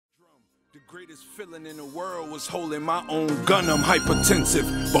The greatest feeling in the world was holding my own gun. I'm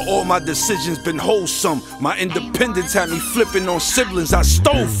hypertensive, but all my decisions been wholesome. My independence had me flipping on siblings I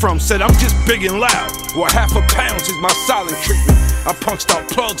stole from. Said I'm just big and loud. Well, half a pound is my silent treatment. I punched out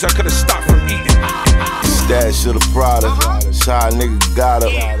plugs I could have stopped from eating. Stash of the Prada, shy nigga got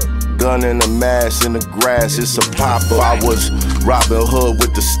a gun in the mask in the grass. It's a pop-up. I was Robin Hood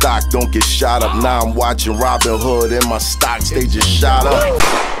with the stock, don't get shot up. Now I'm watching Robin Hood and my stocks, they just shot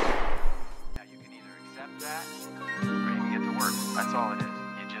up. That's all it is.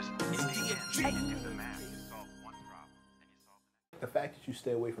 You just do the math. You solve one problem, and you solve the next. The fact that you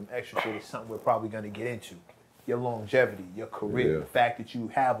stay away from extra shit is something we're probably going to get into. Your longevity, your career, the fact that you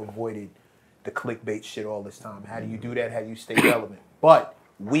have avoided the clickbait shit all this time. How do you do that? How do you stay relevant? But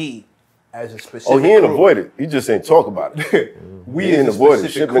we, as a specific he ain't avoid it. He just ain't talk about it. We ain't avoid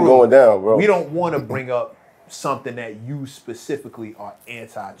it. Shit been going down, bro. We don't want to bring up something that you specifically are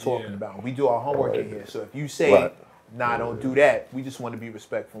anti-talking about. We do our homework in here. So if you say, nah, don't do that. We just want to be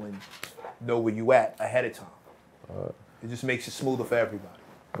respectful and know where you at ahead of time. It just makes it smoother for everybody.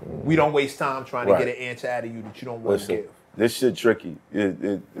 We don't waste time trying to get an answer out of you that you don't want to give. This shit tricky.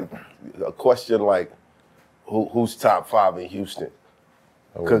 A question like, who's top 5 in Houston?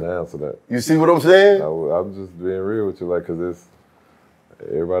 I wouldn't answer that. You see what I'm saying? I'm just being real with you, like, cause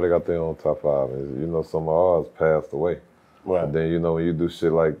everybody got their own top 5. And, you know, some of ours passed away. Right. And then, you know, when you do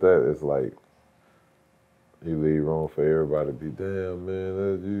shit like that, it's like, you leave room for everybody to be, damn,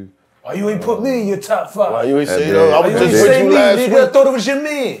 man, why you ain't put me in your top 5? Why you ain't say that? I was just with you last week. I thought it was your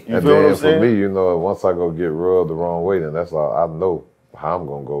man. You feel what I'm saying? For me, you know, once I go get rubbed the wrong way, then that's all I know how I'm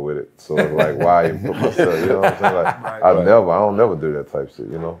gonna go with it. So it's like, why even put myself, you know what I'm saying? Like, I don't never do that type shit,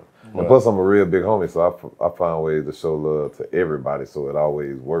 you know? And plus I'm a real big homie, so I find ways to show love to everybody so it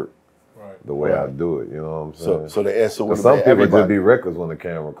always works the way I do it, you know what I'm saying? So the answer would be some people just be reckless when the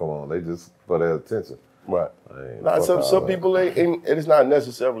camera come on. They just for their attention. Right. Nah, some people ain't, it's not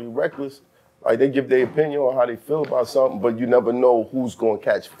necessarily reckless. Like they give their opinion on how they feel about something, but you never know who's going to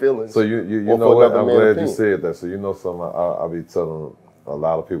catch feelings. So you know what? I'm glad you said that. So you know something I'll be telling a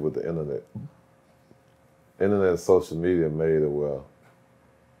lot of people with the internet. Internet and social media made it where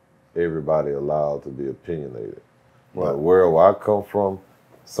everybody allowed to be opinionated. Right. The world where I come from,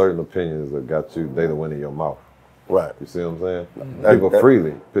 certain opinions that got you, they the wind in your mouth. Right. You see what I'm saying? People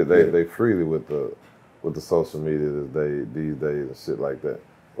freely, they freely with the social media these days and shit like that.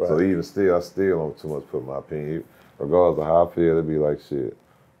 Right. So even still, I still don't too much put my opinion. Regardless of how I feel, it'd be like shit.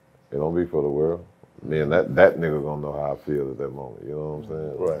 It don't be for the world. Man, that nigga gonna know how I feel at that moment. You know what I'm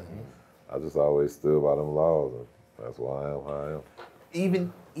saying? Right. I just always stood by them laws, and that's why I am how I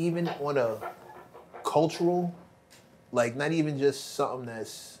am. Even on a cultural, like not even just something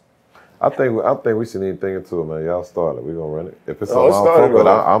that's. I think we should even think into it, man. Y'all started. We gonna run it. If it's something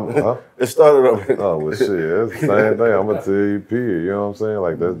I'm fucking, huh? It started up. Oh well, shit. It's the same thing. I'm gonna tell you, period. You know what I'm saying?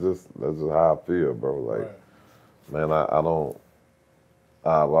 Like that's just how I feel, bro. Like, man, I've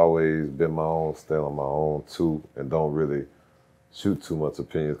always been my own, stand on my own too, and don't really shoot too much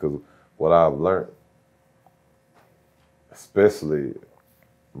opinions because what I've learned, especially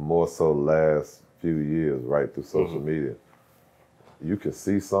more so last few years, right through social media. You can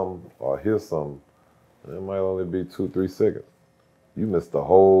see something or hear something, and it might only be 2-3 seconds. You missed the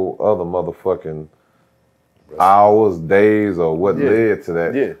whole other motherfucking hours, days, or what led to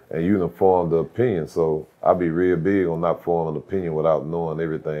that, and you done formed the opinion. So I be real big on not forming an opinion without knowing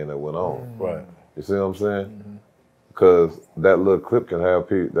everything that went on. Right. You see what I'm saying? Because that little clip can have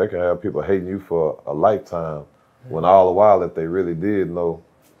people hating you for a lifetime, when all the while, if they really did know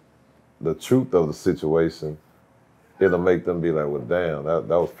the truth of the situation, it'll make them be like, well, damn, that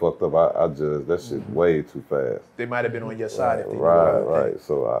was fucked up. I judged that shit way too fast. They might have been on your side if they Right.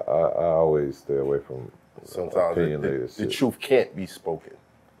 So I always stay away from sometimes opinionated shit. The truth can't be spoken.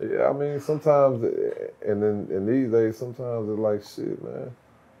 Yeah, I mean, sometimes, and then in these days, sometimes it's like, shit, man.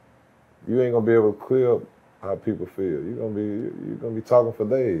 You ain't gonna be able to clear up how people feel. You're gonna be talking for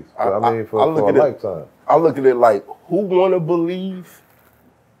days. For a lifetime. I look at it like, who wanna believe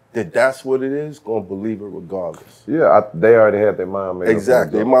that's what it is, gonna believe it regardless. Yeah, they already had their mind made up.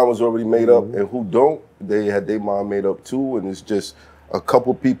 Exactly, their mind was already made up, and who don't, they had their mind made up too, and it's just a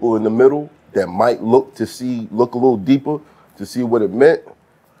couple people in the middle that might look a little deeper to see what it meant,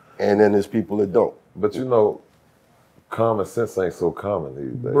 and then there's people that don't. But you know, common sense ain't so common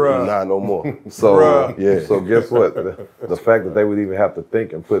these days. Bruh. Nah, no more. So, so guess what? The fact that they would even have to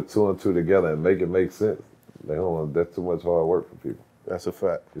think and put 2 and 2 together and make it make sense, that's too much hard work for people. That's a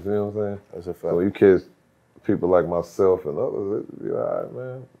fact. You see what I'm saying? That's a fact. So you catch people like myself and others, it'd be all right,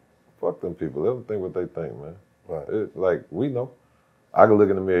 man. Fuck them people. Let them think what they think, man. Right. Like, we know. I can look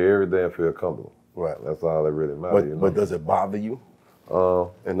in the mirror every day and feel comfortable. Right. That's all that really matters. You know? But does it bother you?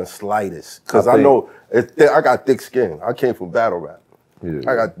 In the slightest? Because I know I got thick skin. I came from battle rap.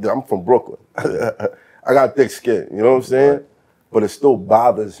 Yeah. I'm from Brooklyn. I got thick skin. You know what I'm saying? Right. But it still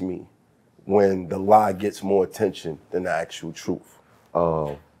bothers me when the lie gets more attention than the actual truth.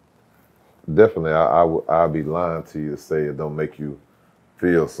 Definitely, I'd be lying to you to say it don't make you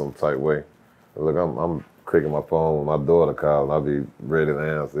feel some type way. Look, I'm clicking my phone when my daughter calls, and I'll be ready to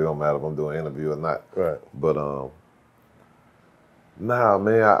answer. It don't matter if I'm doing an interview or not. Right. But nah,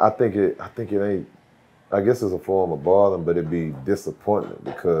 man, I think it ain't. I guess it's a form of boredom, but it'd be disappointment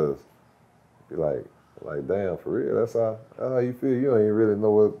because be like damn, for real, that's how you feel. You don't even really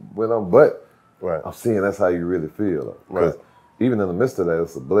know what went on, but right. I'm seeing that's how you really feel. Because even in the midst of that,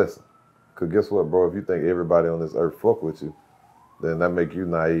 it's a blessing. Because guess what, bro? If you think everybody on this earth fuck with you, then that make you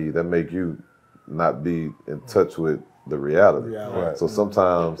naive. That make you not be in touch with the reality. Right. So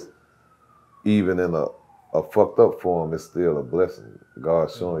sometimes, even in a fucked up form, it's still a blessing.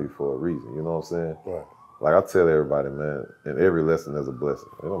 God's showing you for a reason. You know what I'm saying? Right. Like I tell everybody, man, in every lesson there's a blessing.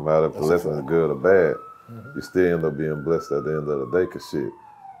 It don't matter if the lesson is good or bad. You still end up being blessed at the end of the day, cause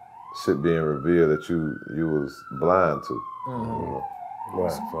shit being revealed that you was blind to. You know?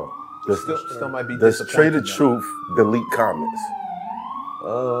 Right. Still might be Does disappointing. Trae the Truth delete comments?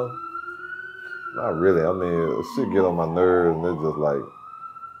 Not really. I mean, shit get on my nerves, and it's just like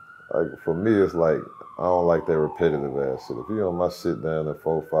for me, it's like I don't like that repetitive ass shit. If you on my shit down there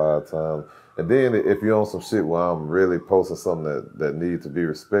 4 or 5 times, and then if you on some shit where I'm really posting something that needs to be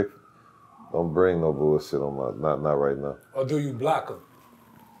respected, don't bring no bullshit on my not right now. Or do you block them?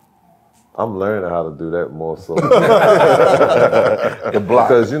 I'm learning how to do that more so. The block.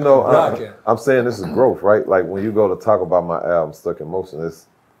 Because you know, I'm saying this is growth, right? Like when you go to talk about my album Stuck in Motion,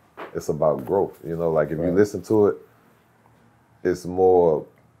 it's about growth. You know, like if you listen to it, it's more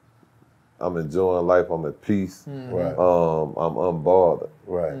I'm enjoying life, I'm at peace. Right. I'm unbothered.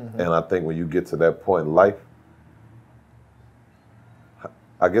 Right. And I think when you get to that point in life,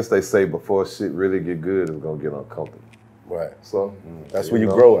 I guess they say before shit really get good, it's gonna get uncomfortable. Right. So that's where you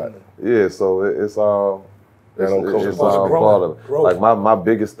grow at. Yeah, so it's all it's all part of it. Like my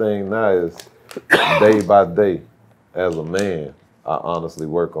biggest thing now is day by day, as a man, I honestly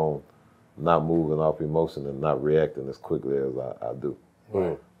work on not moving off emotion and not reacting as quickly as I do.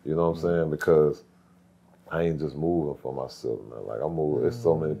 Right. You know what I'm saying? Because I ain't just moving for myself, man. Like I'm moving. There's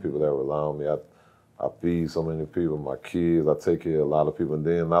so many people that rely on me. I feed so many people, my kids. I take care of a lot of people, and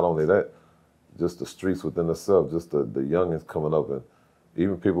then not only that, just the streets within itself, just the youngins coming up, and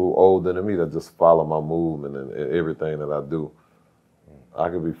even people who older than me that just follow my movement and everything that I do. I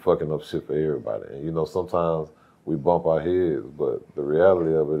could be fucking up shit for everybody. And you know, sometimes we bump our heads, but the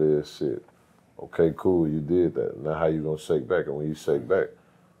reality of it is shit. Okay, cool, you did that. Now how you gonna shake back? And when you shake back,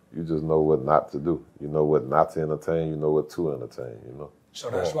 you just know what not to do. You know what not to entertain, you know what to entertain, you know? So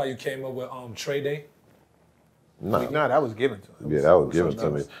that's why you came up with Trae Day? No, that was given to him. Yeah, that was given to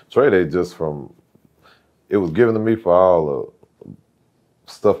me. Trae Day just from, it was given to me for all the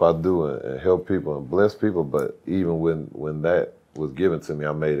stuff I do and help people and bless people, but even when that was given to me,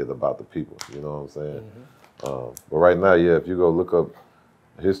 I made it about the people, you know what I'm saying? But right now, yeah, if you go look up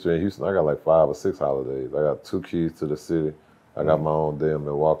history in Houston, I got like 5 or 6 holidays. I got 2 keys to the city. I got my own day in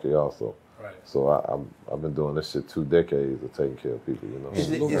Milwaukee also. Right. So I've been doing this shit 2 decades of taking care of people, you know?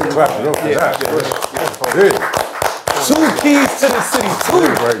 Is it 2 keys to the city,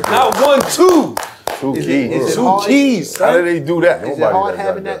 2. Not 1, 2. 2 keys. Is it 2 hard? keys. How do they do that? Is it hard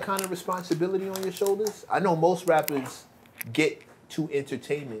having that kind of responsibility on your shoulders? I know most rappers get to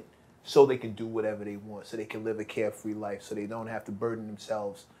entertainment so they can do whatever they want, so they can live a carefree life, so they don't have to burden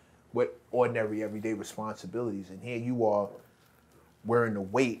themselves with ordinary everyday responsibilities. And here you are wearing the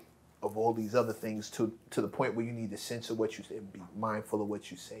weight of all these other things to the point where you need to censor what you say and be mindful of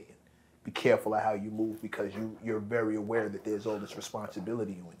what you say and be careful of how you move because you're very aware that there's all this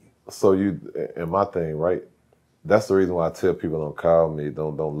responsibility on you. So and my thing, right? That's the reason why I tell people don't call me,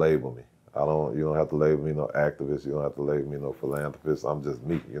 don't label me. You don't have to label me no activist, you don't have to label me no philanthropist. I'm just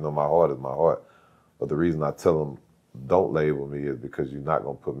me. You know, my heart is my heart. But the reason I tell them don't label me is because you're not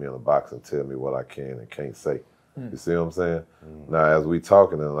gonna put me in a box and tell me what I can and can't say. You see what I'm saying? Now, as we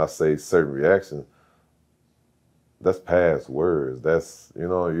talking and I say certain reactions, that's past words. That's, you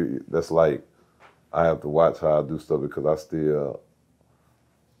know, that's like I have to watch how I do stuff because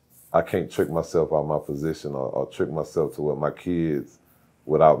I can't trick myself out of my position or trick myself to what my kids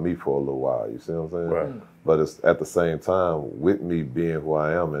without me for a little while. You see what I'm saying? Right. But it's at the same time, with me being who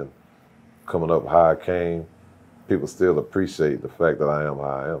I am and coming up how I came, people still appreciate the fact that I am how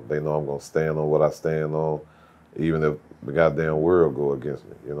I am. They know I'm gonna stand on what I stand on. even if the goddamn world go against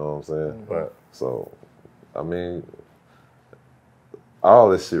me. You know what I'm saying? Right. So, I mean, all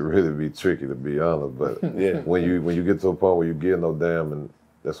this shit really be tricky to be honest. But when you get to a point where you get no damn, and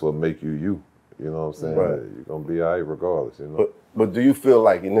that's what make you you. You know what I'm saying? Right. You're gonna be all right regardless. You know. But do you feel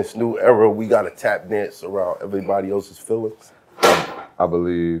like in this new era we gotta tap dance around everybody else's feelings? I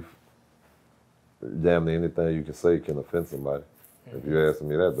believe damn near anything you can say can offend somebody. If you ask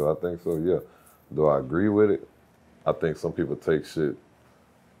me that, do I think so? Yeah. Do I agree with it? I think some people take shit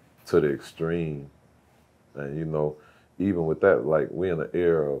to the extreme. And you know, even with that, like we're in an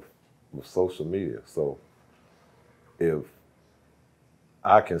era of social media. So if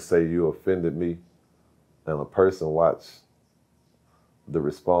I can say you offended me and a person watch the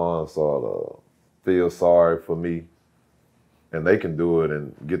response or the feel sorry for me, and they can do it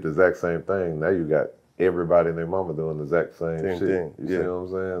and get the exact same thing. Now you got everybody and their mama doing the exact same shit. Thing. You see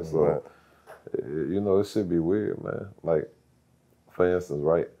what I'm saying? So, you know, it should be weird, man. Like, for instance,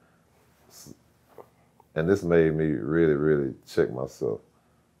 right? And this made me really, really check myself.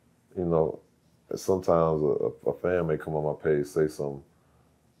 You know, sometimes a fan may come on my page, say something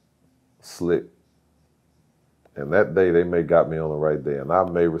slick, and that day they may got me on the right day, and I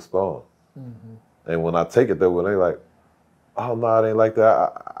may respond. And when I take it that way, they like, oh no, it ain't like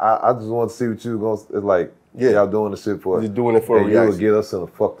that. I just want to see what you gonna. It's like y'all doing the shit for. You're doing it for a and reaction. you'll get us in a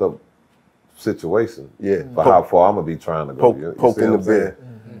fucked up situation. Yeah. For how far I'm gonna be trying to go. Poke in the bear.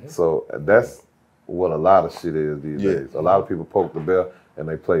 So that's what a lot of shit is these days. A lot of people poke the bear and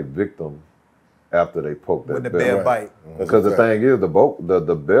they play victim after they poke that When the bear. bear bite. Because the thing is, the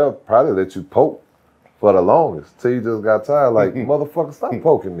bear probably let you poke for the longest till you just got tired. Like, motherfucker, stop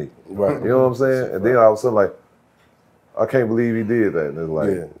poking me. Right. You know what I'm saying? And then all of a sudden, like, I can't believe he did that. And it's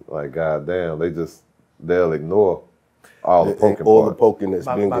like goddamn, they'll ignore all the poking all part. the poking that's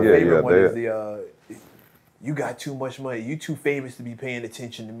been My going. favorite one is the you got too much money. You too famous to be paying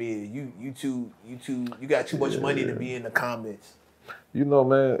attention to me. You got too much money to be in the comments. You know,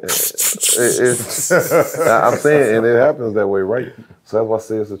 man, it's I'm saying, and it happens that way, right? So that's why I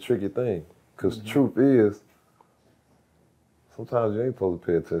say it's a tricky thing. Because truth is, sometimes you ain't supposed to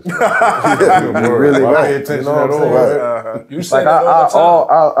pay attention. You really don't. Pay attention You know what I'm saying? You say that all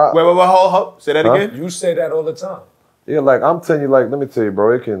the time. Wait, hold. Say that again. You say that all the time. Yeah, like I'm telling you, like, let me tell you,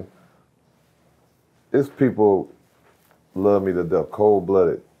 bro, it's people love me to death,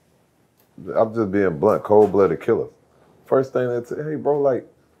 cold-blooded. I'm just being blunt, cold-blooded killers. First thing they say, hey, bro, like,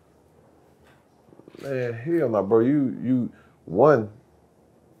 man, hell no, bro, you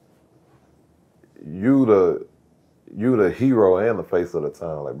the hero and the face of the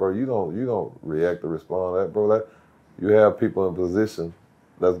town. Like, bro, you don't react or respond to that, bro. Like, you have people in position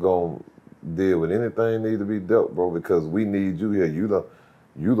that's gonna deal with anything need to be dealt, bro, because we need you here. You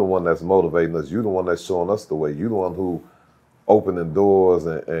the one that's motivating us. You the one that's showing us the way. You the one who opening doors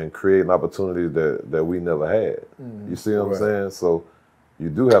and creating opportunities that we never had. You see what I'm saying? So you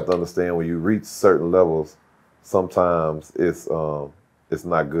do have to understand when you reach certain levels, sometimes it's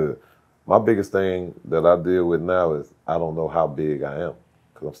not good. My biggest thing that I deal with now is I don't know how big I am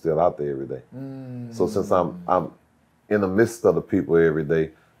because I'm still out there every day. So since I'm in the midst of the people every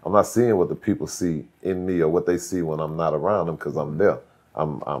day, I'm not seeing what the people see in me or what they see when I'm not around them because I'm there.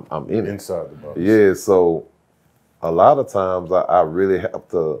 I'm in it. Inside the box. Yeah, so a lot of times I really have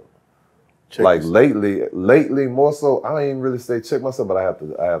to check like yourself. Lately more so, I ain't really say check myself, but I have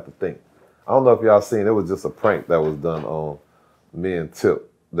to think. I don't know if y'all seen, it was just a prank that was done on me and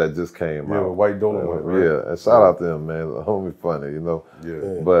Tip that just came out. Yeah, with White Dolan, right? Yeah, and shout out to him, man. The homie funny, you know.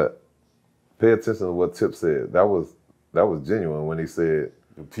 Yeah. But pay attention to what Tip said. That was genuine when he said,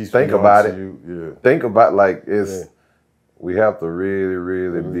 think about it. Think about like we have to really,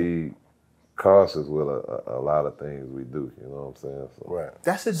 really be cautious with a lot of things we do. You know what I'm saying? So, Right.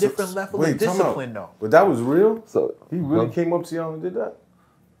 That's a different level of discipline, though. But that was real? So He really came up to y'all and did that?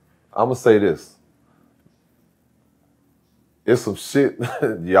 I'm gonna say this. It's some shit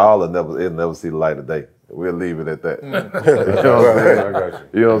y'all will never see the light of day. We'll leave it at that. You know what I'm saying? I got you.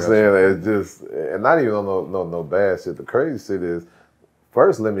 You know what I'm saying? It's just, and not even no bad shit. The crazy shit is,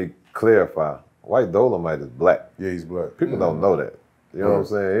 first let me clarify. White Dolomite is black. Yeah, he's black. People don't know that. You know what I'm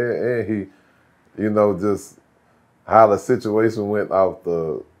saying? And he, you know, just how the situation went off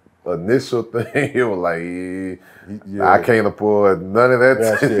the initial thing, it was like, I can't afford none of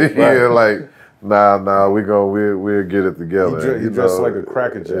that shit. Yeah, like, nah, we'll get it together. He dressed like a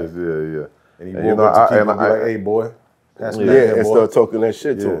cracker jack. Yeah. And he walked up to people and be like, hey, boy. That's and start talking that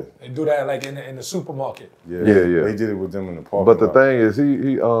shit to him. They do that like in the supermarket. Yeah. They did it with them in the park. But the thing is,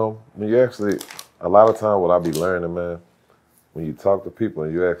 he actually, a lot of time what I be learning, man, when you talk to people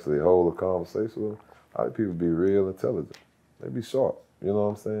and you actually hold a conversation with them, A lot of people be real intelligent. They be sharp. You know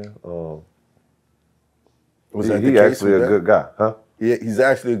what I'm saying? He actually a good guy, huh? Yeah, he's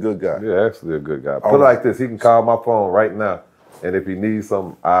actually a good guy. Yeah, actually a good guy. Put it like this, he can call my phone right now, and if he needs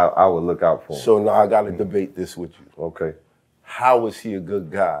something, I would look out for him. So now I got to debate this with you. Okay. How is he a good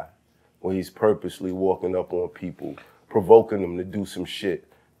guy when he's purposely walking up on people, provoking them to do some shit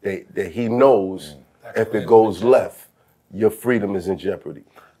that he knows if it goes left, your freedom is in jeopardy?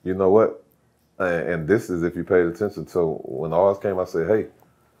 You know what? And this is if you paid attention to when ours came, I said, hey,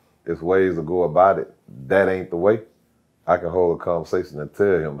 there's ways to go about it. That ain't the way. I can hold a conversation and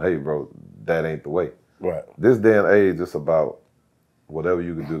tell him, hey, bro, that ain't the way. Right. This day and age, it's about whatever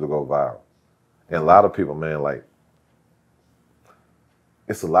you can do to go viral. And a lot of people, man, like,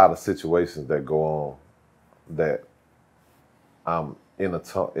 it's a lot of situations that go on that I'm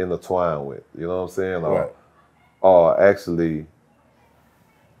intertwined with. You know what I'm saying? Right. Or actually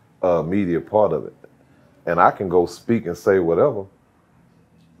a media part of it. And I can go speak and say whatever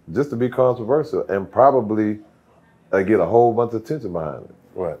just to be controversial and probably get a whole bunch of attention behind it.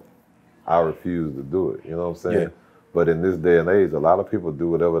 Right. I refuse to do it, you know what I'm saying? Yeah. But in this day and age, a lot of people do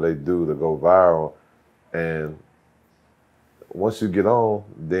whatever they do to go viral. And once you get on,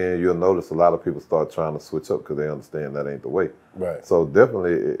 then you'll notice a lot of people start trying to switch up because they understand that ain't the way. Right. So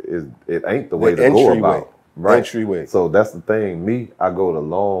definitely it ain't the way The to go entryway. about it. Right. Entryway. So that's the thing. Me, I go the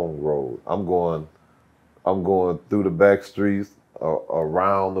long road. I'm going through the back streets,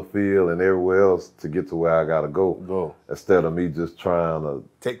 around the field and everywhere else to get to where I gotta go. Instead of me just trying to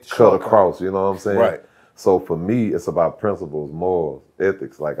cut across, you know what I'm saying? Right. So for me, it's about principles, morals,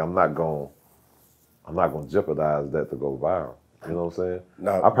 ethics. Like I'm not gonna jeopardize that to go viral. You know what I'm saying?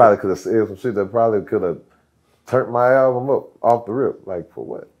 No, I probably could have said some shit that probably could have turned my album up off the rip. Like for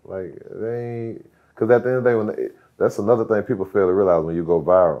what? Like they ain't. Because at the end of the day, that's another thing people fail to realize when you go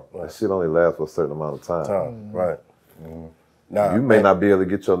viral. Right. That shit only lasts for a certain amount of time. Right. Now, you may not be able to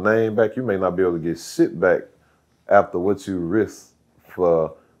get your name back. You may not be able to get shit back after what you risk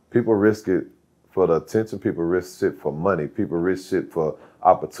for. People risk it for the attention. People risk shit for money. People risk shit for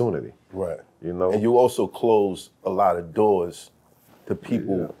opportunity. Right. You know? And you also close a lot of doors to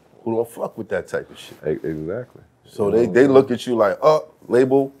people who don't fuck with that type of shit. Exactly. So they look at you like,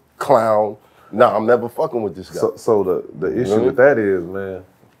 label, clown. Nah, I'm never fucking with this guy. So the issue with that is, man,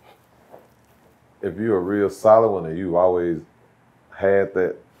 if you're a real solid one and you always had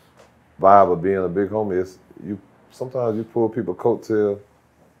that vibe of being a big homie, sometimes you pull people coattail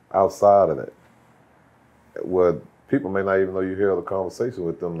outside of that. Where people may not even know you held a conversation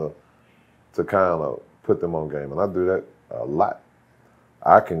with them to kind of put them on game. And I do that a lot.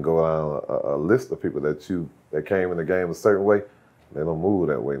 I can go down a list of people that came in the game a certain way, they don't move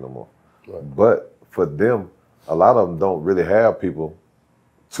that way no more. Right. But for them, a lot of them don't really have people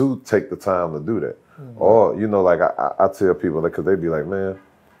to take the time to do that. Mm-hmm. Or, you know, like I tell people, because they be like, man,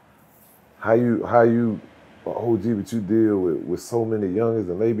 how you OG, but you deal with so many youngins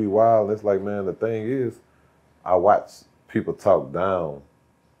and they be wild. And it's like, man, the thing is, I watch people talk down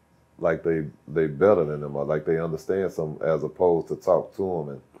like they better than them or like they understand something as opposed to talk to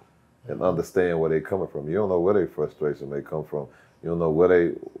them and understand where they coming from. You don't know where their frustration may come from. You don't know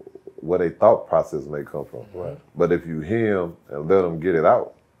where they thought process may come from. Right. But if you hear them and let them get it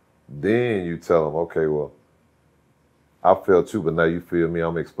out, then you tell them, okay, well, I felt you, but now you feel me.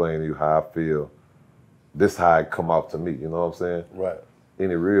 I'm explaining to you how I feel. This how it come off to me. You know what I'm saying? Right.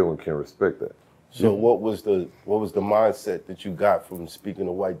 Any real one can respect that. So what was the mindset that you got from speaking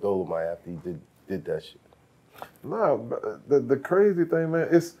to White Dolomite after he did that shit? Nah, the crazy thing, man,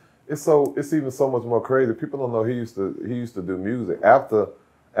 it's even so much more crazy. People don't know he used to do music. After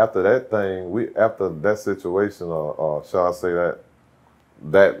that thing, after that situation, or shall I say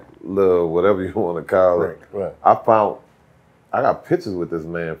that little whatever you want to call it, right. I got pictures with this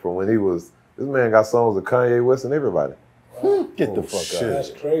man from when this man got songs with Kanye West and everybody. Get the fuck out. That's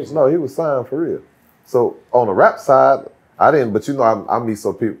crazy. No, he was signed for real. So on the rap side, I didn't, but you know, I meet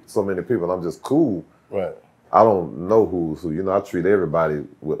so many people and I'm just cool. Right. I don't know who's who. You know, I treat everybody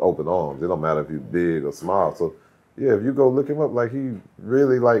with open arms. It don't matter if you're big or small. So yeah, if you go look him up, like he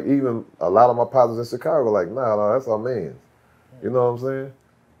really, like, even a lot of my partners in Chicago, like, nah, that's our man. You know what I'm saying?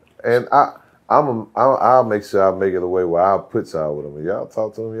 And I'll make sure I make it a way where I'll put y'all with him. And y'all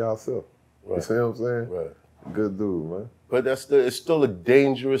talk to him yourself. Right. You see what I'm saying? Right. Good dude, man. But it's still a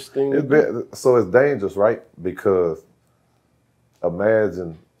dangerous thing. So it's dangerous, right? Because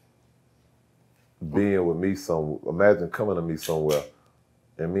imagine being with me imagine coming to me somewhere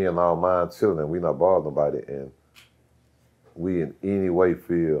and me and all mine chilling and we not bothering nobody and we in any way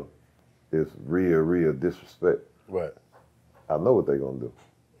feel it's real disrespect. Right. I know what they're gonna do.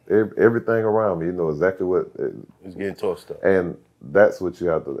 everything around me, you know exactly what It's getting tossed up. and that's what you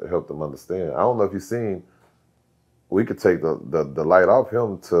have to help them understand. I don't know if you've seen, we could take the light off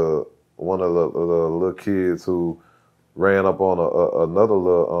him to one of the little kids who ran up on another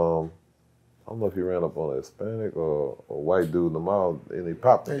little, I don't know if he ran up on a Hispanic or a white dude in the mall and he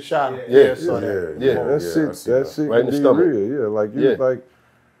popped him. They shot him. Yeah. That shit Right in the can be stomach. real. Yeah, like you like,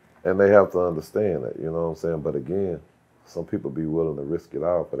 and they have to understand that, you know what I'm saying? But again, some people be willing to risk it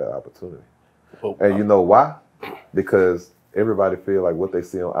all for that opportunity. And you know why? Because everybody feel like what they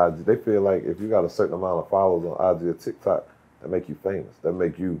see on IG, they feel like if you got a certain amount of followers on IG or TikTok, that make you famous. That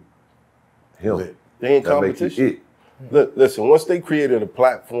make you him. They in That make you competition. it. Look, listen, once they created a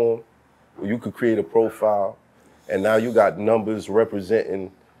platform where you could create a profile, and now you got numbers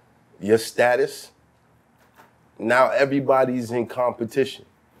representing your status, now everybody's in competition.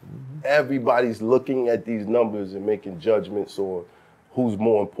 Everybody's looking at these numbers and making judgments on who's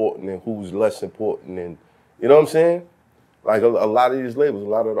more important and who's less important. And you know what I'm saying? Like a lot of these labels, a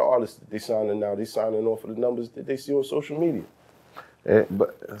lot of the artists that they signing now, they signing off of the numbers that they see on social media. And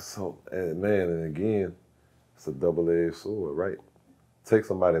again, it's a double-edged sword, right? Take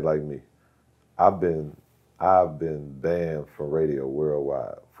somebody like me. I've been banned from radio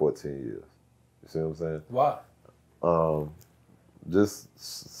worldwide 14 years. You see what I'm saying? Why? Just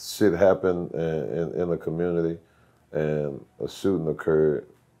shit happened in the community, and a shooting occurred.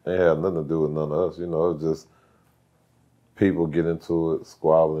 It had nothing to do with none of us. You know, it was just people get into it,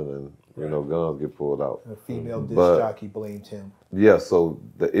 squabbling, and you know, guns get pulled out. A female disc jockey blamed him. Yeah, so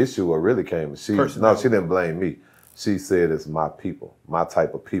the issue really came. She didn't blame me. She said it's my people, my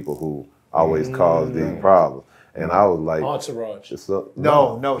type of people who always cause these problems. And I was like, Entourage.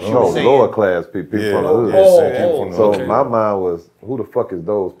 No, she was saying lower class people from the hood. So okay. my mind was, who the fuck is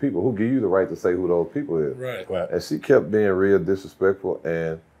those people? Who give you the right to say who those people is? Right. And she kept being real disrespectful.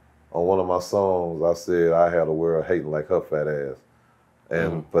 And on one of my songs, I said I had a world hating like her fat ass.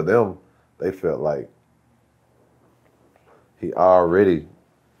 And for them, they felt like he already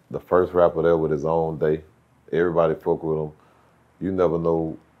the first rapper there with his own day. Everybody fuck with him. You never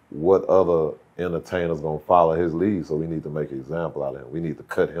know what other entertainer's gonna follow his lead, so we need to make an example out of him. We need to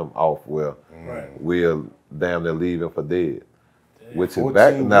cut him off where we're damn near leaving for dead. Which is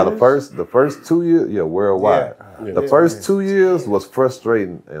back now. The first 2 years, worldwide. The first 2 years was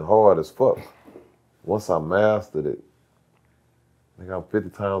frustrating and hard as fuck. Once I mastered it, I think I'm 50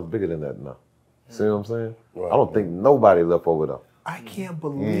 times bigger than that now. See what I'm saying? I don't think nobody left over there. I can't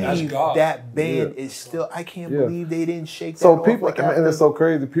believe that band is still. I can't believe they didn't shake that So off. people, Like and it's so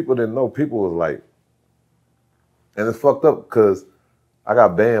crazy. People didn't know. People was like, and it's fucked up because I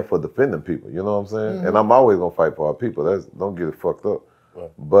got banned for defending people. You know what I'm saying? And I'm always gonna fight for our people. Don't get it fucked up.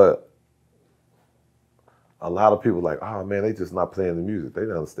 But a lot of people like, oh man, they just not playing the music. They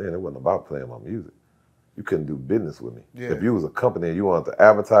didn't understand it wasn't about playing my music. You couldn't do business with me. If you was a company and you wanted to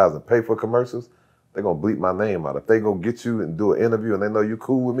advertise and pay for commercials, they're gonna bleep my name out. If they go get you and do an interview and they know you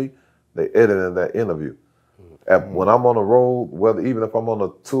cool with me, they edit in that interview. When I'm on the road, even if I'm on a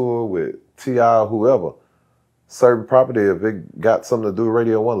tour with T.I. or whoever, certain property, if it got something to do with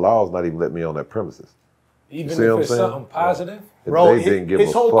Radio 1, laws not even let me on that premises. Even see if what I'm it's saying? something positive? Bro, they didn't give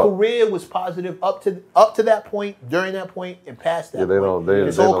his a whole fuck. career was positive up to that point, during that point, and past that point.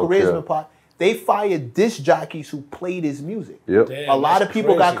 His whole career's been positive. They fired disc jockeys who played his music. Yep. Damn, A lot of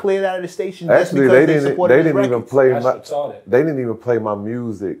people got cleared out of the station just Actually, because they supported his didn't even records. play That's my. retarded. They didn't even play my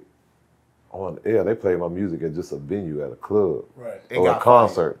music on air. They played my music at just a venue at a club Right. or a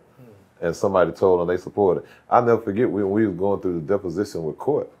concert, and somebody told them they supported. I never forget when we was going through the deposition with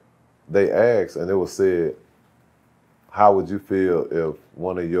court. They asked, and it was said, "How would you feel if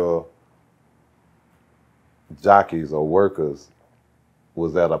one of your jockeys or workers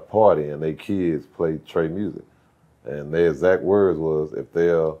was at a party and they kids played Trae music?" And their exact words was, if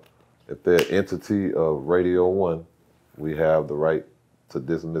they're entity of Radio 1, we have the right to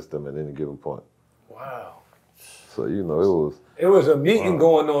dismiss them at any given point. Wow. So, you know, It was a meeting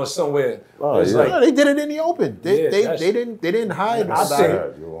going on somewhere. It's No, they did it in the open. They didn't hide about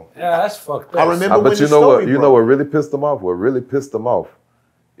it. Yeah, that's fucked up. I remember when but the you know story what? You broke. know what really pissed them off? What really pissed them off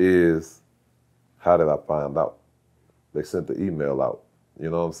is, how did I find out? They sent the email out. You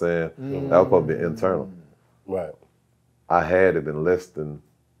know what I'm saying? That was supposed to be internal. Right. I had it in less than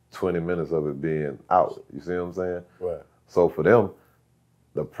 20 minutes of it being out. You see what I'm saying? Right. So for them,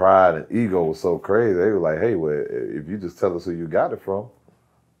 the pride and ego was so crazy. They were like, hey, well, if you just tell us who you got it from,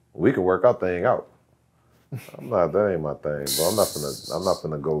 we can work our thing out. That ain't my thing, bro. I'm not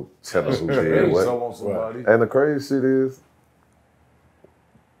gonna go tell us who did what. And the crazy shit is,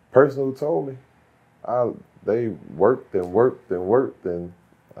 person who told me, they worked and worked and worked, and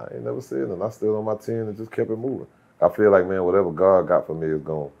I ain't never said nothing. I stood on my 10 and just kept it moving. I feel like, man, whatever God got for me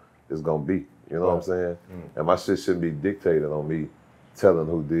is gonna be. You know what I'm saying? And my shit shouldn't be dictated on me telling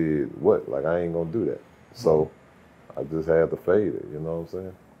who did what. Like, I ain't gonna do that. So I just had to fade it, you know what I'm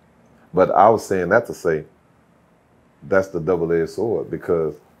saying? But I was saying that to say, that's the double-edged sword,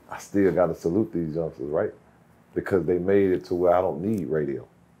 because I still gotta salute these youngsters, right? Because they made it to where I don't need radio.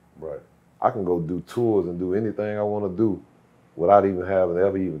 Right. I can go do tours and do anything I wanna do without even having to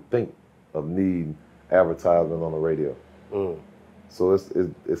ever even think of needing advertisement on the radio. So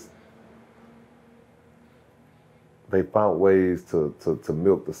it's they found ways to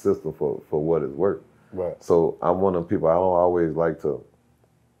milk the system for what it's worth. Right. So I'm one of them people, I don't always like to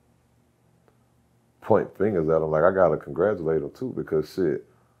point fingers at them. Like, I gotta congratulate them too, because shit,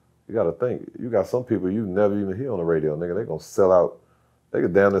 you gotta think, you got some people you never even hear on the radio, nigga. They gonna sell out, they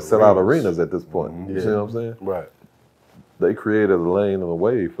could down there sell out arenas at this point. You see what I'm saying? Right. They created a lane and a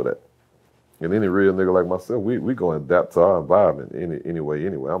wave for that. And any real nigga like myself, we gonna adapt to our environment anyway.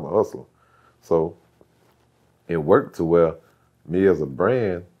 I'm a hustler. So it worked to where me as a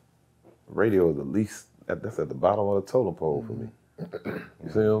brand, radio is the least, that's at the bottom of the totem pole for me.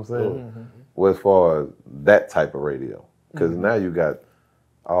 You see what I'm saying? Well, as far as that type of radio. Because now you got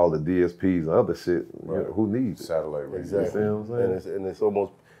all the DSPs and other shit, you know, who needs it? Satellite radio. Exactly. You see what I'm saying? And it's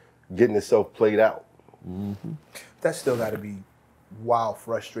almost getting itself played out. That's still got to be wild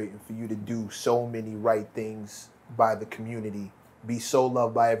frustrating for you to do so many right things by the community, be so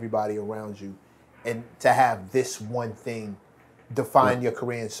loved by everybody around you, and to have this one thing define your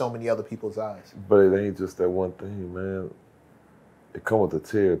career in so many other people's eyes. But it ain't just that one thing, man. It come with the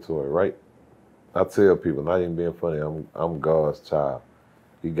territory, right? I tell people, not even being funny, I'm God's child.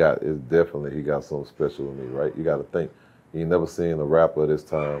 He got something special with me, right? You got to think, you ain't never seen a rapper this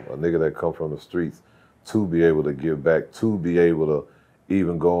time, a nigga that come from the streets, to be able to give back, to be able to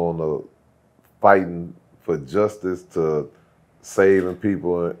even go on the fighting for justice, to saving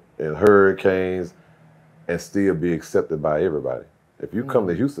people in hurricanes, and still be accepted by everybody. If you come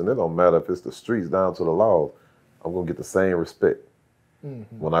to Houston, it don't matter if it's the streets down to the laws, I'm gonna get the same respect.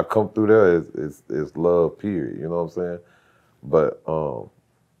 When I come through there, it's love, period, you know what I'm saying? But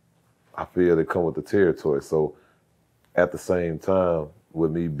I feel they come with the territory. So at the same time,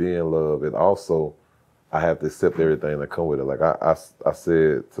 with me being love, it also, I have to accept everything that come with it. Like I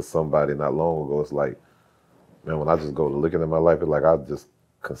said to somebody not long ago, it's like, man, when I just go to looking at my life, it's like I just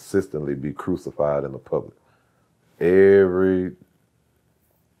consistently be crucified in the public. Every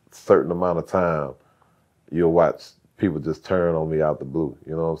certain amount of time, you'll watch people just turn on me out the blue.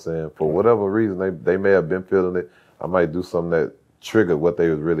 You know what I'm saying? For whatever reason, they may have been feeling it. I might do something that triggered what they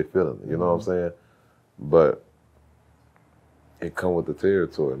was really feeling. You know what I'm saying? But it come with the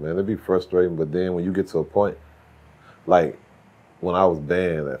territory, man. It'd be frustrating, but then when you get to a point, like when I was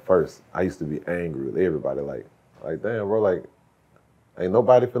banned at first, I used to be angry with everybody. Like damn, bro, like, ain't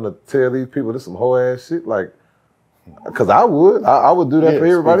nobody finna tell these people this some whole ass shit. Like, cause I would do that for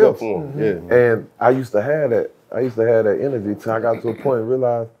everybody else. And I used to have that energy till I got to a point and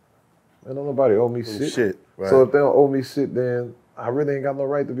realized, man, don't nobody owe me shit. Right. So if they don't owe me shit, then I really ain't got no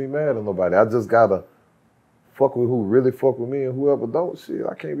right to be mad at nobody. I just gotta fuck with who really fuck with me, and whoever don't, shit,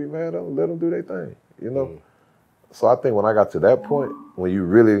 I can't be mad at them. Let them do their thing, you know? So I think when I got to that point, when you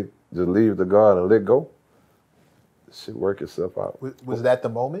really just leave the guard and let go, shit work itself out. Was that the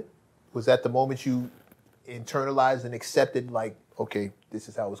moment? Was that the moment you internalized and accepted, like, okay, this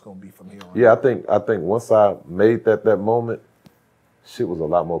is how it's gonna be from here on? Yeah, I think once I made that moment, shit was a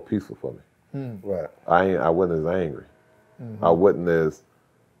lot more peaceful for me. Right. I wasn't as angry. I wasn't as,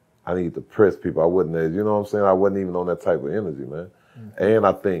 I need to press people. I wasn't as, you know what I'm saying? I wasn't even on that type of energy, man. And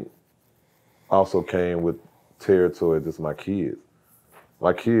I think also came with territory, just my kids.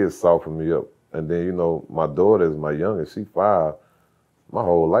 My kids softened me up. And then, you know, my daughter is my youngest, she 5. My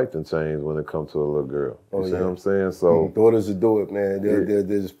whole life done changed when it comes to a little girl. You see what I'm saying? So daughters will do it, man. They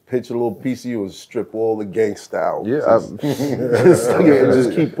just pitch a little piece of you and strip all the gangsta out. Yeah,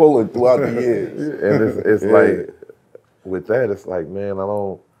 just keep pulling throughout the years. And it's like, with that, it's like, man,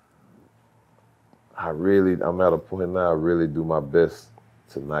 I'm at a point now, I really do my best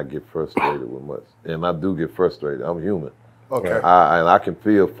to not get frustrated with much. And I do get frustrated. I'm human. Okay. And I can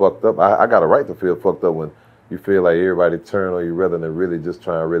feel fucked up. I got a right to feel fucked up when you feel like everybody turn on you rather than really just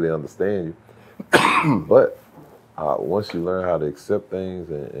trying to really understand you. But once you learn how to accept things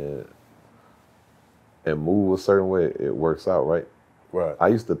and move a certain way, it works out, right? Right. I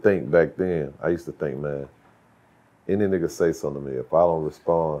used to think back then, man, any nigga say something to me, if I don't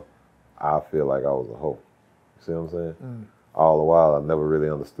respond, I feel like I was a hoe. You see what I'm saying? All the while, I never really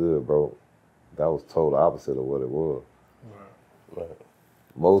understood, bro. That was total opposite of what it was. Right.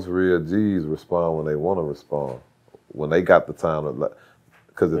 most real G's respond when they want to respond, when they got the time to.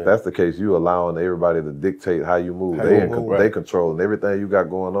 Because if that's the case, you allowing everybody to dictate how you move. They controlling everything you got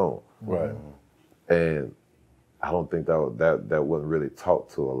going on. Right. And I don't think that wasn't really taught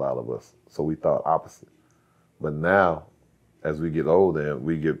to a lot of us. So we thought opposite. But now, as we get older and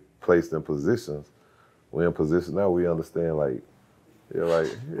we get placed in positions, we're in position now, we understand like, you're like,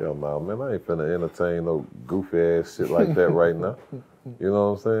 hell no, man, I ain't finna entertain no goofy ass shit like that right now. You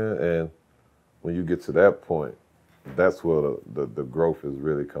know what I'm saying? And when you get to that point, that's where the growth is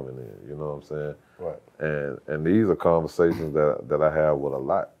really coming in. You know what I'm saying? Right. And these are conversations that I have with a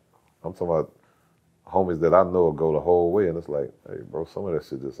lot. I'm talking about homies that I know go the whole way, and it's like, hey, bro, some of that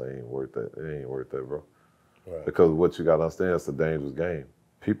shit just ain't worth that. It ain't worth that, bro. Right. Because what you gotta understand, it's a dangerous game.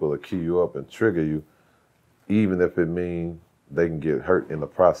 People will key you up and trigger you, even if it means they can get hurt in the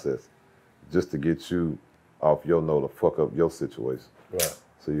process, just to get you off your note to fuck up your situation. Right.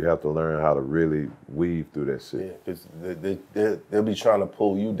 So you have to learn how to really weave through that shit. Yeah, because they'll be trying to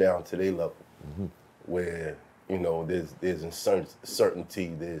pull you down to their level, where, you know, there's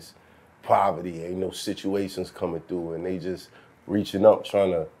uncertainty, there's poverty, ain't no situations coming through, and they just reaching up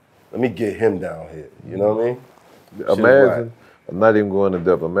trying to, let me get him down here. You know what I mean? Imagine, I'm not even going to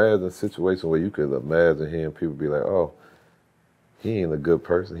depth, imagine a situation where you could imagine hearing people be like, oh, he ain't a good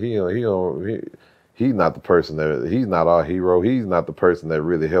person. He's not the person that, he's not our hero. He's not the person that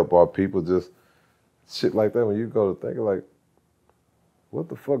really help our people. Just shit like that. When you go to think like, what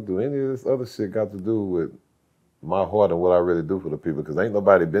the fuck do any of this other shit got to do with my heart and what I really do for the people? Because ain't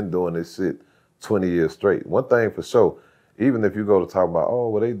nobody been doing this shit 20 years straight. One thing for sure, even if you go to talk about, oh,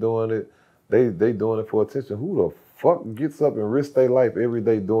 well, they doing it, they doing it for attention. Who the fuck gets up and risks their life every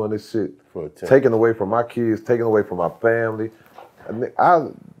day doing this shit? For attention. Taking away from my kids, taking away from my family.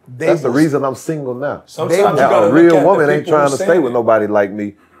 That's the reason I'm single now. Sometimes a real woman ain't trying to stay with nobody like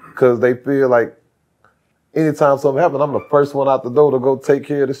me because they feel like anytime something happens, I'm the first one out the door to go take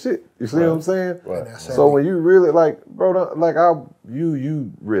care of the shit. You see what I'm saying? Right. So when you really like, bro, like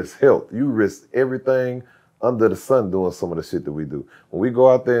you risk health, you risk everything under the sun doing some of the shit that we do. When we go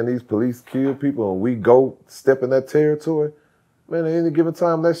out there and these police kill people and we go step in that territory, man, at any given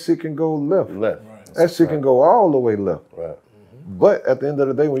time that shit can go left. That shit can go all the way left. Right. But at the end of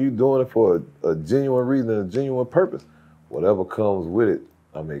the day, when you're doing it for a genuine reason and a genuine purpose, whatever comes with it,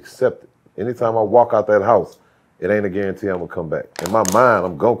 I'm gonna accept it. Anytime I walk out that house, it ain't a guarantee I'm gonna come back. In my mind,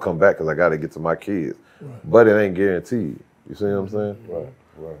 I'm gonna come back because I gotta get to my kids. But it ain't guaranteed. You see what I'm saying?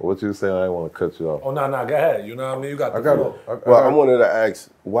 Right. What you were saying, I didn't want to cut you off. Oh, no, go ahead. You know what I mean? You got the floor. Well, I wanted to ask,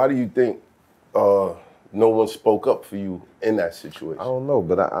 why do you think no one spoke up for you in that situation? I don't know,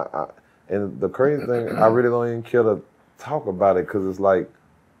 but I and the crazy thing, I really don't even care to talk about it because it's like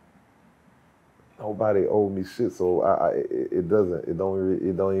nobody owed me shit, so it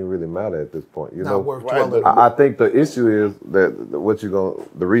don't even really matter at this point. You know, worth dwelling. I think the issue is that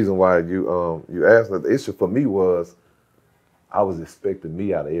the reason why you asked that, the issue for me was I was expecting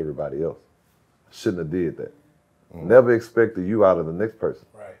me out of everybody else. I shouldn't have did that. Never expected you out of the next person.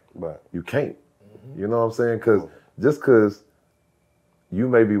 Right. You can't. You know what I'm saying? Because just because you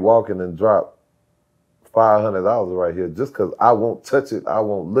may be walking and drop $500 right here, just because I won't touch it, I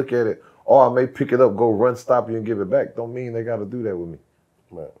won't look at it, or I may pick it up, go run, stop you, and give it back, don't mean they got to do that with me.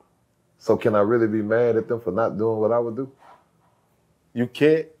 Right. So can I really be mad at them for not doing what I would do? You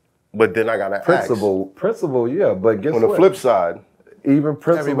can't, but then I got to ask. Principle, yeah, but guess what? On the flip side, even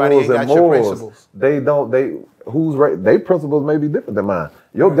Everybody ain't principles and got your morals, principles. who's right? They principles may be different than mine.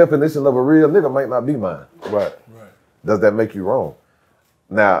 Your definition of a real nigga might not be mine. right. Does that make you wrong?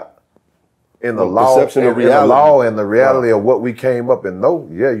 Now, in the Well, law, perception of in the reality. law and the reality of what we came up and know,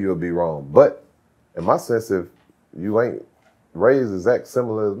 yeah, you'll be wrong. But in my sense, if you ain't raised exact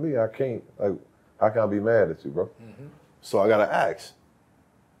similar as me, I can't, like, how can I be mad at you, bro? So I got to ask,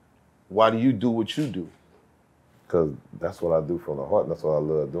 why do you do what you do? Because that's what I do from the heart, and that's what I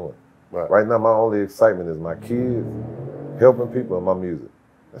love doing. Right. Right now, my only excitement is my kids, helping people, and my music.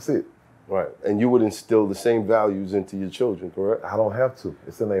 That's it. Right. And you would instill the same values into your children, correct? I don't have to.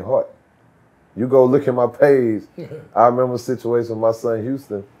 It's in their heart. You go look at my page. I remember a situation with my son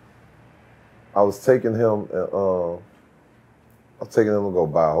Houston. I was taking him and to go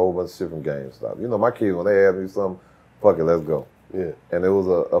buy a whole bunch of shit from GameStop. You know, my kids, when they ask me something, fuck it, let's go. Yeah. And there was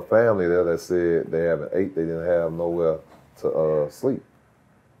a family there that said they haven't ate, they didn't have nowhere to sleep.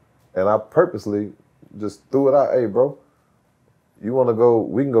 And I purposely just threw it out, hey, bro, you want to go,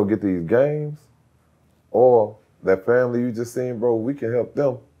 we can go get these games, or that family you just seen, bro, we can help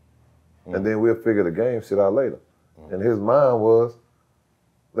them, and then we'll figure the game shit out later. And his mind was,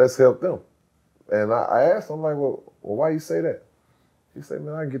 let's help them. And I asked him, like, well, why you say that? He said,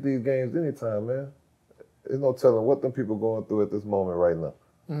 man, I can get these games anytime, man. There's no telling what them people going through at this moment right now.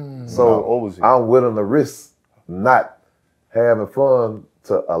 So I'm willing to risk not having fun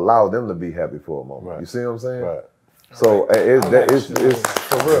to allow them to be happy for a moment. Right. You see what I'm saying? Right. So it's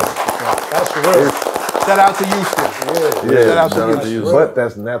For real. That's for real. Shout out to Houston. Yeah, Shout out to Houston. but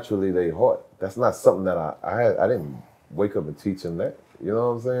that's naturally their heart. That's not something that I didn't wake up and teach them that. You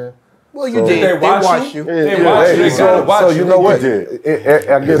know what I'm saying? Well, you did. They watched you. They watch you. They gotta watch So you. you know what? I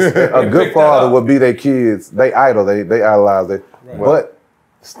guess a good father would be their kids. They idol. They idolize. But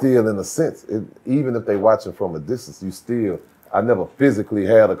still, in a sense, even if they watching from a distance, you still. I never physically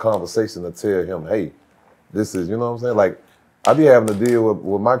had a conversation to tell him, hey, this is. You know what I'm saying? Like I be having to deal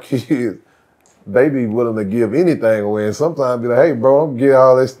with my kids. They be willing to give anything away, and sometimes be like, "Hey, bro, I'm get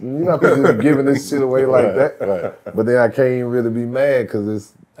all this. You're not supposed to be giving this shit away like that." Right. But then I can't even really be mad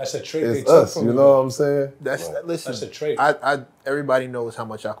because that's a trait. It's us. You know what I'm saying? Listen. That's a trait. Everybody knows how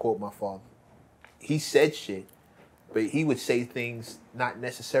much I quote my father. He said shit, but he would say things not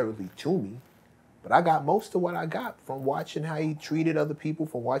necessarily to me. But I got most of what I got from watching how he treated other people,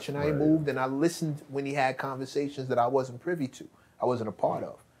 from watching how he moved, and I listened when he had conversations that I wasn't privy to, I wasn't a part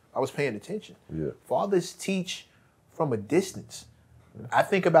of. I was paying attention. Yeah. Fathers teach from a distance. I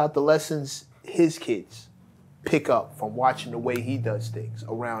think about the lessons his kids pick up from watching the way he does things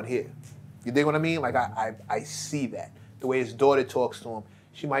around here. You dig what I mean? Like I see that. The way his daughter talks to him,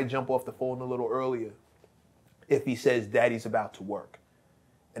 she might jump off the phone a little earlier if he says daddy's about to work.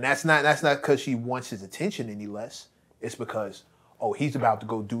 And that's not because she wants his attention any less. It's because, oh, he's about to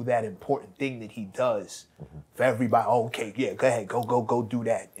go do that important thing that he does for everybody. Oh, okay, yeah, go ahead, go do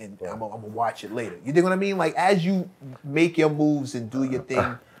that, and I'm gonna watch it later. You dig what I mean? Like as you make your moves and do your thing,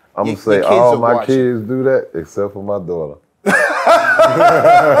 I'm gonna say all my kids do that except for my daughter. What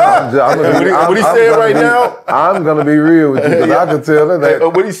he saying right now? I'm gonna be real with you because I can tell her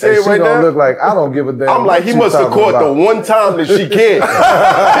that. What he saying right now? Look like I don't give a damn. I'm like he must have caught the one time that she can't.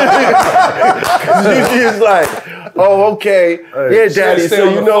 She's like, oh, okay, yeah, daddy.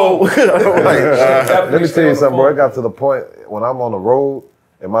 So you know, let me tell you something, bro. It got to the point when I'm on the road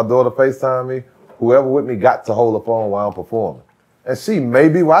and my daughter FaceTime me. Whoever with me got to hold the phone while I'm performing, and she may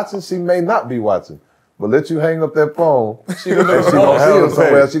be watching, she may not be watching. But let you hang up that phone, she gonna see her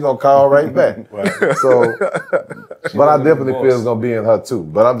somewhere, she gonna call right back. So, but I definitely feel it's gonna be in her too.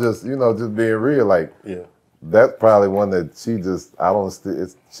 But I'm just, just being real, like, that's probably one that she just,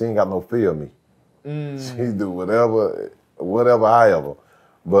 she ain't got no fear of me. She do whatever, however.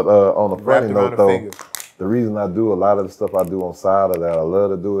 But on the funny note though, the reason I do a lot of the stuff I do on side of that, I love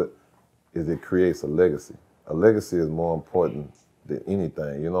to do it, is it creates a legacy. A legacy is more important than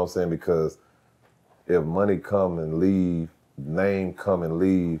anything, you know what I'm saying? Because if money come and leave, name come and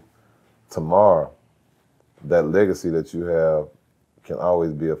leave tomorrow, that legacy that you have can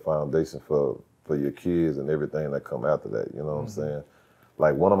always be a foundation for your kids and everything that come after that. You know what I'm saying?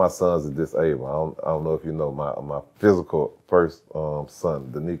 Like one of my sons is disabled. I don't know if you know my physical first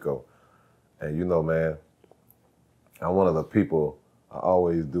son, Danico. And man, I'm one of the people, I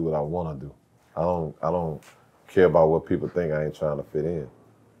always do what I want to do. I don't care about what people think. I ain't trying to fit in.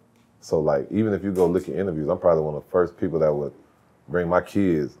 So like, even if you go look at interviews, I'm probably one of the first people that would bring my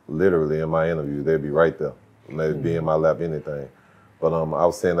kids literally in my interview. They'd be right there. They'd be in my lap, anything. But I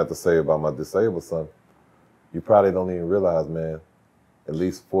was saying that to say about my disabled son, you probably don't even realize, man, at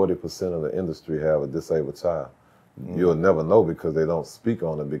least 40% of the industry have a disabled child. You'll never know because they don't speak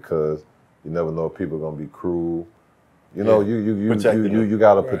on it, because you never know if people are gonna be cruel. You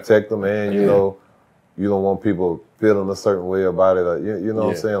gotta protect them, and you don't want people feeling a certain way about it, or, you know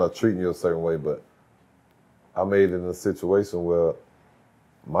what I'm saying, or treating you a certain way. But I made it in a situation where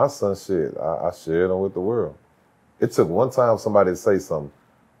my son I shared him with the world. It took one time somebody to say something.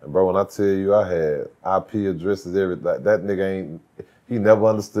 And bro, when I tell you I had IP addresses, everything, that nigga he never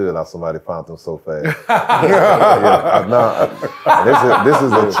understood how somebody found them so fast. This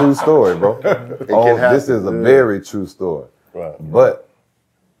is a true story, bro. This is a very true story. Right. But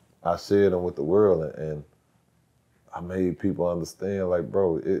I shared them with the world, and I made people understand, like,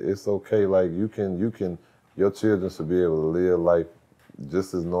 bro, it's okay. Like, your children should be able to live life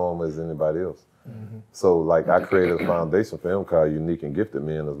just as normal as anybody else. So, like, I created a foundation for him called Unique and Gifted,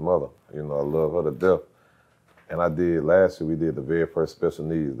 me and his mother. I love her to death. And last year we did the very first Special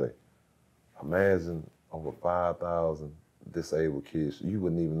Needs Day. Imagine over 5,000 disabled kids. You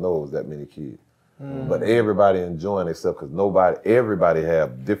wouldn't even know it was that many kids. But everybody enjoying themselves, because everybody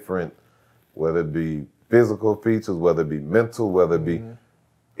have different, whether it be physical features, whether it be mental, whether it be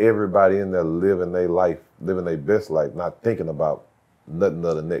everybody in there living their life, living their best life, not thinking about nothing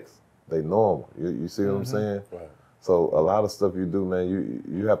other next. They normal. You see what I'm saying? Right. So a lot of stuff you do, man,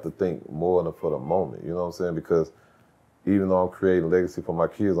 you have to think more than for the moment. You know what I'm saying? Because even though I'm creating legacy for my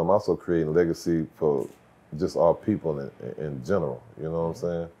kids, I'm also creating legacy for just our people in general. You know what I'm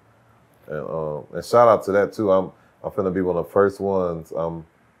saying? And shout out to that too. I'm finna be one of the first ones. I'm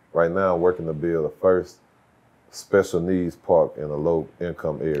right now working to build the first special needs park in a low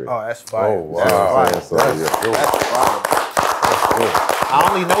income area. Oh, that's fire. Oh, wow. That's So, fire. yeah. That's fire. I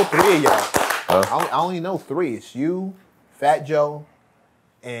only know 3 of y'all. Huh? I only know 3. It's you, Fat Joe,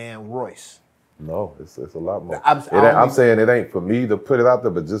 and Royce. No, it's a lot more. I'm saying it ain't for me to put it out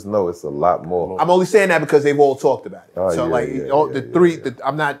there, but just know it's a lot more. I'm only saying that because they've all talked about it. Oh, so yeah, like yeah, the 3,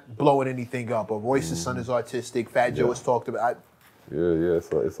 I'm not blowing anything up. But Royce's son is artistic. Fat Joe has talked about. Yeah,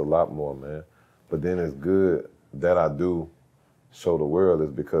 it's a lot more, man. But then it's good that I do show the world is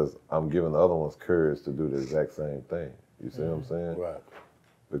because I'm giving the other ones courage to do the exact same thing. You see what I'm saying? Right.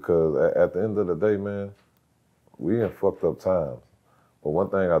 Because at the end of the day, man, we in fucked up times. But one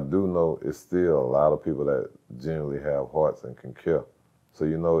thing I do know is still a lot of people that genuinely have hearts and can care. So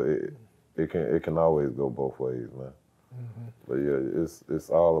you know it can always go both ways, man. But yeah, it's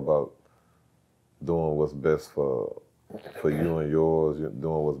all about doing what's best for you and yours.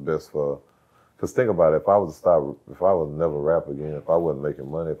 Doing what's best for. Cause think about it. If I was never rap again, if I wasn't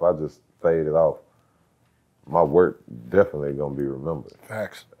making money, if I just faded off, my work definitely gonna be remembered.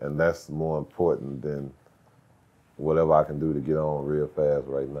 Facts. And that's more important than whatever I can do to get on real fast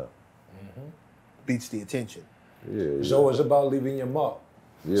right now. Beats the attention. Yeah. It's always about leaving your mark.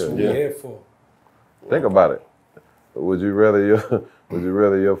 That's what we're here for. Think about it. Would you rather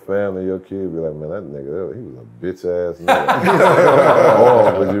your family, your kid be like, man, that nigga, he was a bitch ass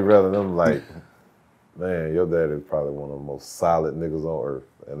nigga? Or would you rather them like, man, your dad is probably one of the most solid niggas on earth,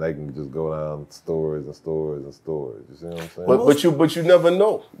 and they can just go down stories and stories and stories. You see what I'm saying? But you never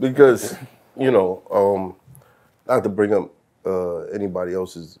know because not to bring up anybody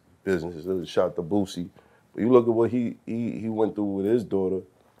else's business. Shout to Boosie, but you look at what he went through with his daughter.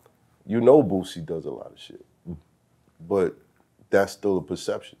 You know Boosie does a lot of shit, but that's still a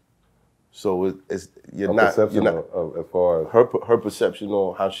perception. So as far as her perception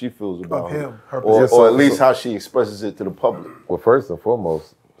on how she feels about him, or at least how she expresses it to the public. Well, first and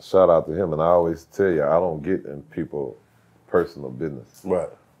foremost, shout out to him, and I always tell you, I don't get in people's personal business. Right.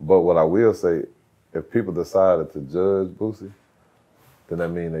 But what I will say, if people decided to judge Boosie, then that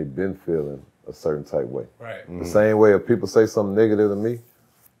means they've been feeling a certain type way. Right. The same way if people say something negative to me,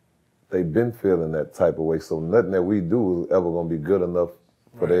 they've been feeling that type of way. So nothing that we do is ever gonna be good enough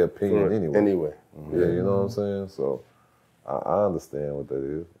for their opinion anyway. Yeah, you know what I'm saying? So I understand what that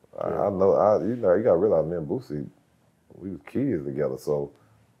is. I know, you gotta realize, me and Boosie, we was kids together, so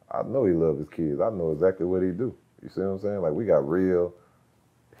I know he loved his kids. I know exactly what he do. You see what I'm saying? Like, we got real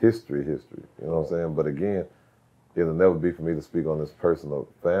history, you know what I'm saying? But again, it'll never be for me to speak on this personal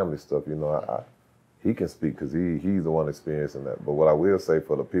family stuff. You know, he can speak because he's the one experiencing that. But what I will say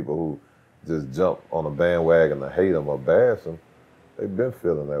for the people who just jump on a bandwagon to hate him or bash him, they've been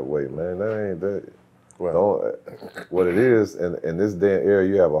feeling that way, man. That ain't that. Right. What it is, in this day and era,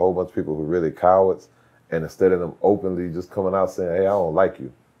 you have a whole bunch of people who are really cowards, and instead of them openly just coming out saying, hey, I don't like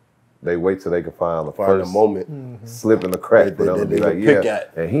you, they wait till they can find the first moment, slip in the crack for them to be like, yeah.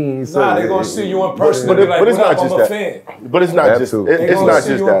 And he ain't saying they're gonna see you in person. But it's not just that. But it's not just. It's not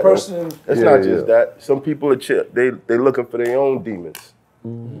just that. It's not just that. Some people are they looking for their own demons.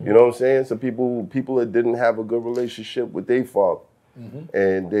 You know what I'm saying? Some people that didn't have a good relationship with their father,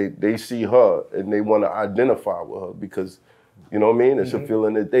 and they see her and they want to identify with her because, you know what I mean? It's a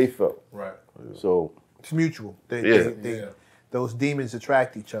feeling that they felt. Right. So it's mutual. Those demons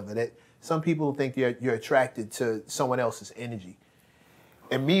attract each other. That some people think you're attracted to someone else's energy,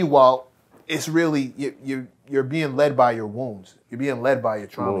 and meanwhile, it's really you're being led by your wounds. You're being led by your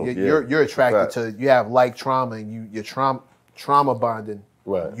trauma. You're attracted to. You have like trauma, and you're trauma bonding.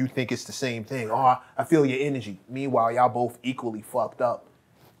 Right. You think it's the same thing. Oh, I feel your energy. Meanwhile, y'all both equally fucked up,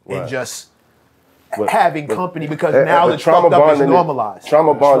 and just having company because now the trauma bonding is normalized.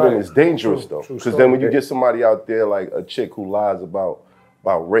 Trauma bonding is dangerous though, because then when you get somebody out there like a chick who lies about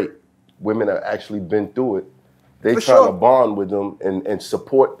rape, women have actually been through it. They trying to bond with them and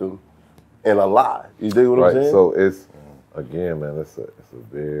support them in a lie. You dig what I'm saying? So it's again, man, it's a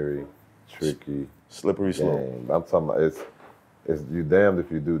very tricky, slippery slope. I'm talking about it's you damned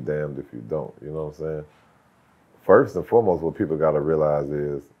if you do, damned if you don't. You know what I'm saying? First and foremost, what people got to realize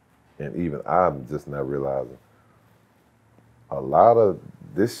is, and even I'm just not realizing, a lot of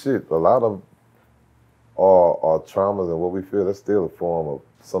this shit, a lot of our traumas and what we feel, that's still a form of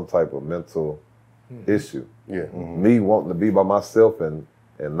some type of mental issue. Yeah. Me wanting to be by myself and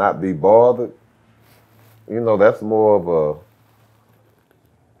not be bothered, you know, that's more of a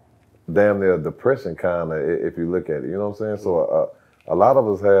damn near depression kind of, if you look at it. You know what I'm saying? So a lot of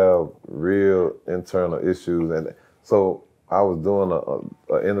us have real internal issues, and so I was doing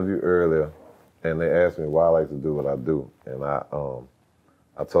an interview earlier, and they asked me why I like to do what I do, and I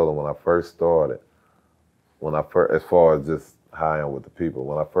told them when I first started, as far as just how I am with the people,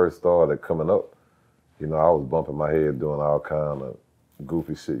 when I first started coming up, you know, I was bumping my head doing all kind of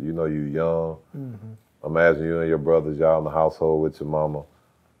goofy shit. You know, you young. Imagine you and your brothers, y'all in the household with your mama.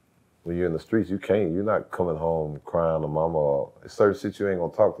 When you're in the streets, you're not coming home crying to mama, or certain shit you ain't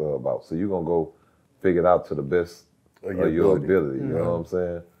gonna talk to her about. So you're gonna go figure it out to the best of your ability. You know what I'm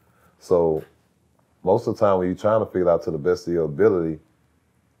saying? So most of the time when you're trying to figure it out to the best of your ability,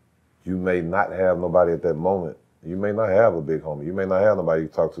 you may not have nobody at that moment. You may not have a big homie. You may not have nobody you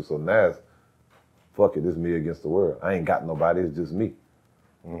talk to. So now it's, fuck it, it's me against the world. I ain't got nobody, it's just me.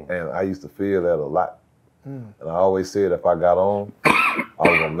 And I used to feel that a lot. And I always said if I got on, I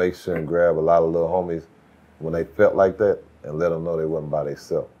was gonna make sure and grab a lot of little homies when they felt like that and let them know they wasn't by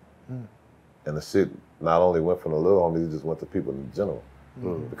themselves. And the shit not only went from the little homies, it just went to people in general.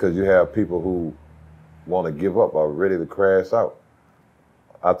 Because you have people who want to give up, are ready to crash out.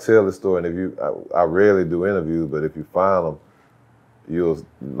 I tell the story, and I rarely do interviews, but if you find them,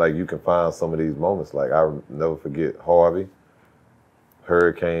 you can find some of these moments. Like I never forget Harvey,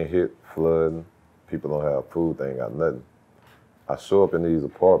 hurricane hit, flooding, people don't have food, they ain't got nothing. I show up in these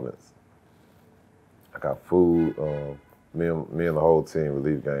apartments. I got food, me and the whole team,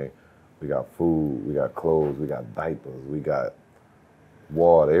 relief gang, we got food, we got clothes, we got diapers, we got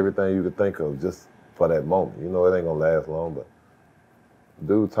water, everything you could think of just for that moment. You know, it ain't gonna last long, but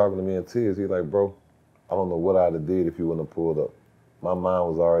dude talking to me in tears, he's like, bro, I don't know what I'd have did if you wouldn't have pulled up. My mind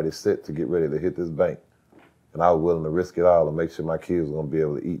was already set to get ready to hit this bank. And I was willing to risk it all to make sure my kids were gonna be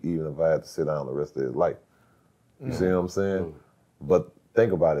able to eat, even if I had to sit down the rest of his life. You see what I'm saying? But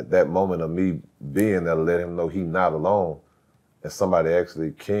think about it, that moment of me being there to let him know he's not alone and somebody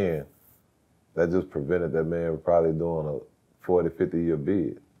actually can, that just prevented that man from probably doing a 40, 50-year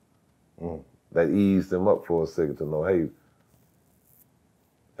bid. That eased him up for a second to know, hey,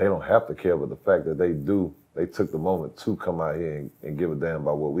 they don't have to care, but the fact that they took the moment to come out here and give a damn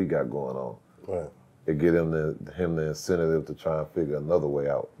about what we got going on. It get him the incentive to try and figure another way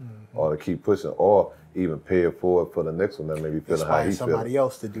out, or to keep pushing, or even pay it forward for the next one that may be feeling how he's feeling. Somebody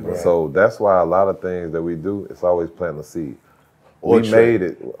else to do that. So that's why a lot of things that we do, it's always planting a seed. We made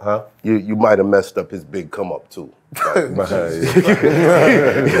it, huh? You might have messed up his big come up too. Right. You know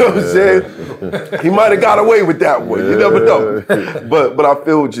what I'm saying? He might have got away with that one. You never know. But I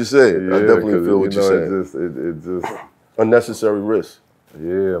feel what you're saying. I definitely feel what you're saying. It just unnecessary risk.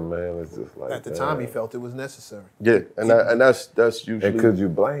 Yeah, man, it's just like at the time he felt it was necessary. Yeah, and that's usually. And could you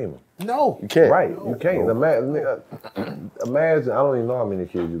blame him? No, you can't. Right, you can't. Imagine, I don't even know how many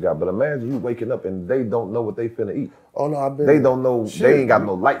kids you got, but imagine you waking up and they don't know what they finna eat. Oh no, I've been. They don't know. Shit. They ain't got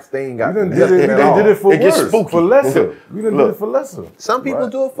no lights. They ain't got. We did it for worse, for lesser. We done did it for lesser. Some people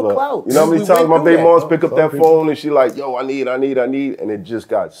do it for clout. You know how many times my baby moms pick up that phone and she like, yo, I need, and it just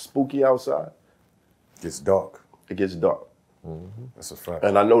got spooky outside. It gets dark. It gets dark. That's a fact.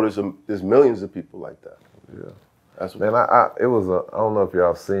 And I know there's millions of people like that. Yeah. That's what man, I don't know if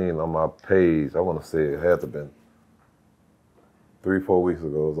y'all seen on my page, I want to say it had to been 3-4 weeks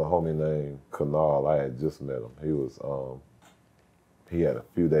ago, it was a homie named Kanal. I had just met him. He was, he had a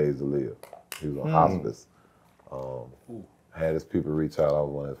few days to live. He was on hospice. Had his people reach out. I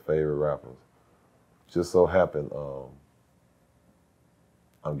was one of his favorite rappers. Just so happened,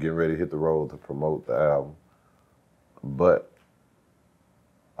 I'm getting ready to hit the road to promote the album. But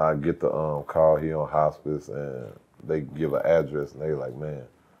I get the call here on hospice, and they give an address, and they like, man,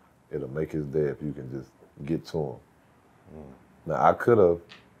 it'll make his day if you can just get to him. Now, I could have,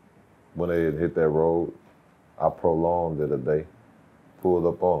 when they had hit that road, I prolonged it a day, pulled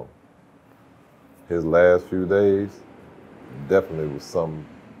up on him. His last few days definitely was something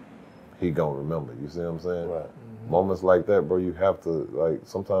he gonna remember, you see what I'm saying? Right. Moments like that, bro, you have to, like,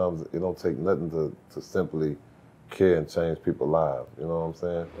 sometimes it don't take nothing to simply care and change people's lives, you know what I'm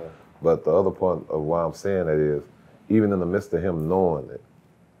saying? Right. But the other point of why I'm saying that is, even in the midst of him knowing that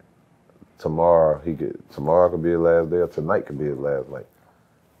tomorrow could be his last day, or tonight could be his last night.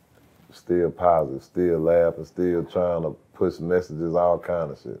 Still positive, still laughing, still trying to push messages, all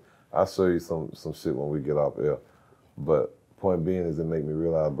kind of shit. I'll show you some shit when we get off air. But point being is it make me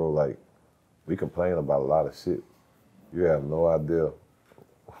realize, bro, like, we complain about a lot of shit. You have no idea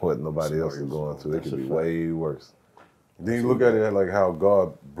what nobody else is going through. It could be way worse. Then you look at it like how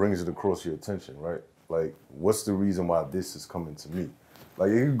God brings it across your attention, right? Like, what's the reason why this is coming to me?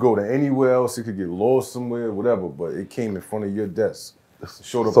 Like you could go to anywhere else, it could get lost somewhere, whatever, but it came in front of your desk.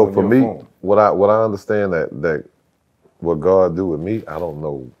 Showed up So on for your me, phone. what I understand that what God do with me, I don't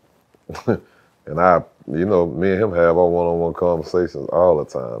know. And me and him have our one-on-one conversations all the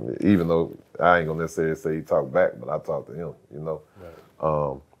time. Even though I ain't gonna necessarily say he talk back, but I talk to him,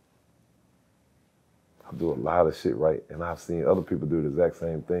 Right. I do a lot of shit right, and I've seen other people do the exact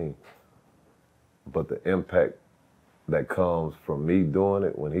same thing. But the impact that comes from me doing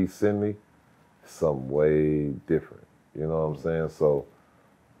it when he send me, is something way different. You know what I'm saying? So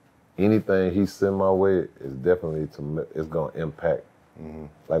anything he send my way is definitely it's gonna impact.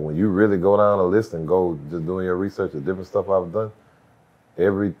 Like when you really go down a list and go just doing your research of different stuff I've done,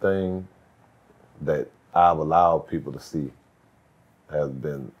 everything that I've allowed people to see has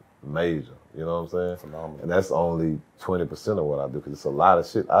been major. You know what I'm saying? Phenomenal. And that's only 20% of what I do, because it's a lot of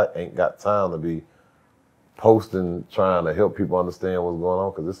shit. I ain't got time to be posting, trying to help people understand what's going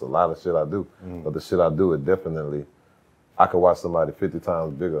on, because it's a lot of shit I do. But the shit I do, it definitely, I could watch somebody 50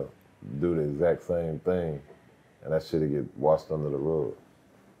 times bigger do the exact same thing, and that shit'll get washed under the rug.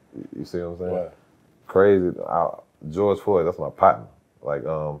 You see what I'm saying? Right. Crazy. George Floyd, that's my partner. Like,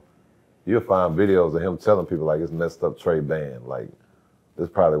 you'll find videos of him telling people like it's messed up Trae band. Like, this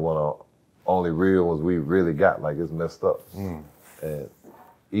probably one of the only real ones we really got. Like, it's messed up. And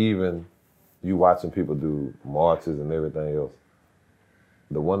even you watching people do marches and everything else,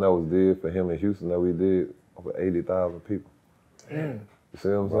 the one that was did for him in Houston that we did, over 80,000 people. You see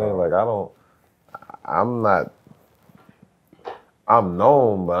what I'm saying? Like, I'm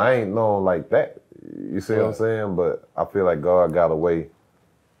known, but I ain't known like that. You see what I'm saying? But I feel like God got a way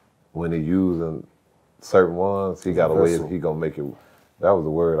when he using certain ones, he got a way, he gonna make it. That was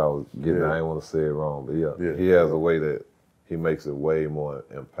the word I was getting. I didn't want to say it wrong, but he has a way that he makes it way more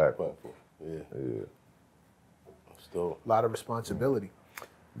impactful. Still a lot of responsibility.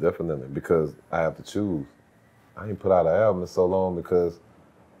 Definitely, because I have to choose. I ain't put out an album in so long because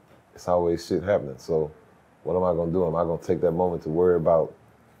it's always shit happening. So what am I gonna do? Am I gonna take that moment to worry about,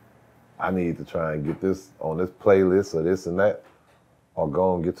 I need to try and get this on this playlist or this and that, or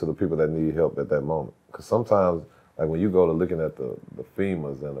go and get to the people that need help at that moment? Because sometimes, like when you go to looking at the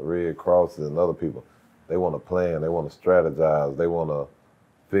FEMAs and the Red Crosses and other people, they want to plan, they want to strategize, they want to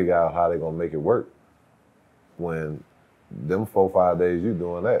figure out how they're gonna make it work. When them 4-5 days you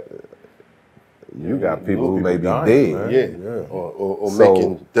doing that, you got people who may be dead. Or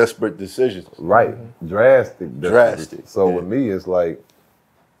making desperate decisions. Right, drastic. So with me, it's like,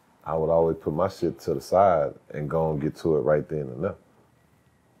 I would always put my shit to the side and go and get to it right then and there.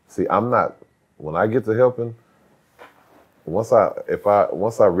 See, when I get to helping, once I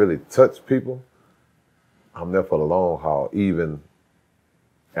really touch people, I'm there for the long haul. Even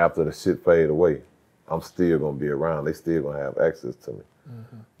after the shit fade away, I'm still gonna be around. They still gonna have access to me.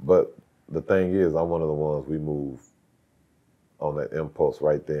 But the thing is, I'm one of the ones we move on that impulse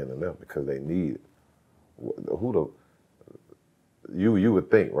right then and there because they need it. You would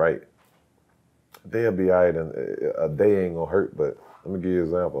think, right? They'll be all right and a day ain't gonna hurt, but let me give you an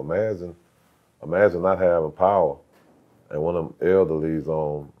example. Imagine not having power and one of them elderly's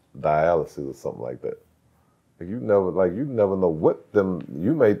on dialysis or something like that. You never know what them,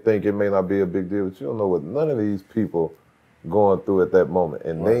 you may think it may not be a big deal, but you don't know what none of these people going through at that moment,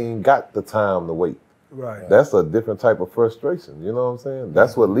 and they ain't got the time to wait. Right. That's a different type of frustration, you know what I'm saying?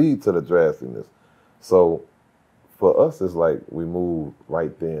 That's what leads to the drasticness. So for us, it's like we move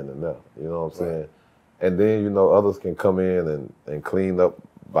right then and there, you know what I'm saying? And then, others can come in and clean up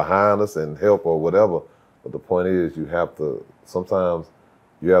behind us and help or whatever. But the point is, sometimes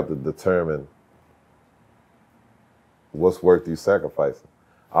you have to determine what's worth you sacrificing.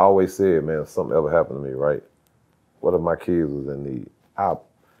 I always said, man, if something ever happened to me, right? What if my kids was in need?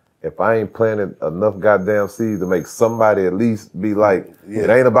 If I ain't planted enough goddamn seeds to make somebody at least be like, it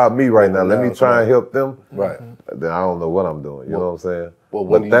ain't about me right now, let me try and help them, then I don't know what I'm doing, you know what I'm saying? Well,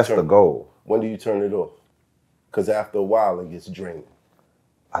 but that's the goal. When do you turn it off? Because after a while, it gets draining.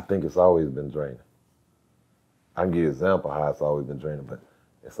 I think it's always been draining. I can give you an example how it's always been draining, but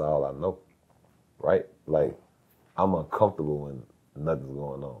it's all I know, right? Like, I'm uncomfortable when nothing's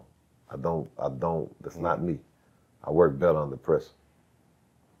going on. That's not me. I work better under pressure.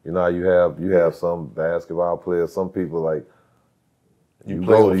 You know how you have some basketball players, some people like, you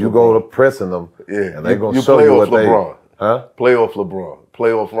go to pressing them, and they gonna show you what LeBron. Play off LeBron,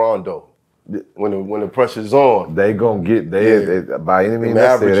 play off Rondo. When the pressure's on, they gonna get they by any means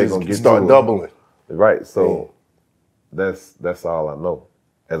necessary, they gonna start doubling. Right. So that's all I know.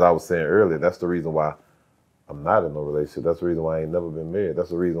 As I was saying earlier, that's the reason why I'm not in no relationship. That's the reason why I ain't never been married. That's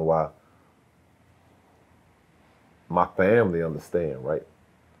the reason why my family understand, right?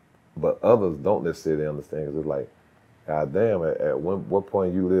 But others don't necessarily understand because it's like, God damn, at what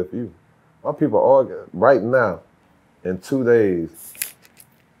point you live for you? My people are, right now, in 2 days,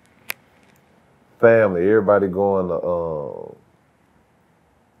 family, everybody going to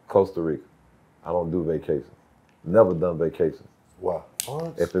Costa Rica. I don't do vacations. Never done vacations. Wow.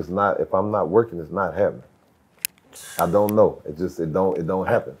 If I'm not working, it's not happening. I don't know. It don't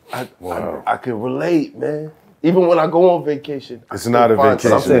happen. I can relate, man. Even when I go on vacation, it's not a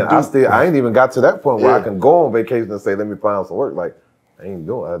vacation. I'm saying I ain't even got to that point where I can go on vacation and say, let me find some work. Like, I ain't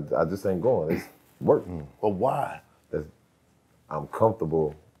doing. I just ain't going. It's work. But why? I'm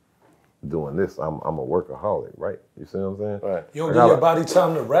comfortable doing this. I'm a workaholic, right? You see what I'm saying? Right. You don't give your body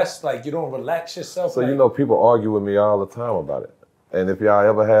time to rest. Like, you don't relax yourself. So, you know, people argue with me all the time about it. And if y'all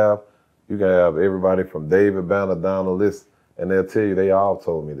ever have, you can have everybody from David Banner down the list, and they'll tell you they all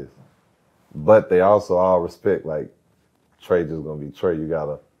told me this. But they also all respect, like, Trae just gonna be Trae. You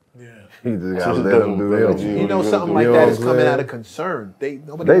gotta, you just gotta let him do him. You know, something like that is coming out of concern.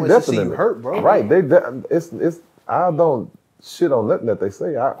 Nobody wants to see you hurt, bro. Right. I don't shit on nothing that they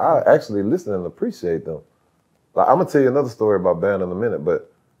say. I actually listen and appreciate them. Like, I'm gonna tell you another story about Banner in a minute,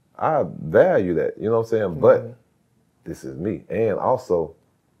 but I value that. You know what I'm saying? But this is me, and also,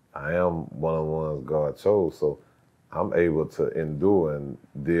 I am one of the ones God chose, so I'm able to endure and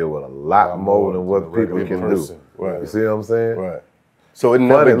deal with a lot more than what people can do. Right. You see what I'm saying? Right. So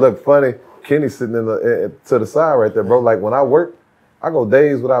it funny. Kenny's sitting to the side right there, bro. Like, when I work, I go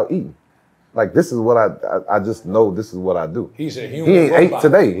days without eating. Like, this is what I just know this is what I do. He's a human. He ain't ate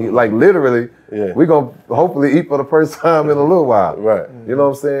today. He, like, literally, we gonna hopefully eat for the first time in a little while. Right. You know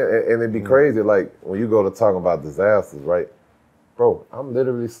what I'm saying? And it'd be crazy, like, when you go to talk about disasters, right? Bro, I'm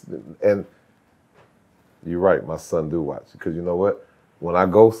literally, and you're right, my son do watch. Because you know what? When I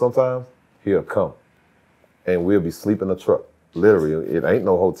go sometimes, he'll come. And we'll be sleeping in the truck. Literally, it ain't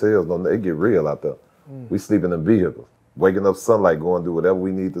no hotels, it get real out there. We sleeping in vehicles, waking up sunlight, going to do whatever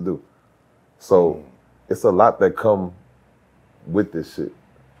we need to do. So it's a lot that come with this shit.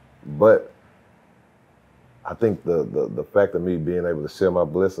 But I think the fact of me being able to share my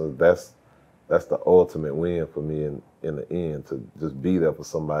blessings, that's the ultimate win for me in the end, to just be there for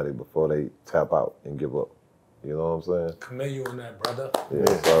somebody before they tap out and give up. You know what I'm saying? Commend you on that, brother.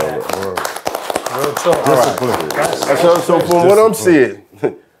 Yeah, so, real talk. So from what I'm seeing,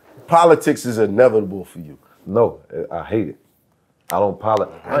 politics is inevitable for you. No, I hate it. I don't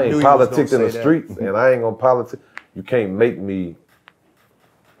I ain't politics in the streets, and I ain't gonna politic. You can't make me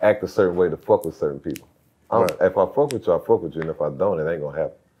act a certain way to fuck with certain people. If I fuck with you, I fuck with you, and if I don't, it ain't gonna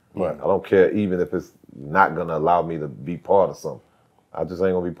happen. Right. I don't care even if it's not gonna allow me to be part of something. I just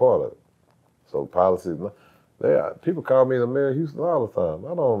ain't gonna be part of it. So politics, people call me the mayor of Houston all the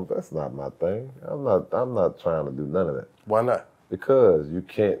time. That's not my thing. I'm not trying to do none of that. Why not? Because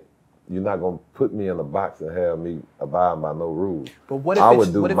you're not gonna put me in a box and have me abide by no rules. But what if I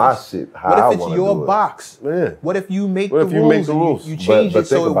would do my shit how I want to do it. What if it's your box? Yeah. What if you make the rules? You change it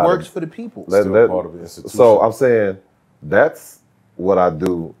so it works for the people. Still part of the institution. So I'm saying that's what I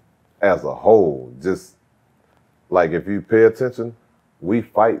do as a whole. Just like, if you pay attention, we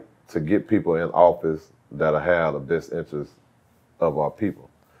fight to get people in office that'll have the best interests of our people.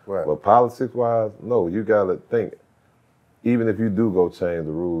 Right. But politics-wise, no, you gotta think. Even if you do go change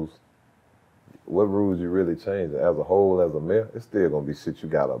the rules, what rules you really change as a whole, as a mayor? It's still gonna be shit you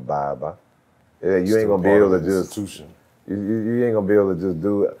gotta abide by. Yeah, you ain't gonna be able to just you ain't gonna be able to just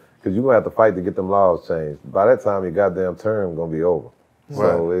do it, because you're gonna have to fight to get them laws changed. By that time, your goddamn term gonna be over. Right.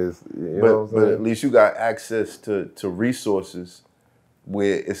 So it's you know what I'm saying? But at least you got access to resources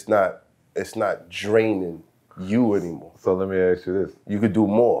where it's not draining you anymore. So let me ask you this: you could do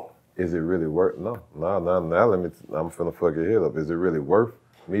more. Is it really worth? No. I'm finna fuck your head up. Is it really worth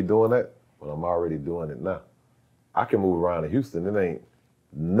me doing that? Well, I'm already doing it now. I can move around in Houston. It ain't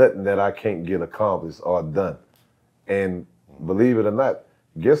nothing that I can't get accomplished or done. And believe it or not,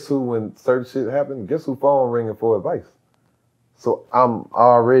 guess who, when certain shit happen, guess who phone ringing for advice? So I'm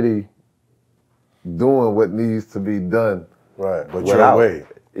already doing what needs to be done. Right, but your way.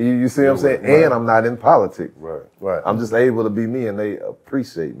 You see what I'm saying? Right. And I'm not in politics. Right. I'm just able to be me, and they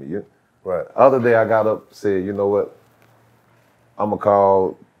appreciate me. Right. Other day I got up, said, you know what? I'm gonna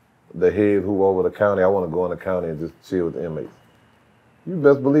call the head who over the county. I want to go in the county and just chill with the inmates. You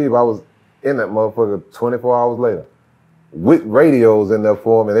best believe I was in that motherfucker 24 hours later, with radios in there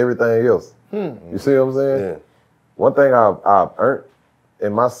for them and everything else. You see what I'm saying? Yeah. One thing I've earned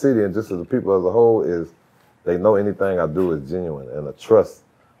in my city, and just as the people as a whole, is they know anything I do is genuine and a trust.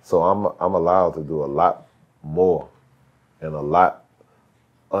 So I'm allowed to do a lot more and a lot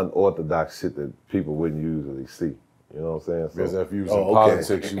unorthodox shit that people wouldn't usually see. You know what I'm saying? So, because if you was in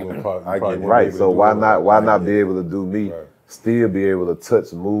politics, you would probably right. So why not be able to do me, still be able to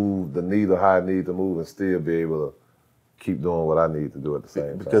touch, move the needle how I need to move, and still be able to keep doing what I need to do at the same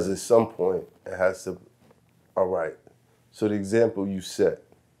time. Because at some point it has to. All right. So the example you set,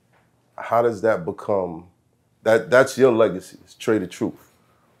 how does that become? That's your legacy. It's Trae the truth.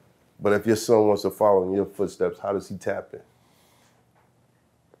 But if your son wants to follow in your footsteps, how does he tap in?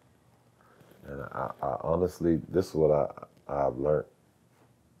 And I honestly, this is what I've learned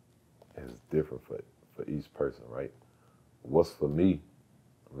is different for each person, right? What's for me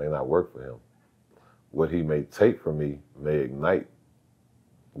may not work for him. What he may take from me may ignite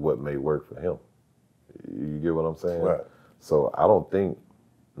what may work for him. You get what I'm saying? Right. So I don't think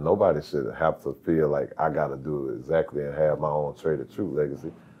nobody should have to feel like I got to do it exactly and have my own Trae the Truth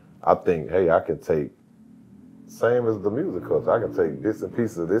legacy. I think, hey, I can take, same as the music culture, I can take bits and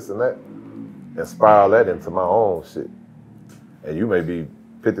pieces of this and that and spiral that into my own shit. And you may be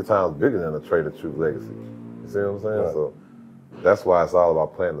 50 times bigger than the Trae the Truth legacy. You see what I'm saying? Right. So that's why it's all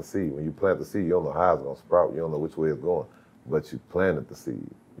about planting the seed. When you plant the seed, you don't know how it's gonna sprout, you don't know which way it's going, but you planted the seed.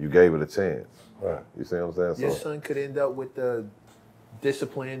 You gave it a chance. Right. You see what I'm saying? Your son could end up with the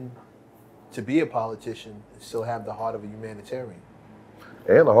discipline to be a politician and still have the heart of a humanitarian.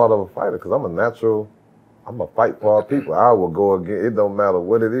 And the heart of a fighter, because I'm a fight for our people. I will go against, it don't matter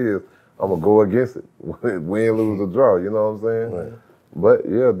what it is, I'm gonna go against it. Win, lose, or draw, you know what I'm saying? Right. But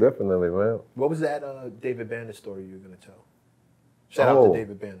yeah, definitely, man. What was that David Banner story you were gonna tell? Shout out to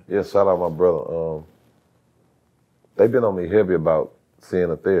David Banner. Yeah, shout out my brother. They've been on me heavy about seeing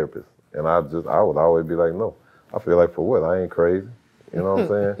a therapist. And I would always be like, no. I feel like, for what? I ain't crazy. You know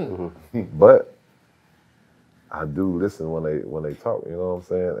what I'm saying? But I do listen when they talk, you know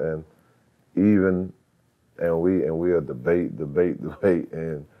what I'm saying? And we'll debate,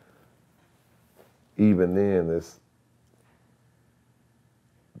 and even then it's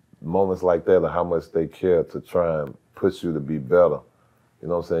moments like that of how much they care to try and push you to be better. You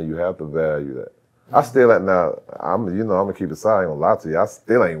know what I'm saying? You have to value that. I still now, I'm gonna keep it silent, I ain't gonna lie to you. I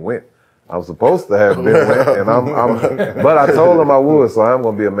still ain't went. I'm supposed to have been went, and but I told him I would, so I'm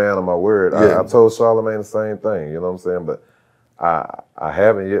gonna be a man of my word. Yeah. I told Charlamagne the same thing, you know what I'm saying? But I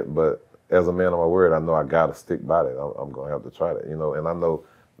haven't yet, but as a man of my word, I know I gotta stick by that. I'm gonna have to try that, you know, and I know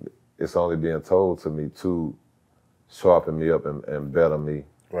it's only being told to me to sharpen me up and better me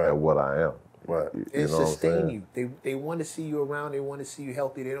at what I am. Right. And sustain you. They want to see you around, they want to see you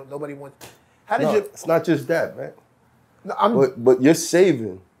healthy. Nobody wants. How did you? It's not just that, man. No, but you're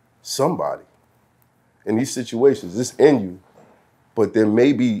saving somebody in these situations. It's in you, but there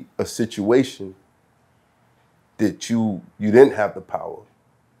may be a situation that you didn't have the power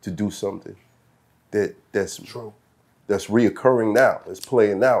to do something that's true. That's reoccurring now. It's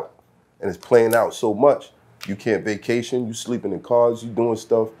playing out, and it's playing out so much. You can't vacation. You sleeping in cars. You doing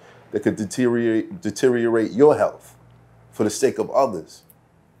stuff that could deteriorate your health for the sake of others.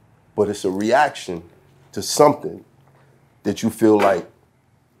 But it's a reaction to something that you feel like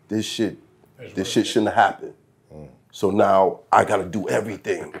this shit shouldn't have happened. So now I gotta do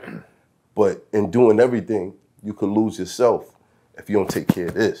everything. But in doing everything, you could lose yourself if you don't take care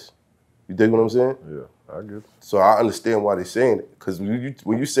of this. You dig what I'm saying? Yeah, I get it. So I understand why they're saying it. Because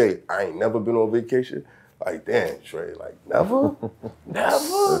when you say, I ain't never been on vacation, like, damn, Trae, like, never? Never?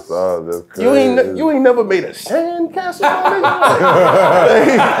 That's all, that's crazy. You ain't never made a sand castle on it? Like,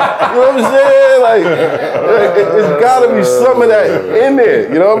 you know what I'm saying? Like, it's gotta be some of that in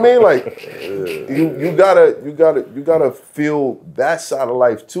there. You know what I mean? Like, you gotta feel that side of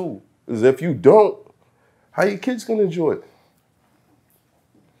life too. Because if you don't, how your kids gonna enjoy it?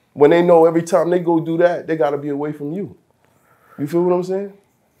 When they know every time they go do that, they gotta be away from you. You feel what I'm saying?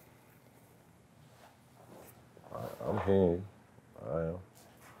 I'm hearing you. I am.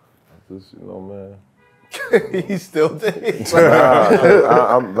 I'm just, you know, man. He's still there.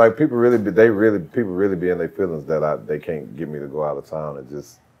 I'm like, people really be in their feelings that they can't get me to go out of town and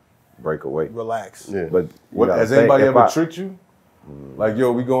just break away. Relax. Yeah. But has anybody ever tricked you? Like,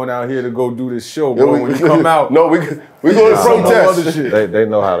 yo, we going out here to go do this show, bro. When you come out, no, we going to protest. They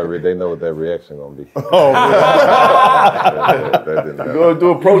know they know what that reaction gonna be. Oh, We're gonna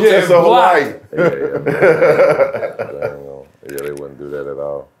do a protest in Hawaii. Yeah, they wouldn't do that at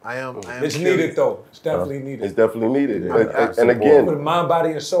all. I am It's needed though. It's definitely needed. It's definitely needed. Yeah, and again, For the mind,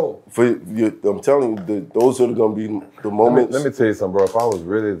 body, and soul. I'm telling you, those are gonna be the moments. Let me tell you something, bro. If I was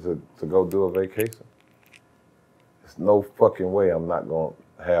ready to go do a vacation, there's no fucking way I'm not gonna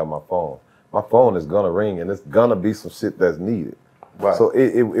have my phone. My phone is gonna ring, and it's gonna be some shit that's needed. Right. So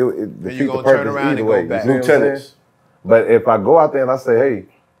it defeats the turn purpose around either and way. go back. You see what I'm saying? Lieutenants. But if I go out there and I say, hey,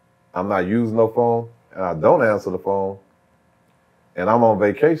 I'm not using no phone, and I don't answer the phone, and I'm on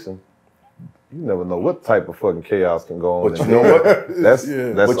vacation, you never know what type of fucking chaos can go on. But you know what? That's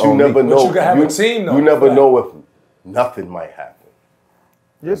but you never know. But you can have a team though. You never know if nothing might happen.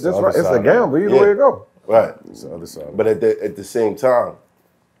 Yes, that's right. It's a gamble. Either way it go. Right. It's the other side. But at the same time,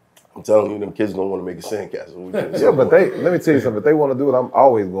 I'm telling you, them kids don't want to make a sandcastle. Yeah, but let me tell you something. If they want to do it, I'm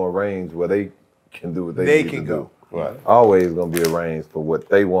always going to arrange where they can do what they need to do. Right. Always going to be arranged for what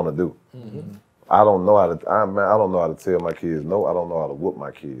they want to do. Mm-hmm. I don't know how to. I don't know how to tell my kids no. I don't know how to whoop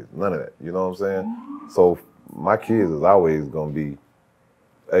my kids. None of that. You know what I'm saying? So my kids is always going to be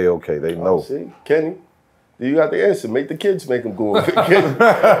A-okay. They know. See, Kenny. You got the answer. Make the kids make them go on vacation. They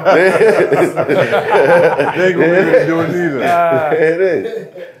ain't gonna be able to do it either. It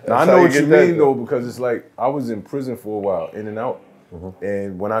is. Now, I know what you mean though, because it's like I was in prison for a while, in and out,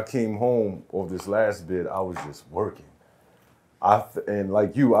 and when I came home of this last bid, I was just working. And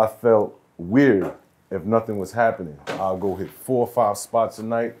like you, I felt weird if nothing was happening. I'll go hit 4 or 5 spots a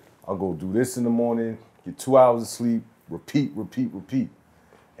night. I'll go do this in the morning, get 2 hours of sleep, repeat.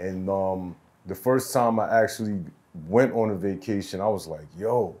 And the first time I actually went on a vacation, I was like,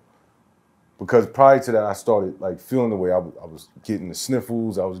 yo. Because prior to that, I started like feeling the way I was getting the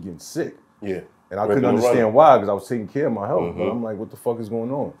sniffles, I was getting sick. Yeah. And I couldn't understand why, because I was taking care of my health. But I'm like, what the fuck is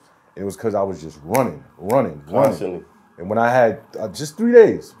going on? And it was because I was just running. Constantly. And when I had just 3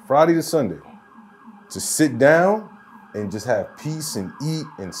 days, Friday to Sunday, to sit down and just have peace and eat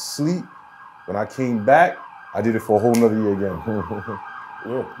and sleep, when I came back, I did it for a whole nother year again.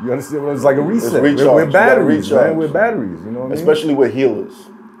 Yeah. You understand? It's like a reset. It's We're batteries, man. We're batteries. You know what I mean? Especially with healers.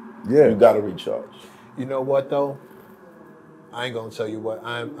 Yeah. You gotta recharge. You know what though? I ain't gonna tell you what.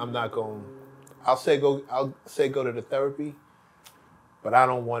 I'm not going. I'll say go to the therapy, but I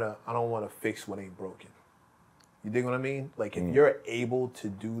don't wanna fix what ain't broken. You dig what I mean? Like if you're able to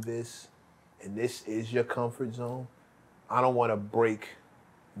do this, and this is your comfort zone, I don't want to break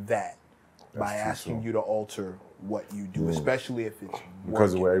that by asking you to alter what you do, especially if it's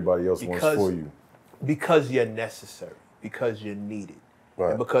because of what everybody else wants for you. Because you're necessary, because you're needed,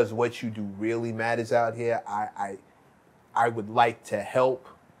 and because what you do really matters out here. I would like to help,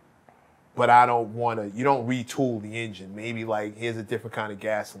 but I don't want to. You don't retool the engine. Maybe like here's a different kind of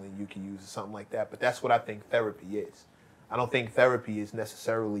gasoline you can use or something like that. But that's what I think therapy is. I don't think therapy is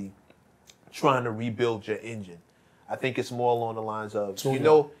necessarily trying to rebuild your engine. I think it's more along the lines of,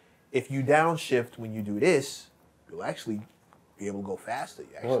 if you downshift when you do this, you'll actually be able to go faster. You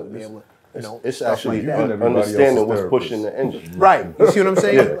actually be able to, it's actually understanding what's pushing the engine. Right. You see what I'm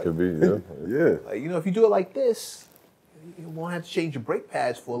saying? Yeah, it could be, yeah. Like, if you do it like this, you won't have to change your brake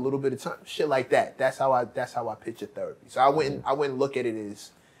pads for a little bit of time. Shit like that. That's how I picture therapy. So I went and look at it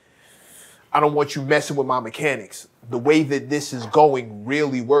as, I don't want you messing with my mechanics. The way that this is going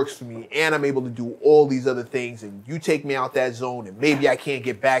really works for me, and I'm able to do all these other things, and you take me out that zone, and maybe I can't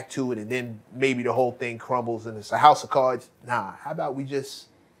get back to it, and then maybe the whole thing crumbles, and it's a house of cards. Nah, how about we just...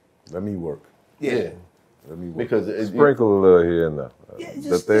 Let me work. Yeah. Let me work. Because sprinkle a little here and there.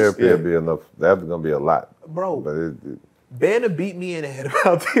 The therapy will be enough. That's going to be a lot. Bro, But Banner beat me in the head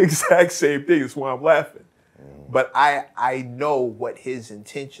about the exact same thing. That's why I'm laughing. But I know what his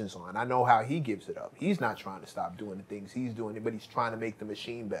intentions are, and I know how he gives it up. He's not trying to stop doing the things he's doing, but he's trying to make the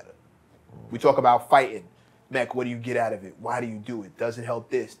machine better. We talk about fighting. MECC, what do you get out of it? Why do you do it? Does it help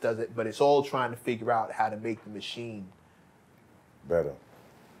this? Does it? But it's all trying to figure out how to make the machine better.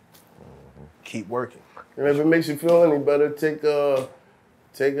 Keep working. And if it makes you feel any better, take an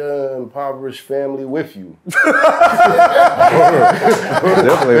impoverished family with you.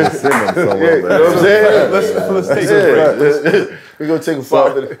 Definitely a Simmons somewhere. You know what I'm saying? Let's take a break. We're going to take a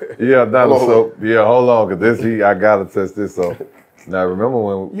 5 minute. Yeah, hold on, because I got to test this off. Now, remember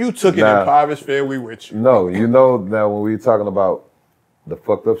when... You took an impoverished family with you. No, now when we talking about the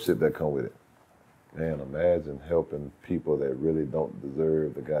fucked up shit that come with it. Man, imagine helping people that really don't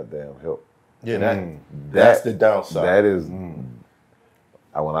deserve the goddamn help. Yeah, that's the downside. That is...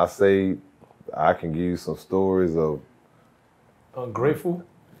 When I say I can give you some stories of... Ungrateful?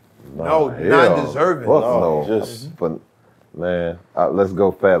 No, not deserving. But man, let's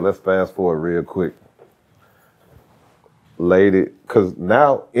go fast. Let's fast forward real quick. Lady, because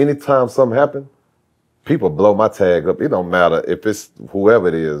now anytime something happens, people blow my tag up. It don't matter if it's whoever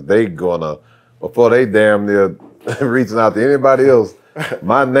it is. They gonna, before they damn near reaching out to anybody else,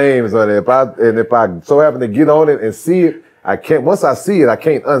 my name's on it. If I so happen to get on it and see it, I can't. Once I see it, I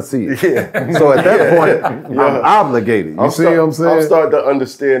can't unsee it. Yeah. So at that point, I'm obligated. You see what I'm saying? I'm starting to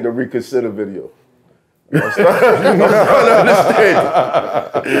understand the reconsider video. I'm trying to understand.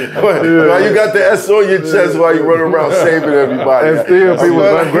 Now you got the S on your chest while you running around saving everybody. And still people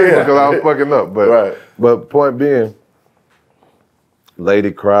was ungrateful because I was fucking up. But, but point being,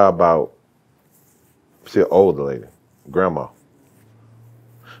 lady cry about, she an older lady, grandma.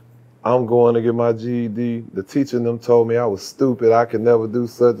 I'm going to get my GED. The teacher and them told me I was stupid. I could never do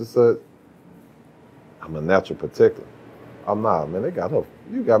such and such. I'm a natural protector. I'm not, man. They got her.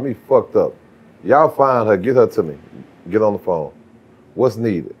 You got me fucked up. Y'all find her. Get her to me. Get on the phone. What's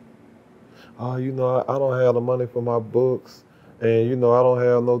needed? Oh, you know, I don't have the money for my books. And, you know, I don't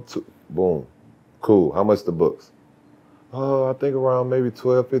have no... Boom. Cool. How much the books? Oh, I think around maybe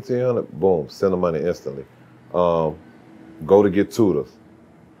 $1,200, $1,500. Boom. Send the money instantly. Go to get tutors.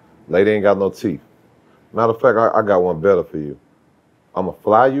 Lady ain't got no teeth. Matter of fact, I got one better for you. I'm going to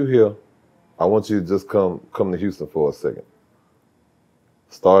fly you here. I want you to just come to Houston for a second.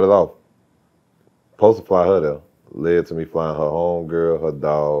 Started off. Supposed to fly her there. Led to me flying her home girl, her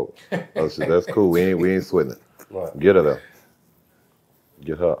dog. I said, that's cool. We ain't sweating it. Right. Get her there.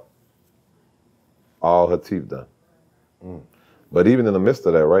 Get her all her teeth done. But even in the midst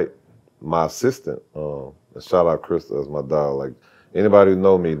of that, right, my assistant, shout out Krista, that's my dog. Like, anybody who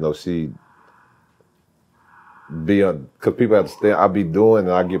know me know she be on, because people have to stay, I be doing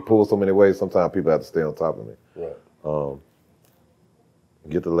and I get pulled so many ways, sometimes people have to stay on top of me. Right.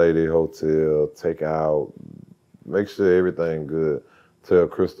 Get the lady hotel, take out, make sure everything good. Tell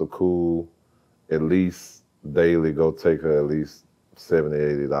Crystal cool, at least daily, go take her at least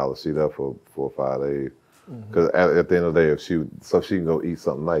 $70, $80. She there for 4 or 5 days. Because at the end of the day, if she can go eat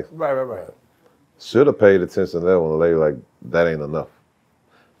something nice. Right. Should have paid attention to that when the lady like, that ain't enough.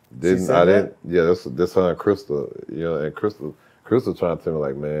 Didn't. Yeah, this her and Crystal, you know, and Crystal trying to tell me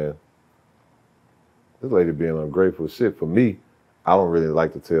like, man, this lady being ungrateful shit. For me, I don't really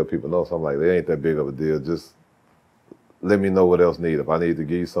like to tell people no, so I'm like, they ain't that big of a deal. Just let me know what else needed. If I need to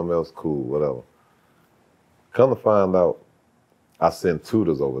give you something else, cool, whatever. Come to find out, I send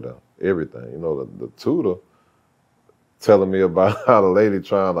tutors over there, everything. You know, the tutor telling me about how the lady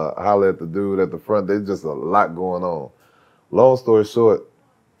trying to holler at the dude at the front. There's just a lot going on. Long story short,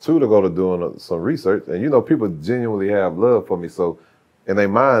 tutor go to doing some research, and you know, people genuinely have love for me. So in their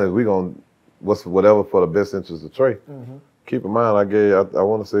mind, is we gonna whatever for the best interest of Trae. Keep in mind, I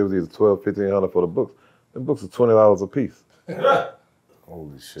want to say it was either $1,200, $1,500 for the books. The books are $20 a piece.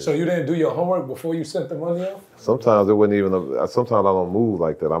 Holy shit! So you didn't do your homework before you sent the money off? Sometimes it wasn't even. Sometimes I don't move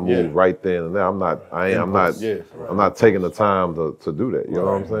like that. I move right then and there. I'm not taking the time to do that. You know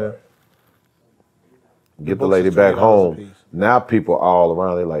what I'm saying? Get the lady back home. Now people all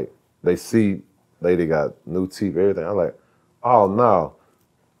around, they see lady got new teeth, everything. I'm like, oh no,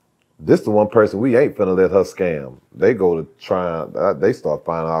 this the one person we ain't finna let her scam. They go to they start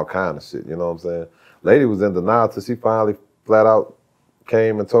finding all kind of shit, you know what I'm saying? Lady was in denial till she finally flat out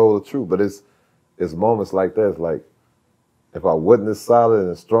came and told the truth. But it's moments like that, it's like, if I wasn't as solid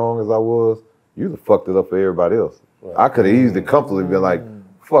and as strong as I was, you'd have fucked it up for everybody else. Right. I could have easily comfortably been like,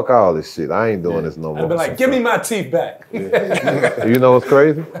 fuck all this shit. I ain't doing this no more. I'd be like, give me my teeth back. You know what's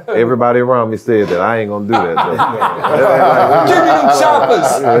crazy? Everybody around me said that. I ain't gonna do that though. Give me them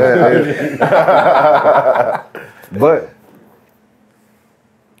choppers. But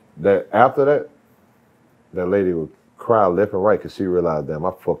that after that lady would cry left and right because she realized, damn,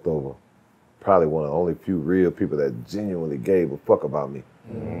 I fucked over probably one of the only few real people that genuinely gave a fuck about me.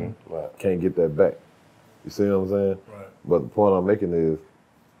 Right. Can't get that back. You see what I'm saying? Right. But the point I'm making is,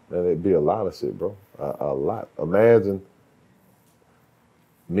 man, it'd be a lot of shit, bro. A lot. Imagine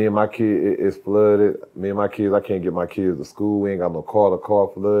me and my kid, it's flooded. Me and my kids, I can't get my kids to school. We ain't got no car. The car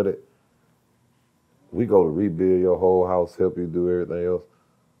flooded. We go to rebuild your whole house, help you do everything else.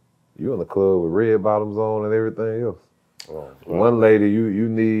 You in the club with red bottoms on and everything else. Oh, right. One lady, you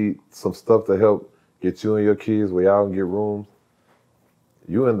need some stuff to help get you and your kids where y'all can get rooms.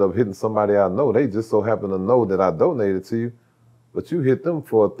 You end up hitting somebody I know. They just so happen to know that I donated to you, but you hit them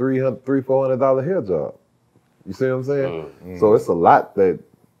for a $300-$400 hair job. You see what I'm saying? So it's a lot that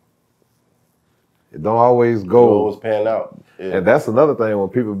it don't always go. It always pan out. Yeah. And that's another thing when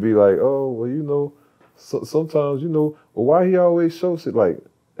people be like, oh, well, you know, sometimes, you know, well, why he always show shit? Like,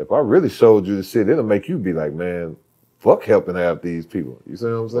 if I really showed you the shit, it'll make you be like, man, fuck helping out these people. You see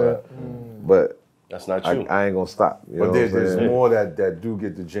what I'm saying? Right. But that's not true. I ain't gonna stop. But there's more that do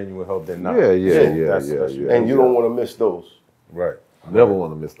get the genuine help than not. Yeah. And you don't want to miss those. Right. Never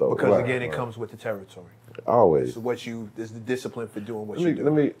want to miss those. Because again, it comes with the territory. Always. So there's the discipline for doing what you do.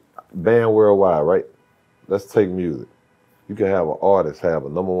 Let me band worldwide, right? Let's take music. You can have an artist have a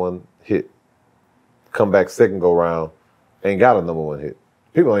 #1 hit, come back second go round, ain't got a #1 hit.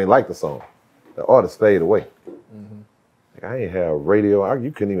 People ain't like the song. the artist fade away. Like, I ain't have radio.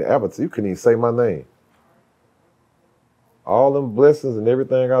 You couldn't even advertise. You couldn't even say my name. All them blessings and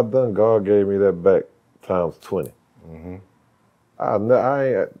everything I've done, God gave me that back times 20.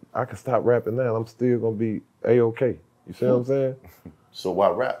 I can stop rapping now. I'm still gonna be A-OK. You see what I'm saying? So why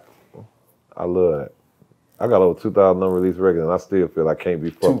rap? I love that. I got over 2,000 unreleased records, and I still feel I can't be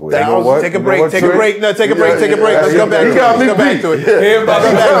fucked with. Take a break. Let's come back to it. Let's come back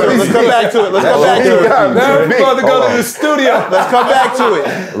to it. Let's come back to it. Now we're about to go to the studio. Let's come back to it.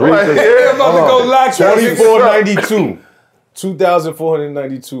 We're about to go lax. 2492.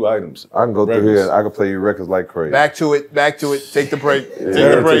 2,492 items. I can go through here and I can play you records like crazy. Back to it. Take the break.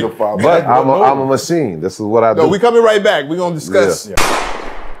 But I'm a machine. This is what I do. No, we coming right back. We're gonna discuss. Yeah.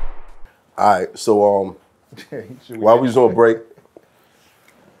 All right, so while we was on break,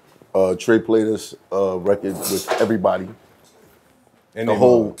 Trae played this record with everybody. And the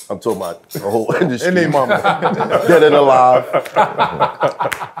whole, I'm talking about the whole industry. And they mama. Dead and alive.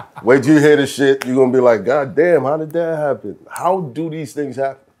 Wait till you hear this shit, you're gonna be like, God damn, how did that happen? How do these things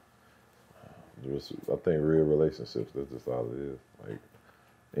happen? I think real relationships, that's just all it is. Like,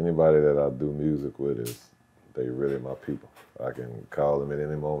 anybody that I do music with they really my people. I can call them at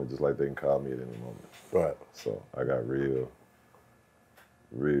any moment just like they can call me at any moment. Right. So I got real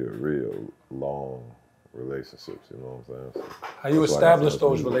long relationships, you know what I'm saying? So how you establish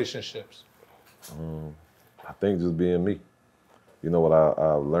those relationships? I think just being me. You know what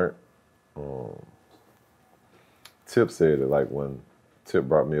I've learned? Tip said it, like when Tip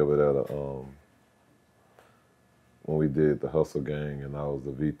brought me over there to, when we did the Hustle Gang and I was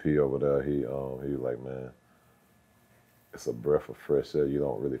the VP over there, he was like, man, it's a breath of fresh air. You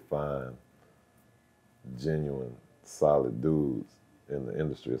don't really find genuine, solid dudes in the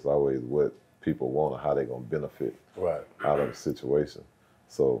industry. It's always what people want and how they're gonna benefit out of the situation.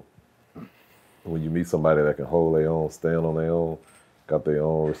 So when you meet somebody that can hold their own, stand on their own, got their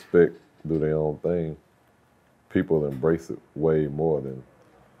own respect, do their own thing, people embrace it way more than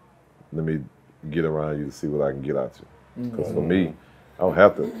let me get around you to see what I can get out you. Because for me, I don't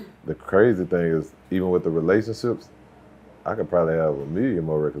have to. The crazy thing is, even with the relationships, I could probably have a million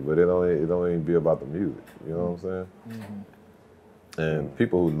more records, but it don't even be about the music. You know what I'm saying? And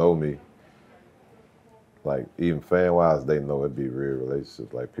people who know me, like even fan-wise, they know it be real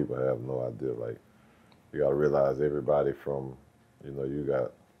relationships. Like people have no idea. Like you gotta realize everybody from, you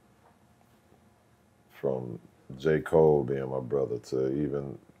got from J. Cole being my brother to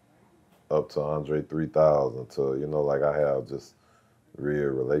even up to Andre 3000 to, like I have just real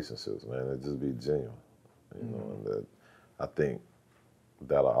relationships, man. It just be genuine, and that I think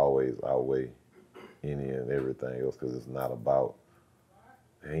that'll always outweigh any and everything else because it ain't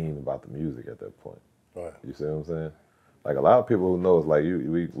even about the music at that point. Right. You see what I'm saying? Like a lot of people who know it's like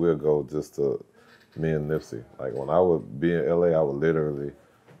we'll go just to me and Nipsey. Like when I would be in LA, I would literally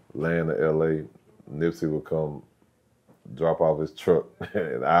land in LA, Nipsey would come drop off his truck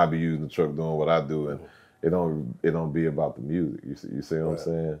and I'll be using the truck doing what I do and it don't be about the music. You see what I'm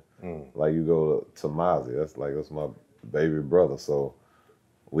saying? Like you go to Mozzie, that's my baby brother. So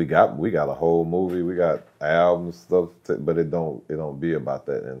we got a whole movie, we got albums, stuff, but it don't be about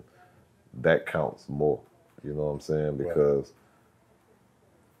that, and that counts more. You know what I'm saying? Because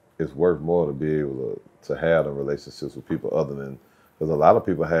it's worth more to be able to have them relationships with people other than, because a lot of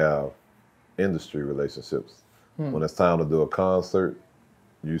people have industry relationships. When it's time to do a concert,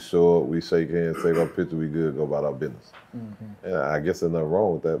 you show up, we shake hands, take our picture, we good, go about our business. And I guess there's nothing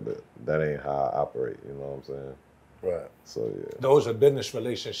wrong with that, but that ain't how I operate. You know what I'm saying? Right. So yeah. Those are business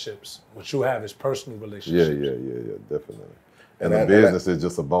relationships. What you have is personal relationships. Yeah, definitely. And the business is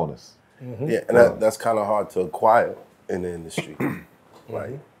just a bonus. Yeah, and that's kind of hard to acquire in the industry,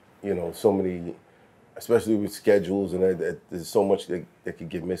 right? So many, especially with schedules, and there's so much that could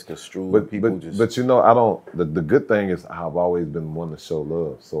get misconstrued. But I don't. The good thing is I've always been one to show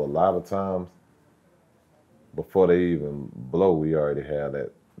love. So a lot of times, before they even blow, we already have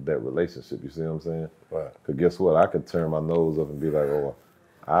that relationship. You see what I'm saying? Right. Because guess what? I could turn my nose up and be like, oh,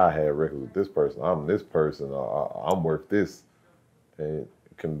 I had records with this person. I'm this person. Or I'm worth this. And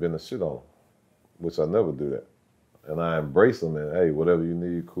can bend the shit on, which I never do that. And I embrace them and, hey, whatever you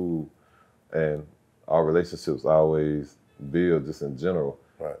need, cool. And our relationships always build just in general.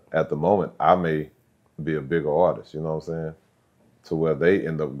 Right. At the moment, I may be a bigger artist, you know what I'm saying? To where they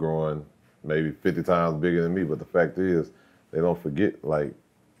end up growing maybe 50 times bigger than me. But the fact is, they don't forget, like,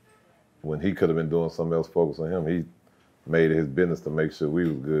 when he could have been doing something else, focus on him, he made it his business to make sure we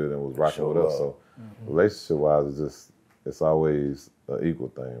was good and was rocking with us. So relationship-wise, it's always an equal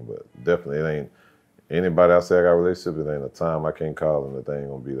thing. But definitely, it ain't, anybody I say I got a relationship, it ain't a time I can't call them that they ain't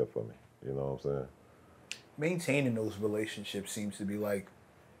gonna be there for me. You know what I'm saying? Maintaining those relationships seems to be like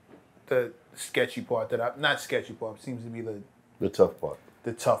the sketchy part not sketchy part, seems to be the tough part.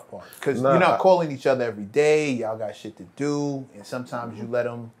 The tough part. Because you're not calling each other every day, y'all got shit to do, and sometimes you let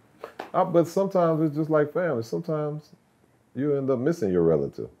them. But sometimes it's just like family. Sometimes you end up missing your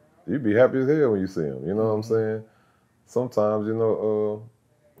relative. You be happy as hell when you see them, you know what I'm saying? Sometimes, you know,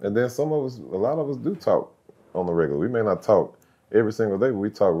 and then a lot of us do talk on the regular. We may not talk every single day, but we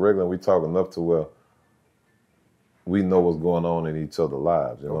talk regular, and we talk enough to where we know what's going on in each other's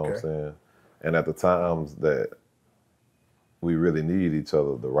lives, you know what I'm saying? And at the times that we really need each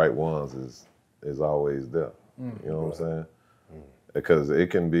other, the right ones is always there. You know what I'm saying? Because it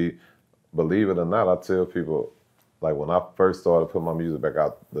can be, believe it or not, I tell people, like when I first started putting my music back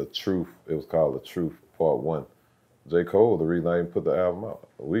out, The Truth, it was called The Truth Part 1. J. Cole, the reason I even put the album out,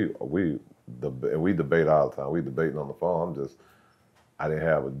 we debate all the time. We debating on the phone. I didn't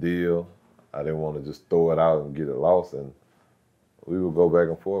have a deal. I didn't want to just throw it out and get it lost. And we would go back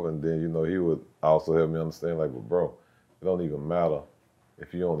and forth. And then, you know, he would also help me understand, like, well, bro, it don't even matter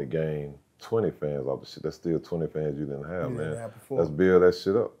if you only gain 20 fans off the shit. That's still 20 fans you didn't have, man. Let's build that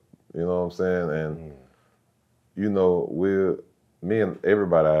shit up. You know what I'm saying? And, you know, me and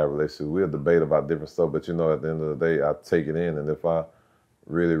everybody I have a relationship, we'll debate about different stuff, but, you know, at the end of the day, I take it in. And if I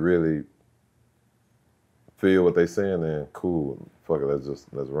really, really feel what they saying, then cool, fuck it, let's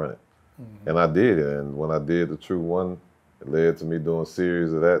run it. And I did it. And when I did The True One, it led to me doing a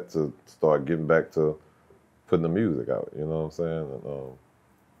series of that to start getting back to putting the music out, you know what I'm saying? And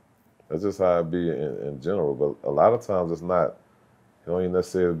that's just how it be in general. But a lot of times it's not, you don't even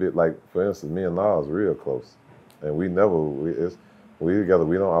necessarily be like, for instance, me and Nas real close. And we together,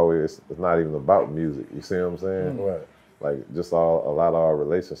 we don't always, it's not even about music. You see what I'm saying? Right. Like just a lot of our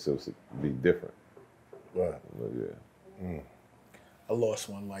relationships be different. Right. But yeah. I lost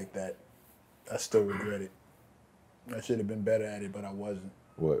one like that. I still regret it. I should have been better at it, but I wasn't.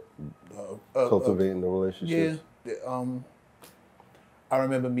 What? Cultivating the relationships? Yeah. I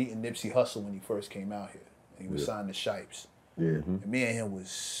remember meeting Nipsey Hussle when he first came out here. He was signed to Shipes. Yeah. And me and him was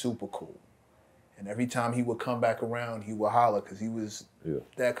super cool. And every time he would come back around, he would holler because he was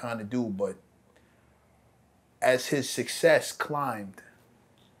that kind of dude. But as his success climbed,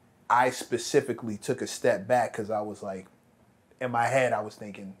 I specifically took a step back because I was like, in my head, I was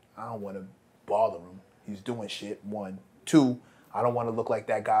thinking, I don't want to bother him. He's doing shit, one. Two, I don't want to look like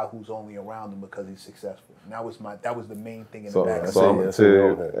that guy who's only around him because he's successful. And that was the main thing in the back. So I'm gonna tell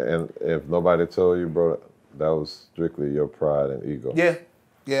you, and if nobody told you, bro, that was strictly your pride and ego. Yeah,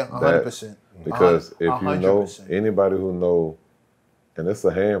 100%. Because if 100%. you know anybody who know, and it's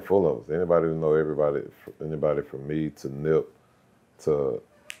a handful of us, anybody who know anybody from me to Nip to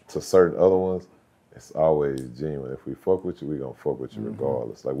certain other ones, it's always genuine. If we fuck with you, we gonna fuck with you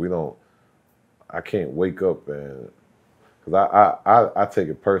regardless. Like I can't wake up and, cause I take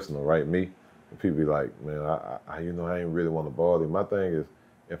it personal, right? Me, and people be like, man, I ain't really want to bother you. My thing is,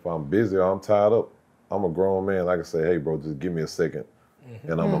 if I'm busy or I'm tied up, I'm a grown man. I can say, hey, bro, just give me a second,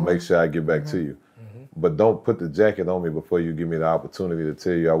 and I'm gonna make sure I get back to you. But don't put the jacket on me before you give me the opportunity to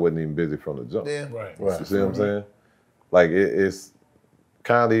tell you I wasn't even busy from the jump. Yeah, right. You see what I'm saying? Like it's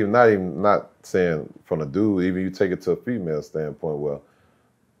kind of even not saying from a dude. Even you take it to a female standpoint. Well,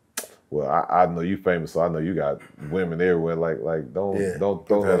 I know you famous, so I know you got women everywhere. Like don't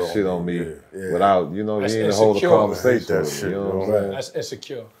throw that shit on me without, you know, That's you ain't hold a conversation that with shit, me. You know what I'm bro. saying? That's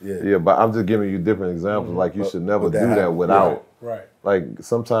insecure. Yeah, but I'm just giving you different examples. Like you should never do that without. Right. Like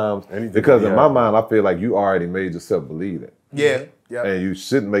sometimes, because in my mind, I feel like you already made yourself believe it. Yeah. And you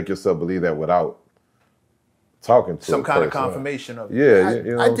shouldn't make yourself believe that without talking to some kind of person. confirmation of it. Yeah,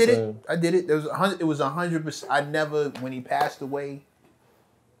 you know I what did I'm it. saying? I did it. It was 100%. I never, when he passed away,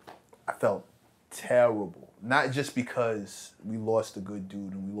 I felt terrible. Not just because we lost a good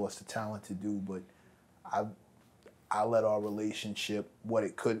dude and we lost a talented dude, but I let our relationship, what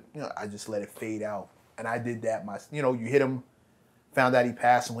it could, you know, I just let it fade out. And I did that. You hit him, found out he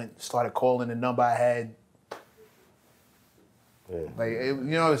passed, and started calling the number I had. Yeah. Like it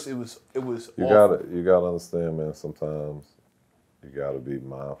was You awful. gotta understand, man. Sometimes you gotta be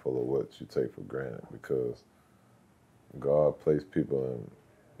mindful of what you take for granted, because God placed people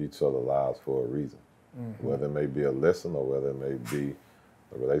in each other's lives for a reason. Whether it may be a lesson or whether it may be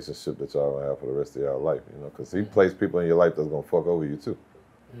a relationship that y'all gonna have for the rest of y'all life. You know, because He placed people in your life that's gonna fuck over you too.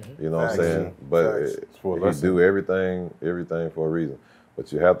 You know what I'm saying? But He do everything for a reason.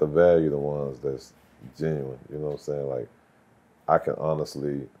 But you have to value the ones that's genuine. You know what I'm saying? Like, I can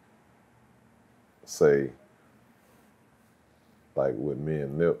honestly say, like with me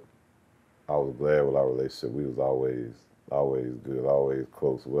and Nip, I was glad with our relationship. We was always good, always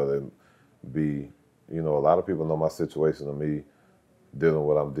close. Whether be, you know, a lot of people know my situation of me dealing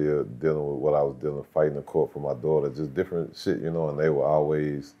with what I'm dealing with, what I was dealing, fighting in court for my daughter, just different shit, you know, and they will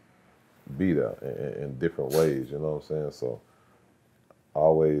always be there in different ways, you know what I'm saying? So I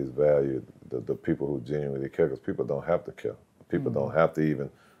always value the people who genuinely care, because people don't have to care. People don't have to even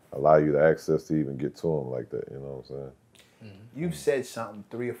allow you the access to even get to them like that, you know what I'm saying? You've said something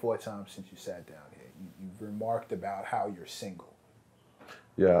 3 or 4 times since you sat down here. You've remarked about how you're single.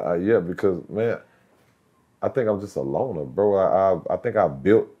 Yeah, yeah, because, man, I think I'm just a loner, bro. I think I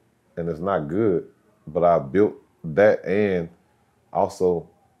built, and it's not good, but I built that, and also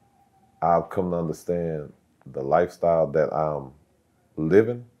I've come to understand the lifestyle that I'm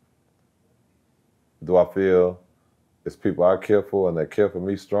living. Do I feel it's people I care for and that care for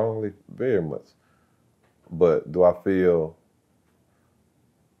me strongly? Very much. But do I feel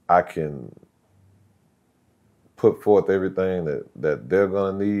I can put forth everything that they're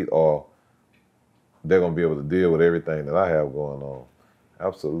gonna need, or they're gonna be able to deal with everything that I have going on?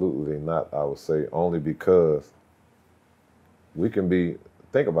 Absolutely not, I would say, only because we can be,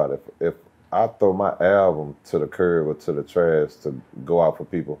 think about it, if I throw my album to the curb or to the trash to go out for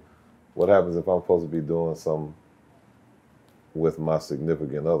people, what happens if I'm supposed to be doing something with my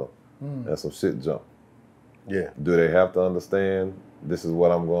significant other and some shit jump? Yeah. Do they have to understand this is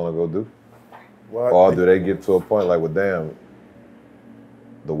what I'm gonna go do? Well, Or do they get to a point like, well, damn,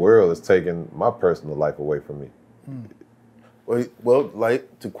 the world is taking my personal life away from me? Well,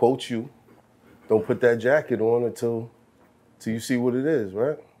 like, to quote you, don't put that jacket on until you see what it is,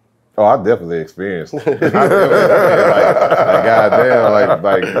 right? Oh, I definitely experienced it. Like goddamn,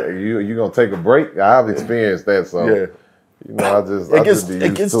 like you gonna take a break? I've experienced that, so Yeah. you know,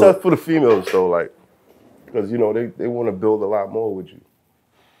 It gets tough for the females though, like, because you know they want to build a lot more with you.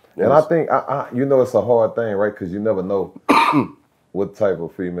 And I think you know, it's a hard thing, right? Because you never know what type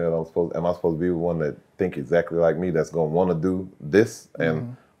of female am I supposed to be with, one that think exactly like me, that's gonna want to do this,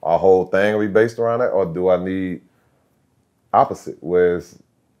 and our whole thing will be based around that, or do I need opposite, where it's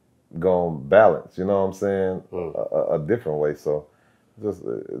gonna balance? You know what I'm saying? A different way. So just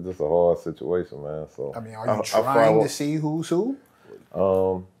a hard situation, man. So I mean, are you trying to see who's who?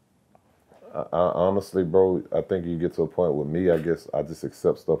 I honestly, bro, I think you get to a point with me, I guess I just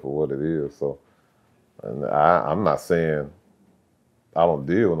accept stuff for what it is. So, and I'm not saying I don't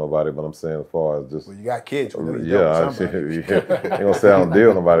deal with nobody, but I'm saying as far as just... Well, you got kids. I ain't gonna say I don't deal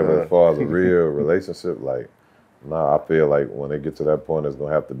with nobody, but as far as a real relationship, like, nah, I feel like when they get to that point, it's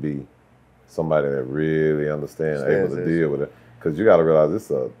gonna have to be somebody that really understands, able to deal with it. Because you gotta realize it's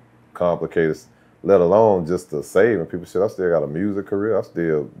a complicated, let alone just to save. And people shit, I still got a music career. I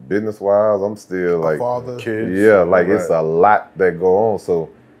still, business-wise, I'm still like... father. Kids. Yeah, like it's a lot that go on. So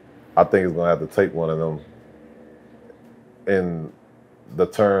I think it's gonna have to take one of them in the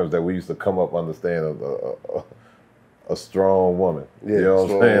terms that we used to come up understanding a strong woman. Yeah, you know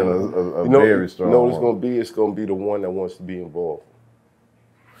what I'm saying? A very strong woman. You know what it's gonna be the one that wants to be involved.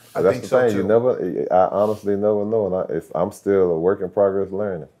 That's the thing. Too. I honestly never know, and I'm still a work in progress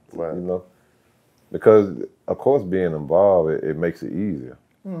learning. Right. You know, because of course being involved, it makes it easier.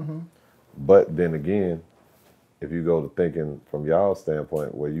 But then again, if you go to thinking from y'all's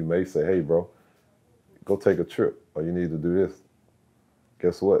standpoint, where you may say, "Hey, bro, go take a trip," or "You need to do this."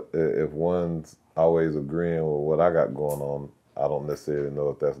 Guess what? If one's always agreeing with what I got going on, I don't necessarily know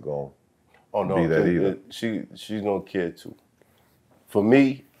if that's going to be that either. She's gonna care too. For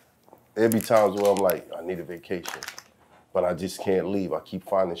me, there be times where I'm like, I need a vacation, but I just can't leave. I keep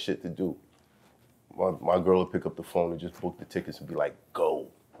finding shit to do. My girl will pick up the phone and just book the tickets and be like, go.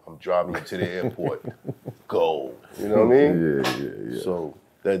 I'm driving you to the airport. Go. You know what I mean? Yeah. So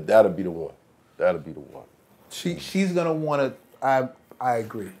that'll be the one. That'll be the one. She's gonna want to. I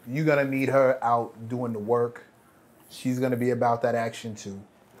agree. You're gonna need her out doing the work. She's gonna be about that action too,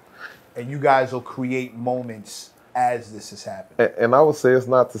 and you guys will create moments as this is happening. And I would say it's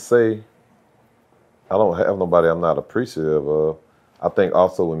not to say I don't have nobody I'm not appreciative of. I think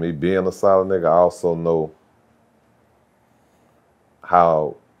also with me being a solid nigga, I also know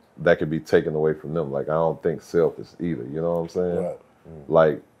how that could be taken away from them. Like, I don't think selfish either, you know what I'm saying? Right.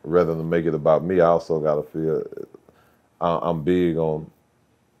 Like, rather than make it about me, I also gotta feel, I'm big on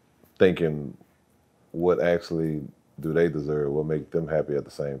thinking what actually do they deserve, what make them happy at the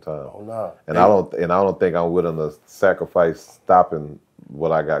same time. Oh, nah. And I don't think I'm willing to sacrifice stopping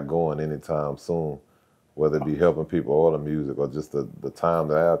what I got going anytime soon, whether it be helping people or the music or just the time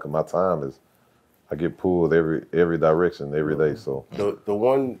that I have. Because my time is, I get pulled every direction every day. So the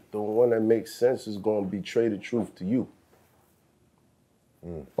one that makes sense is going to betray the truth to you.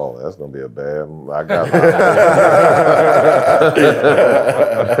 Oh, that's gonna be a bad. I got.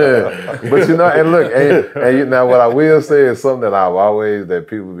 But you know, and look, now what I will say is something that I've always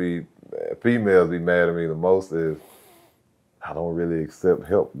females be mad at me the most is I don't really accept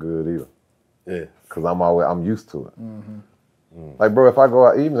help good either. Yeah, because I'm used to it. Like, bro, if I go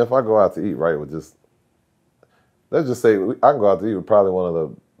out, even if I go out to eat, right, with just let's just say I can go out to eat with probably one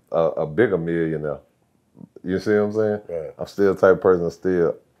of a bigger millionaire. You see what I'm saying? Right. I'm still the type of person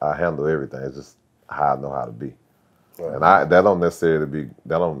that I handle everything. It's just how I know how to be. Right. And that don't necessarily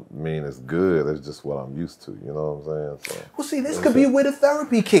that don't mean it's good. It's just what I'm used to. You know what I'm saying? So, well, see, this could be where the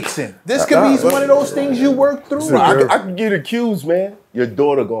therapy kicks in. This could be one of those things you work through. I can give the cues, man. Your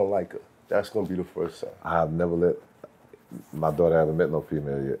daughter gonna like her. That's gonna be the first sign. I've never let my daughter haven't met no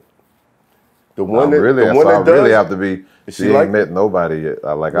female yet. The one that really have to be. She ain't met nobody yet.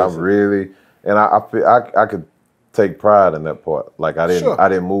 I'm really, and I feel I could take pride in that part. Like I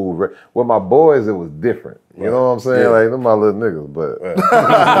didn't move. With my boys, it was different. You know what I'm saying? Like them my little niggas, but,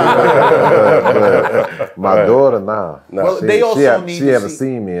 but my daughter now. Well, they also need. She haven't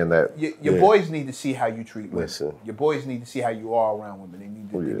seen me in that. Your boys need to see how you treat women. Listen. Your boys need to see how you are around women. They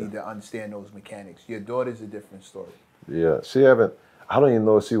need to understand those mechanics. Your daughter's a different story. Yeah, she haven't. I don't even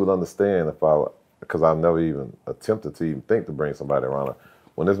know if she would understand because I've never even attempted to even think to bring somebody around her.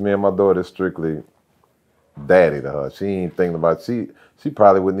 When it's me and my daughter, it's strictly daddy to her. She ain't thinking about, she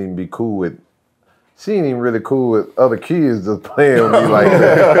probably wouldn't even be cool with, she ain't even really cool with other kids just playing with me like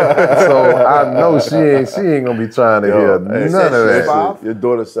that. So I know she ain't gonna be trying to hear none of that. Your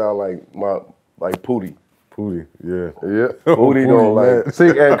daughter sound like Pootie. Pootie, yeah. Pootie don't like.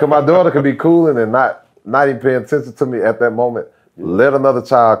 See, cause my daughter could be cooling and not even paying attention to me at that moment. Let another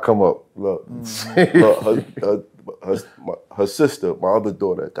child come up. Look, her sister, my other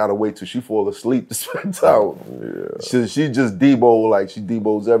daughter, gotta wait till she fall asleep to spend time. She just Debo, like she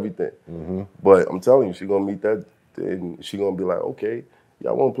Debo's everything. But I'm telling you, she gonna meet that, and she gonna be like, okay,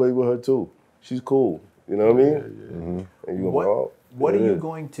 y'all wanna play with her too. She's cool. You know what I mean? And you what are you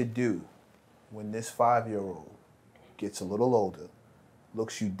going to do when this 5-year-old gets a little older,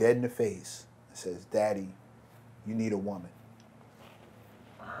 looks you dead in the face, and says, "Daddy, you need a woman.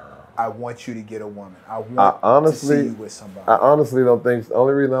 I want you to get a woman. I want to see you with somebody." I honestly don't think, the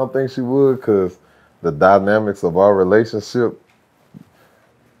only reason I don't think she would, because the dynamics of our relationship,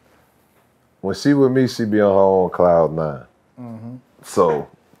 when she with me, she be on her own cloud 9. So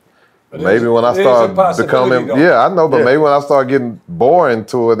maybe when I start becoming, I know, but maybe when I start getting boring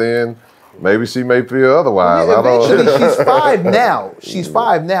to her, then maybe she may feel otherwise. Eventually, she's 5 now. She's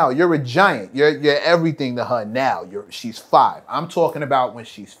 5 now. You're a giant. You're everything to her now. She's 5. I'm talking about when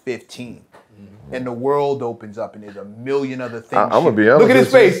she's 15. And the world opens up and there's a million other things. I'm gonna be honest. Look at his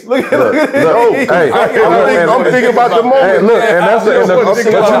face. Look at Hey, I'm thinking about the moment. Hey, look, and but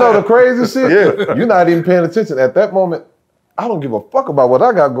you know the crazy shit? You're not even paying attention. At that moment, I don't give a fuck about what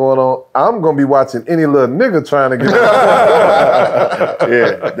I got going on. I'm gonna be watching any little nigga trying to get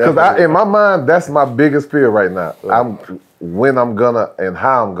because in my mind, that's my biggest fear right now. When I'm gonna and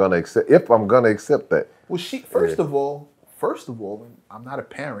how I'm gonna accept, if I'm gonna accept that. Well, first of all, I'm not a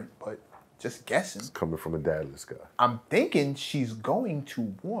parent, but just guessing. It's coming from a dadless guy. I'm thinking she's going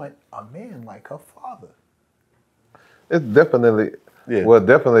to want a man like her father. It's definitely,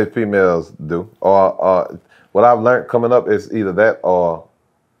 definitely females do. Or what I've learned coming up is either that or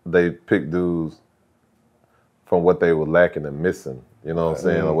they pick dudes from what they were lacking and missing. You know what I'm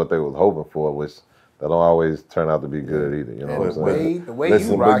saying? Or what they was hoping for, which that don't always turn out to be good either. You know what I'm saying? The way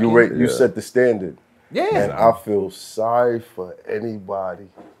you rock it. You set the standard. Yeah. And I feel sorry for anybody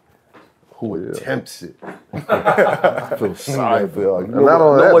who attempts it. I feel sorry for y'all. And not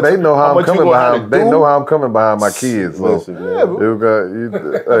only that, they know how I'm coming behind. They know how I'm coming behind my kids. So. Listen, man.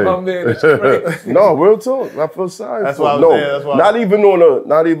 Hey. No, real talk. I feel sorry. That's for why I was saying. That's why.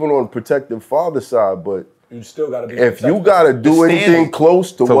 Not even on protective father side, but you still gotta be. If you gotta do anything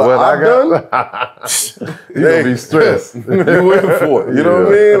close to what I've done, you gonna be stressed. You in for it. You know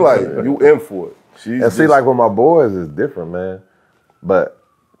what I mean? Like you in for it. And see, like with my boys, it's different, man. But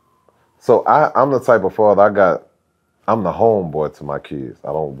so I'm the type of father I'm the homeboy to my kids. I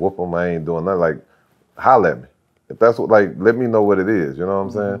don't whoop them. I ain't doing nothing. Like, holler at me. If that's what, like, let me know what it is. You know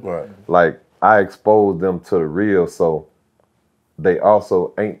what I'm saying? Right. Like, I expose them to the real, so they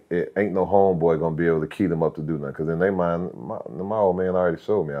also ain't no homeboy gonna be able to key them up to do nothing. Cause in their mind, my old man already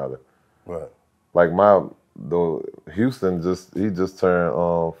showed me how to. Right. Like Houston just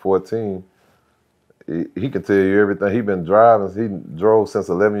turned 14. He can tell you everything. He been driving. He drove since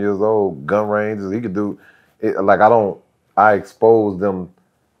 11 years old. Gun ranges. He could do it. Like I expose them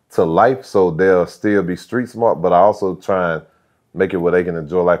to life so they'll still be street smart. But I also try and make it where they can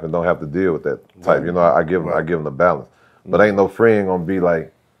enjoy life and don't have to deal with that type. You know, I give them the balance. But ain't no friend gonna be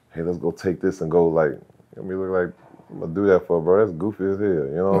like, hey, let's go take this and go like, I mean, look like I'm gonna do that for bro. That's goofy as hell.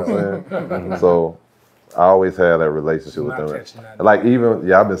 You know what I'm saying? So I always had that relationship with them. Like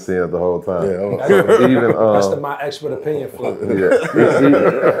even, I've been seeing it the whole time. Yeah, so even that's my expert opinion for it.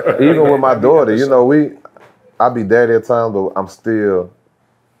 Yeah, even with my daughter, you know, I be daddy at times, but I'm still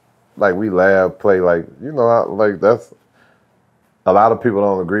like we laugh, play like, you know, like that's. A lot of people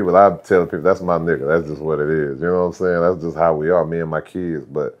don't agree, but I tell people that's my nigga. That's just what it is. You know what I'm saying? That's just how we are, me and my kids.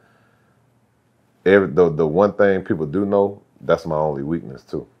 But the one thing people do know, that's my only weakness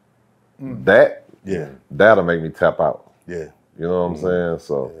too. That'll make me tap out. Yeah. You know what I'm saying?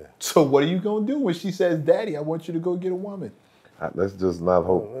 So what are you gonna do when she says, "Daddy, I want you to go get a woman"? Let's just not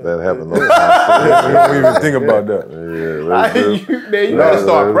hope that happens. No We don't even think about that. Yeah, you gotta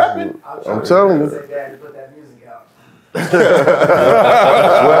start prepping. I'm telling you.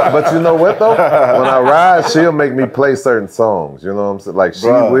 Well, but you know what though? When I ride, she'll make me play certain songs. You know what I'm saying? Like she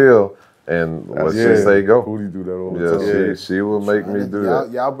will, and what she say go. Who do you do that all the time? Yeah, she will make me do that.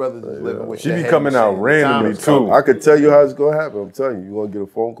 Y'all brothers is living with. She be coming out randomly too. I could tell you how it's gonna happen. I'm telling you, you're gonna get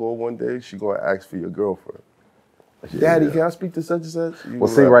a phone call one day. She gonna ask for your girlfriend. Daddy, can I speak to such and such? Well,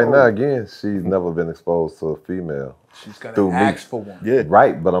 see, right now again, she's never been exposed to a female. She's gonna ask for one. Yeah,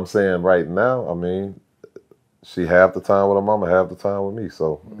 right. But I'm saying right now, I mean. She half the time with her mama, half the time with me.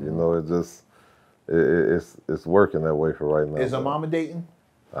 So, you know, it's working that way for right now. Is her mama dating?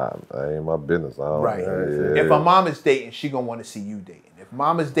 I ain't my business. Right. If her mama's dating, she gonna want to see you dating. If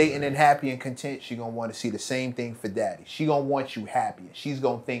mama's dating and happy and content, she gonna want to see the same thing for daddy. She gonna want you happy. And she's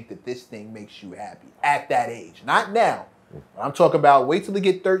gonna think that this thing makes you happy at that age. Not now. I'm talking about wait till they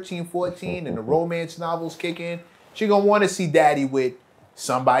get 13, 14 and the romance novels kick in. She gonna want to see daddy with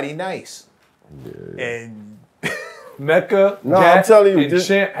somebody nice. Yeah. And Mecca, I'm telling you, and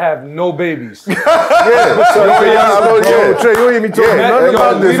Champ have no babies. I know. Trae, you ain't even talking nothing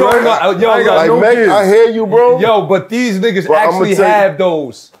about this, right? I hear you, bro. Yo, but these niggas actually have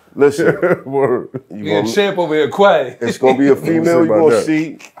those. Listen, me and Champ over here quiet. It's gonna be a female. You're gonna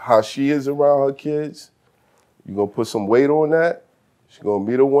see how she is around her kids. You're gonna put some weight on that. She's gonna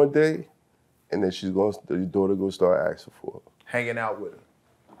meet her one day, and then your daughter gonna start asking for her. Hanging out with her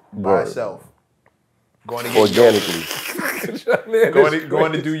by herself. Going to get organically.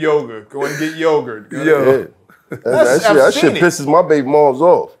 going to do yoga. Going to get yogurt. Yeah. That shit pisses my baby moms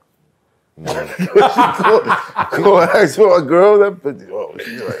off. Go ask for a girl.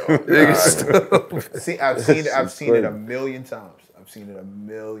 See, I've seen it a million times.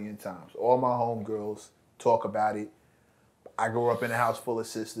 All my homegirls talk about it. I grew up in a house full of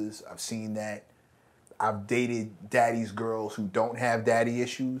sisters. I've seen that. I've dated daddy's girls who don't have daddy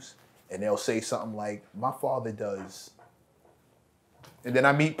issues. And they'll say something like, my father does. And then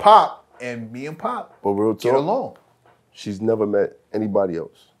I meet Pop, and me and Pop get along. She's never met anybody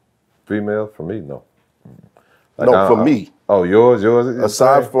else. Female? For me, no. For me. Oh, yours?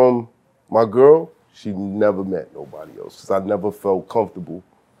 Aside from my girl, she never met nobody else. 'Cause I never felt comfortable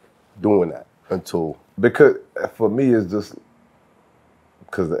doing that until... Because for me, it's just...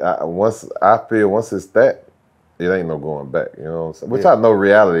 Because once it's that, it ain't no going back, you know what I'm saying? Which I know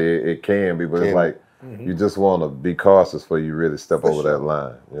reality it can be, but it's like you just want to be cautious before you really step over that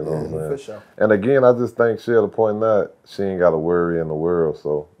line, you know what I'm saying? For sure. And again, I just think she at a point now, she ain't got to worry in the world,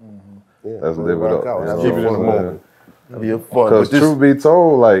 so let's live it up. Keep it in the moment. Be fun. Because truth be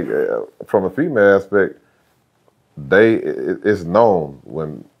told, like from a female aspect, it's known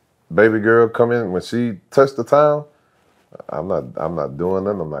when baby girl come in, when she touch the town, I'm not doing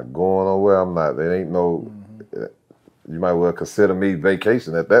nothing. I'm not going nowhere. There ain't no. You might well consider me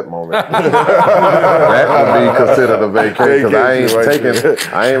vacation at that moment. That would be considered a vacation.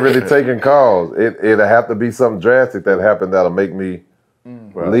 I ain't really taking calls. It'll have to be something drastic that happened that'll make me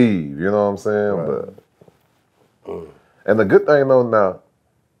leave. You know what I'm saying? Right. But and the good thing though now,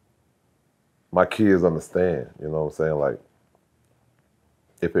 my kids understand. You know what I'm saying? Like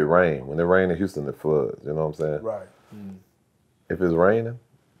if it rain, when it rain in Houston, it floods. You know what I'm saying? Right. If it's raining,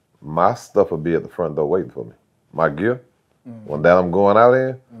 my stuff will be at the front door waiting for me. My gear, when that I'm going out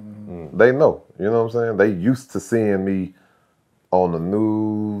in, they know. You know what I'm saying? They used to seeing me on the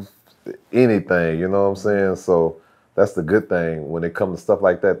news, anything, you know what I'm saying? So that's the good thing. When it comes to stuff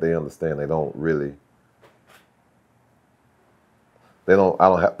like that, they understand. They don't really, I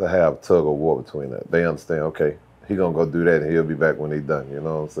don't have to have tug of war between that. They understand, okay, he gonna go do that and he'll be back when he done, you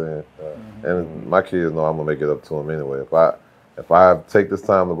know what I'm saying? And my kids know I'm gonna make it up to them anyway. If I take this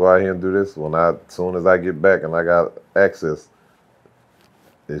time to go out here and do this, as soon as I get back and I got access,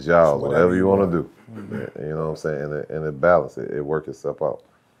 it's y'all, whatever you want to do. Mm-hmm. You know what I'm saying? And it balance, it work itself out.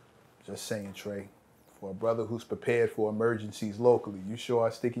 Just saying, Trae, for a brother who's prepared for emergencies locally, you sure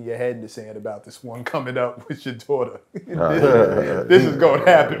are sticking your head in the sand about this one coming up with your daughter. This is going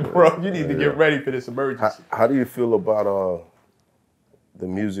to happen, bro. You need to get ready for this emergency. How do you feel about the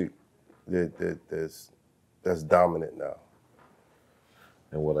music that's dominant now?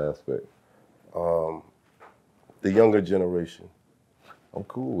 In what aspect? The younger generation. I'm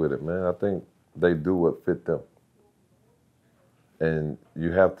cool with it, man. I think they do what fit them. And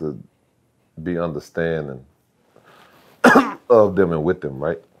you have to be understanding of them and with them,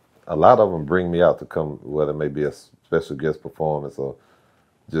 right? A lot of them bring me out to come, whether it may be a special guest performance or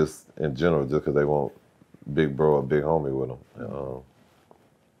just in general, just because they want big bro or big homie with them.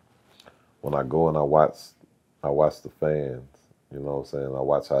 When I go and I watch the fans, you know what I'm saying? I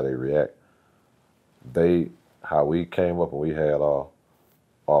watch how they react. How we came up and we had our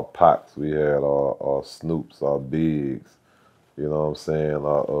Pacs, we had our Snoops, our Bigs, you know what I'm saying?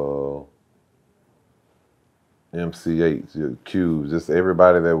 Our MCH, your Qs, just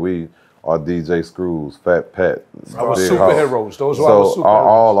everybody that our DJ Screws, Fat Pat. Our superheroes. Those were our superheroes.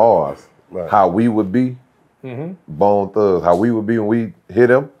 All ours. Right. How we would be, Bone Thugs, how we would be when we hit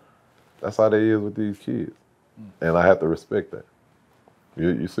them, that's how they is with these kids. And I have to respect that.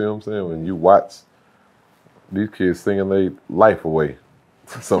 You see what I'm saying? When you watch these kids singing their life away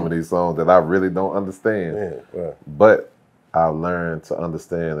to some of these songs that I really don't understand. Yeah, right. But I've learned to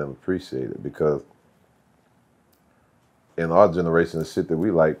understand and appreciate it because in our generation, the shit that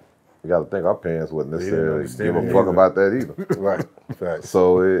we like, you got to think our parents wouldn't necessarily give a fuck about that either. Right. Right.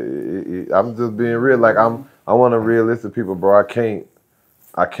 So I'm just being real. Like I want to realistic people, bro. I can't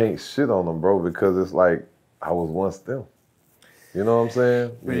shit on them, bro, because it's like I was once them. You know what I'm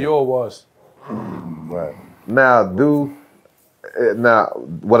saying? But you all was. Right. Now,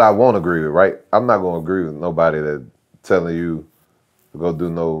 what I won't agree with, right? I'm not gonna agree with nobody that telling you to go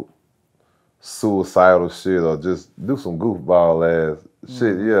do no suicidal shit or just do some goofball ass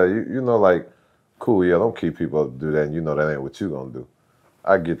shit. Yeah, you know, like, cool, yeah, don't keep people up to do that, and you know that ain't what you gonna do.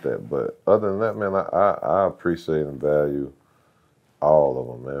 I get that, but other than that, man, I appreciate and value all of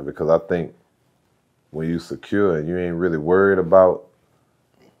them, man, because I think when you secure and you ain't really worried about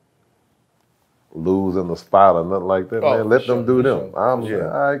losing the spot or nothing like that, man, let them do them. I'm all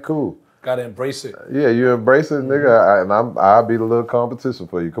right, cool. Gotta embrace it. Yeah, you embrace it, nigga, and I'll be the little competition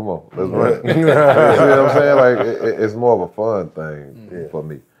for you. Come on, let's run. You see what I'm saying? Like, it's more of a fun thing for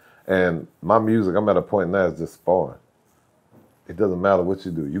me. And my music, I'm at a point now, it's just sparring. It doesn't matter what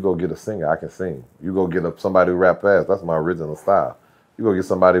you do. You go get a singer, I can sing. You go get somebody who rap fast, that's my original style. You go get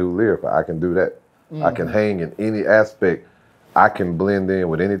somebody who lyrical, I can do that. I can hang in any aspect. I can blend in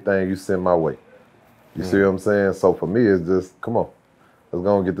with anything you send my way. You see what I'm saying? So for me, it's just, come on. Let's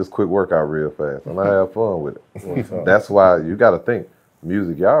go and get this quick workout real fast. And I have fun with it. That's why you got to think,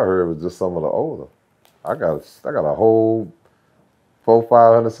 music y'all heard was just some of the older. I got a whole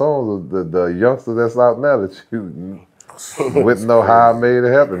 400-500 songs of the youngsters that's out now that you wouldn't know how I made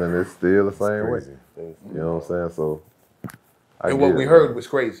it happen, and it's still the same way. You know what I'm saying? So, and what we heard was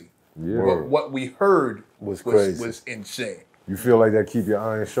crazy. Yeah. What we heard was crazy. Was insane. You feel like that keep your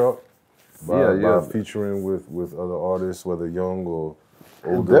iron sharp? By Yeah. featuring with other artists, whether young or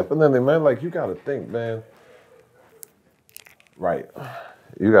older? Definitely, man. Like, you got to think, man. Right.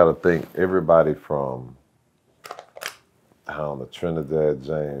 You got to think everybody from, I don't know, Trinidad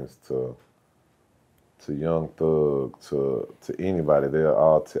James to Young Thug to anybody. They're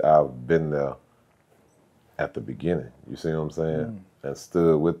all, I've been there at the beginning. You see what I'm saying? And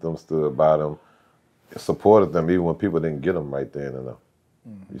stood with them, stood by them, supported them even when people didn't get them right then and there.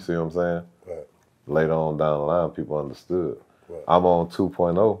 You see what I'm saying? Right. Later on down the line, people understood. Right. I'm on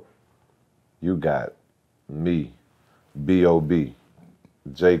 2.0. You got me, B.O.B.,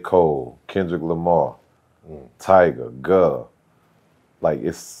 J. Cole, Kendrick Lamar, Tiger, Gutter. Like,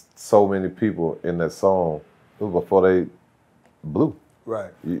 it's so many people in that song. It was before they blew.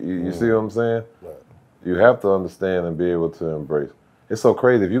 Right. You see what I'm saying? Right. You have to understand and be able to embrace. It's so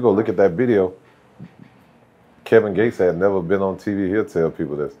crazy. If you go look at that video, Kevin Gates had never been on TV. He'll tell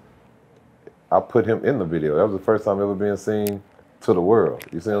people this. I put him in the video. That was the first time ever being seen to the world.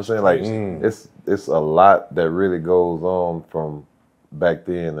 You see what I'm saying? Like, it's a lot that really goes on from back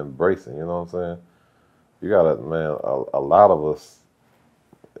then embracing, you know what I'm saying? You gotta, man, a lot of us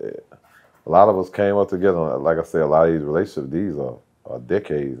came up together. Like I said, a lot of these relationships, these are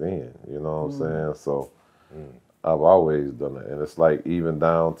decades in, you know what I'm saying? So I've always done it. And it's like even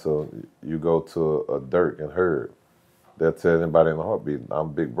down to, you go to a Dirk and Herb, they'll tell anybody in the heartbeat,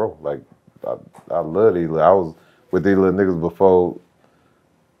 I'm big bro. Like, I love these. I was with these little niggas before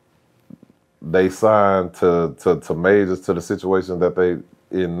they signed to majors to the situation that they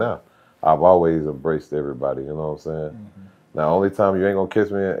in now. I've always embraced everybody, you know what I'm saying? Mm-hmm. Now, only time you ain't gonna catch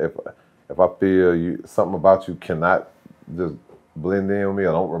me if I feel something about you cannot just blend in with me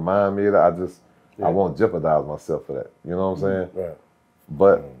or don't remind me of that, I won't jeopardize myself for that. You know what I'm saying? Right.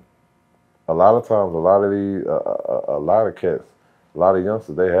 But a lot of times, a lot of these, a lot of cats, a lot of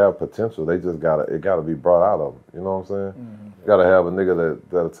youngsters, they have potential. They just it gotta be brought out of them. You know what I'm saying? You gotta have a nigga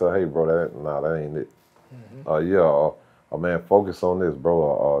that'll tell, hey, bro, that ain't it. Or man, focus on this, bro,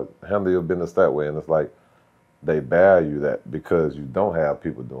 or handle your business that way. And it's like they value that because you don't have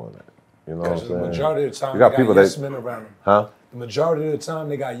people doing that. You know what I'm saying? The majority of the time, you got they people got yes men around them. Huh? The majority of the time,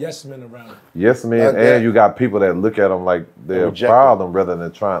 they got yes men around them. Yes men, and you got people that look at them like they're a problem rather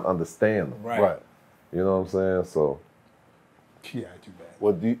than try and understand them. Right. You know what I'm saying? So. Yeah, too bad.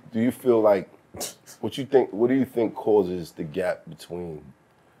 Well, do you feel like what do you think causes the gap between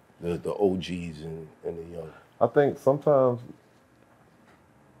the OGs and the young? I think sometimes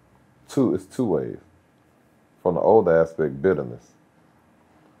it's two ways. From the old aspect, bitterness.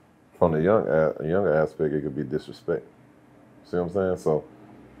 From the younger aspect, it could be disrespect. See what I'm saying? So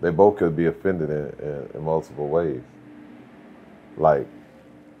they both could be offended in multiple ways. Like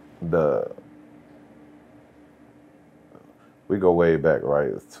we go way back,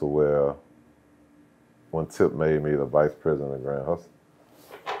 right, to where when Tip made me the vice president of Grand Hustle,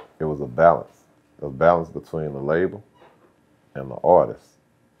 it was a balance. A balance between the label and the artist.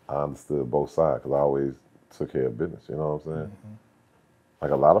 I understood both sides because I always took care of business, you know what I'm saying? Mm-hmm.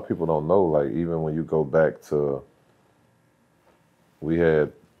 Like a lot of people don't know, like even when you go back to, we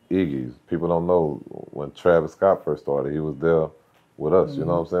had Iggy's, people don't know when Travis Scott first started, he was there with us, you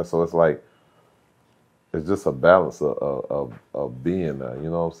know what I'm saying? So it's like, it's just a balance of being there, you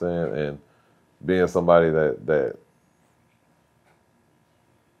know what I'm saying? And being somebody that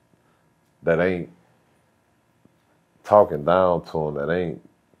ain't talking down to them, that ain't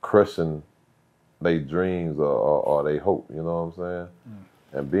crushing their dreams or they hope, you know what I'm saying?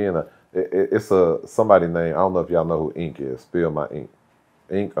 And being it's somebody named, I don't know if y'all know who Ink is, Spill My Ink.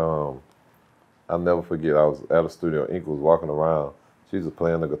 Ink, I'll never forget, I was at a studio, Ink was walking around, she was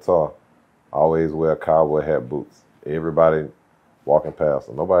playing the guitar, always wear cowboy hat, boots. Everybody walking past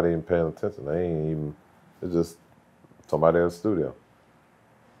her, nobody even paying attention, they ain't even, it's just somebody at the studio.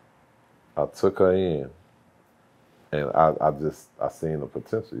 I took her in, and I seen the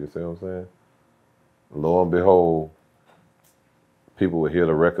potential, you see what I'm saying? Lo and behold, people would hear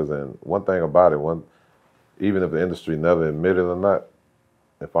the records, and one thing about it, even if the industry never admit it or not,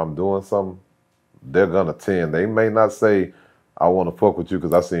 if I'm doing something, they're gonna tend. They may not say, I wanna fuck with you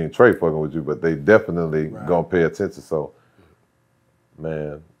because I seen Trae fucking with you, but they definitely gonna pay attention. So,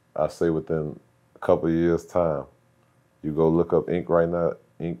 man, I say within a couple of years' time, you go look up Ink right now,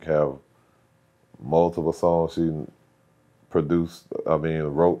 Ink have multiple songs she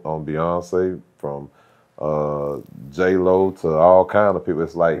wrote on Beyonce, from J-Lo to all kind of people.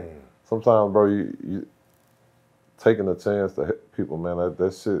 It's like, sometimes, bro, you taking a chance to help people, man,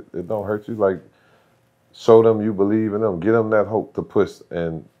 that shit, it don't hurt you. Like, show them you believe in them. Give them that hope to push,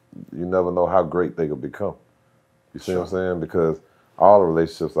 and you never know how great they could become. You see what I'm saying? Because all the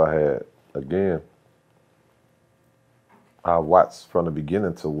relationships I had, again, I watched from the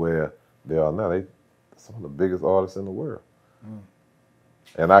beginning to where they are now. They some of the biggest artists in the world.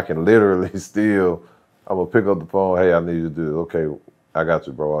 And I can literally still, I'm gonna pick up the phone, hey, I need you to do this. Okay, I got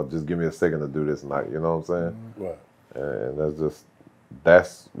you, bro. Just give me a second to do this night. You know what I'm saying? Right. And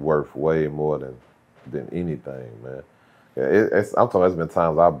that's worth way more than anything, man. I'm talking, there's been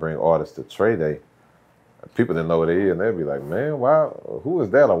times I bring artists to Trae Day, people didn't know what they is, and they'd be like, man, why, who is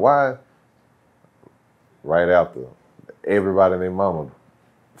that, or why? Right after, everybody and their mama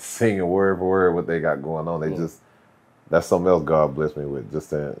singing word for word what they got going on. They just, that's something else God blessed me with,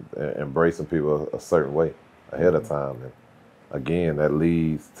 just embracing people a certain way ahead of time. And again, that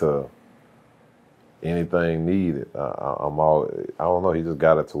leads to anything needed. I don't know, he just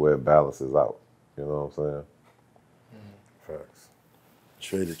got it to where it balances out. You know what I'm saying? Facts.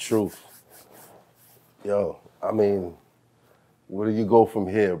 Trae the truth. Yo, I mean, where do you go from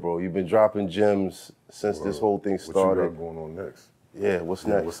here, bro? You've been dropping gems since this whole thing started. What you got going on next? Yeah, what's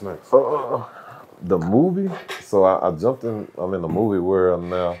next? What's next? The movie. So I jumped in. I'm in the movie world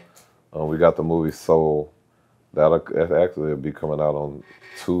now. We got the movie Soul. That actually will be coming out on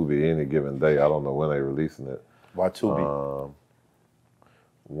Tubi any given day. I don't know when they're releasing it. Why Tubi?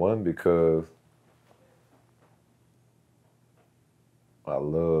 One, because I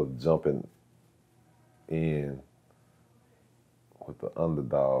love jumping in with the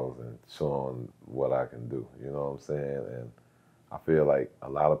underdogs and showing what I can do. You know what I'm saying? And I feel like a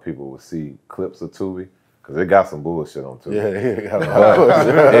lot of people would see clips of Tubi, because it got some bullshit on Tubi. Yeah, it got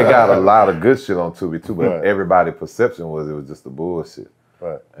it got a lot of good shit on Tubi too, but everybody's perception was it was just the bullshit.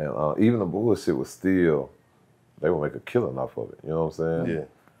 Right. And even the bullshit was still, they would make a killing off of it. You know what I'm saying?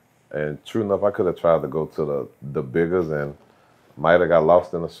 Yeah. And true enough, I could have tried to go to the biggers and might have got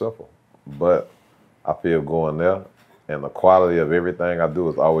lost in the shuffle. But I feel going there, and the quality of everything I do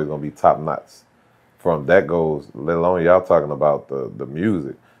is always gonna be top notch. From that goes, let alone y'all talking about the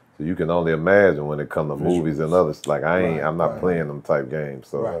music. So you can only imagine when it comes to movies and others. Like I'm not playing them type games.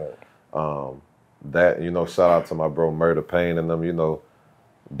 So that, you know, shout out to my bro Murder Pain and them, you know,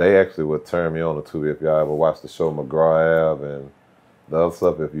 they actually would turn me on to Tubi. If y'all ever watched the show McGraw Ave and the other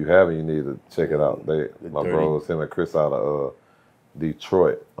stuff, if you haven't, you need to check it out. My bros, him and Chris out of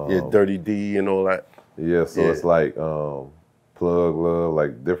Detroit. Dirty D and all that. Yeah, so it's like Plug Love,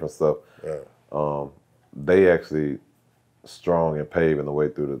 like different stuff. They actually strong and paving the way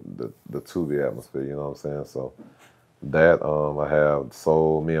through the Tubi atmosphere, you know what I'm saying? So that, I have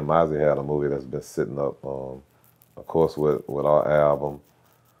Soul, me and Mozzie had a movie that's been sitting up, of course with our album.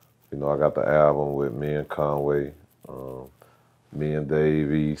 You know, I got the album with me and Conway, me and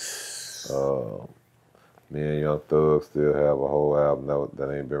Dave East, me and Young Thug still have a whole album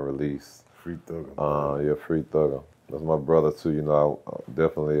that ain't been released. Free Thugger. Yeah, Free Thugger. That's my brother too, you know,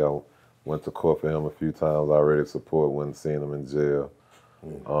 I went to court for him a few times. I already support when seeing him in jail.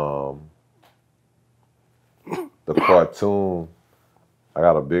 The cartoon, I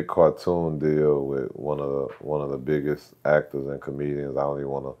got a big cartoon deal with one of the biggest actors and comedians. I don't even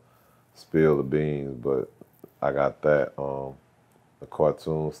want to spill the beans, but I got that the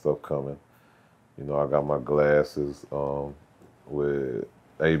cartoon stuff coming. You know, I got my glasses with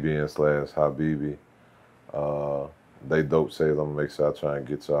ABN/Habibi. They dope shades. I'm gonna make sure I try and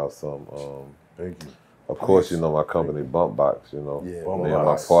get y'all some. Thank you. Of course, you know my company Bump Box. You know, Yeah, me and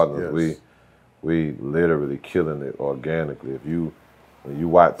my partners, we literally killing it organically. When you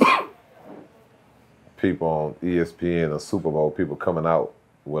watch people on ESPN or Super Bowl, people coming out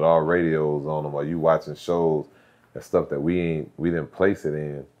with our radios on them, or you watching shows and stuff that we didn't place it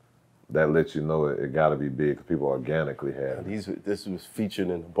in, that lets you know it got to be big because people organically have it. This was featured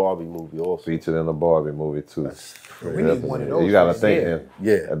in the Barbie movie also. Featured in the Barbie movie too. We need one of those. You got to think.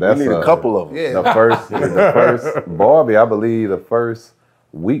 Yeah, that's we need a couple of them. Yeah. The first Barbie, I believe, the first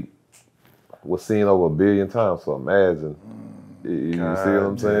week was seen over 1 billion times. So imagine, you see what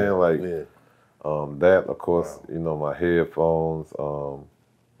I'm saying? Like that. Of course, you know my headphones.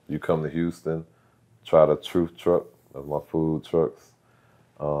 You come to Houston, try the Truth Truck. That's my food trucks.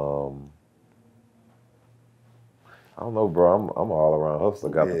 I don't know, bro. I'm all around hustler.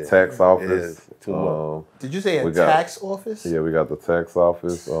 Got the tax office. Did you say a tax office? Yeah, we got the tax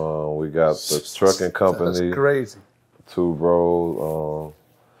office. We got the trucking company. That's crazy. 2 bros.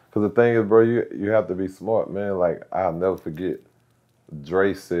 Cause the thing is, bro, you have to be smart, man. Like I'll never forget,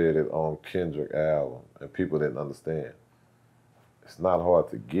 Dre said it on Kendrick album, and people didn't understand. It's not hard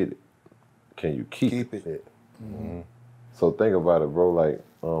to get it. Can you keep it? Mm-hmm. So think about it, bro. Like,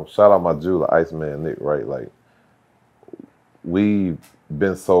 shout out my jeweler, Iceman Nick, right? Like, we've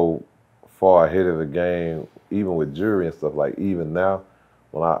been so far ahead of the game, even with jewelry and stuff. Like, even now,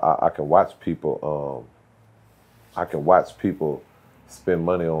 when I can watch people, spend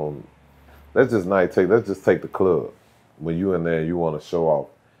money on. Let's just take the club. When you in there, and you want to show off.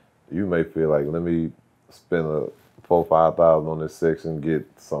 You may feel like, let me spend $4,000 or $5,000 on this section, get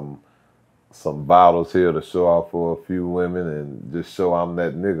some bottles here to show off for a few women and just show I'm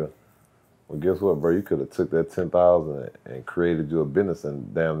that nigga. Well, guess what, bro? You could have took that $10,000 and created you a business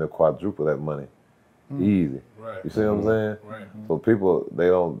and damn near quadruple that money. Easy. Right. You see what I'm saying? Right. So people, they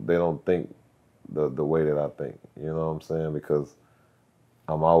don't think the way that I think. You know what I'm saying? Because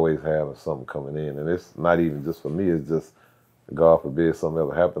I'm always having something coming in. And it's not even just for me, it's just, God forbid something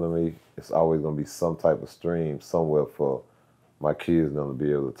ever happened to me, it's always gonna be some type of stream somewhere for my kids to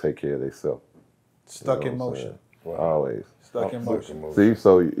be able to take care of themselves. Stuck in motion. Wow. Always. Stuck in motion. See,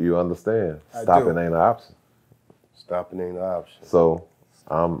 so you understand. Stopping ain't an option. Stopping ain't an option. So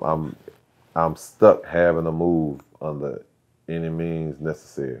I'm stuck having to move under any means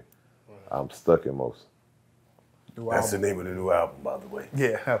necessary. I'm stuck in motion. That's the name of the new album, by the way.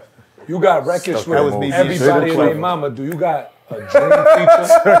 Yeah. You got records with me. everybody and their mama. Do you got a dream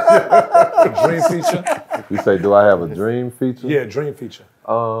feature? A dream feature? You say, do I have a dream feature? Yeah, dream feature.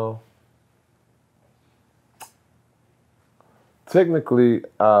 Technically,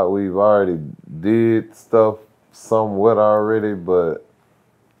 we've already did stuff somewhat already, but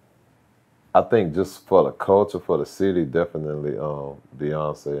I think just for the culture, for the city, definitely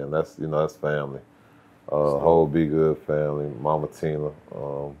Beyonce, and that's family. whole Be Good family, Mama Tina,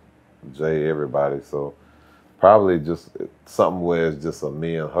 Jay, everybody. So probably just something where it's just a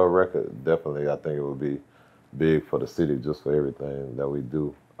me and her record. Definitely, I think it would be big for the city just for everything that we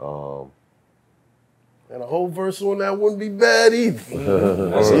do. And a whole verse on that wouldn't be bad either. You know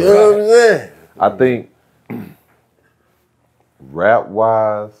what I'm saying? I think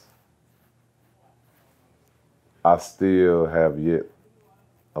rap-wise, I still have yet.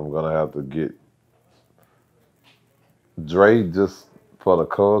 I'm gonna have to get Dre just for the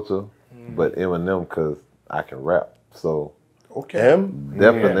culture, but Eminem because I can rap. So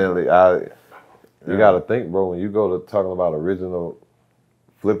definitely, you got to think, bro. When you go to talking about original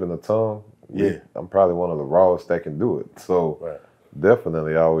flipping the tongue, I'm probably one of the rawest that can do it. So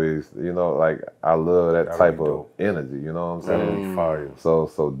definitely, always, you know, like I love that type of energy. You know what I'm saying? Fire.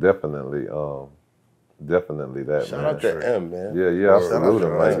 So definitely, definitely that. Shout man. out to M, man. Yeah, absolutely,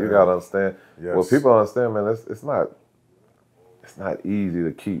 man. You gotta understand. Yes. Well, people understand, man. It's not easy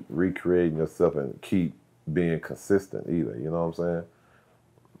to keep recreating yourself and keep being consistent either. You know what I'm saying?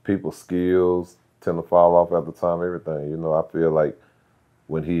 People's skills tend to fall off after time. Everything. You know, I feel like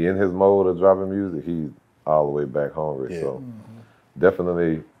when he in his mode of dropping music, he's all the way back hungry. So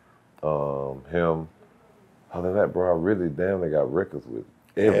definitely him. Other than that, bro, I really damn they got records with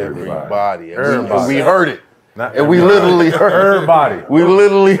Everybody. Everybody. We heard it. Not And we literally heard it. everybody. We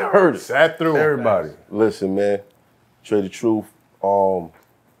literally heard it. Sat through Everybody. Listen, man. Trae the truth.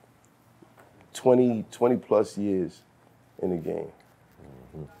 20 plus years in the game.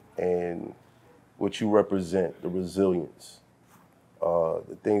 And what you represent, the resilience,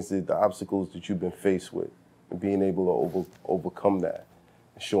 the things that the obstacles that you've been faced with, and being able to overcome that,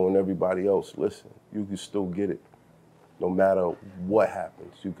 and showing everybody else, listen, you can still get it. No matter what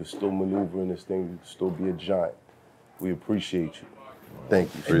happens, you can still maneuver in this thing, you can still be a giant. We appreciate you.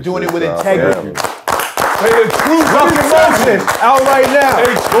 Thank you. and doing it with integrity. Hey, the true Stuck in Motion out right now.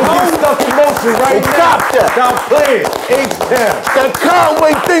 Go get Stuck in Motion right now. Stop that. Stop playing. H-Town. That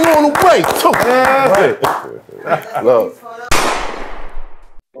Conway thing on the way, too. Look.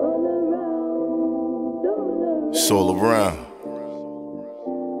 It's all around.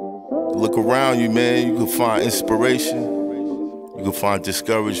 Look around you, man. You can find inspiration. You can find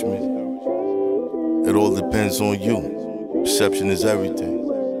discouragement. It all depends on you. Perception is everything.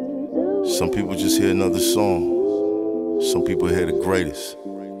 Some people just hear another song. Some people hear the greatest.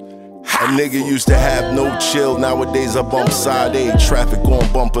 A nigga used to have no chill. Nowadays I bump side A. Traffic going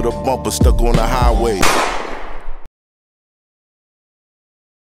bumper to bumper, stuck on the highway.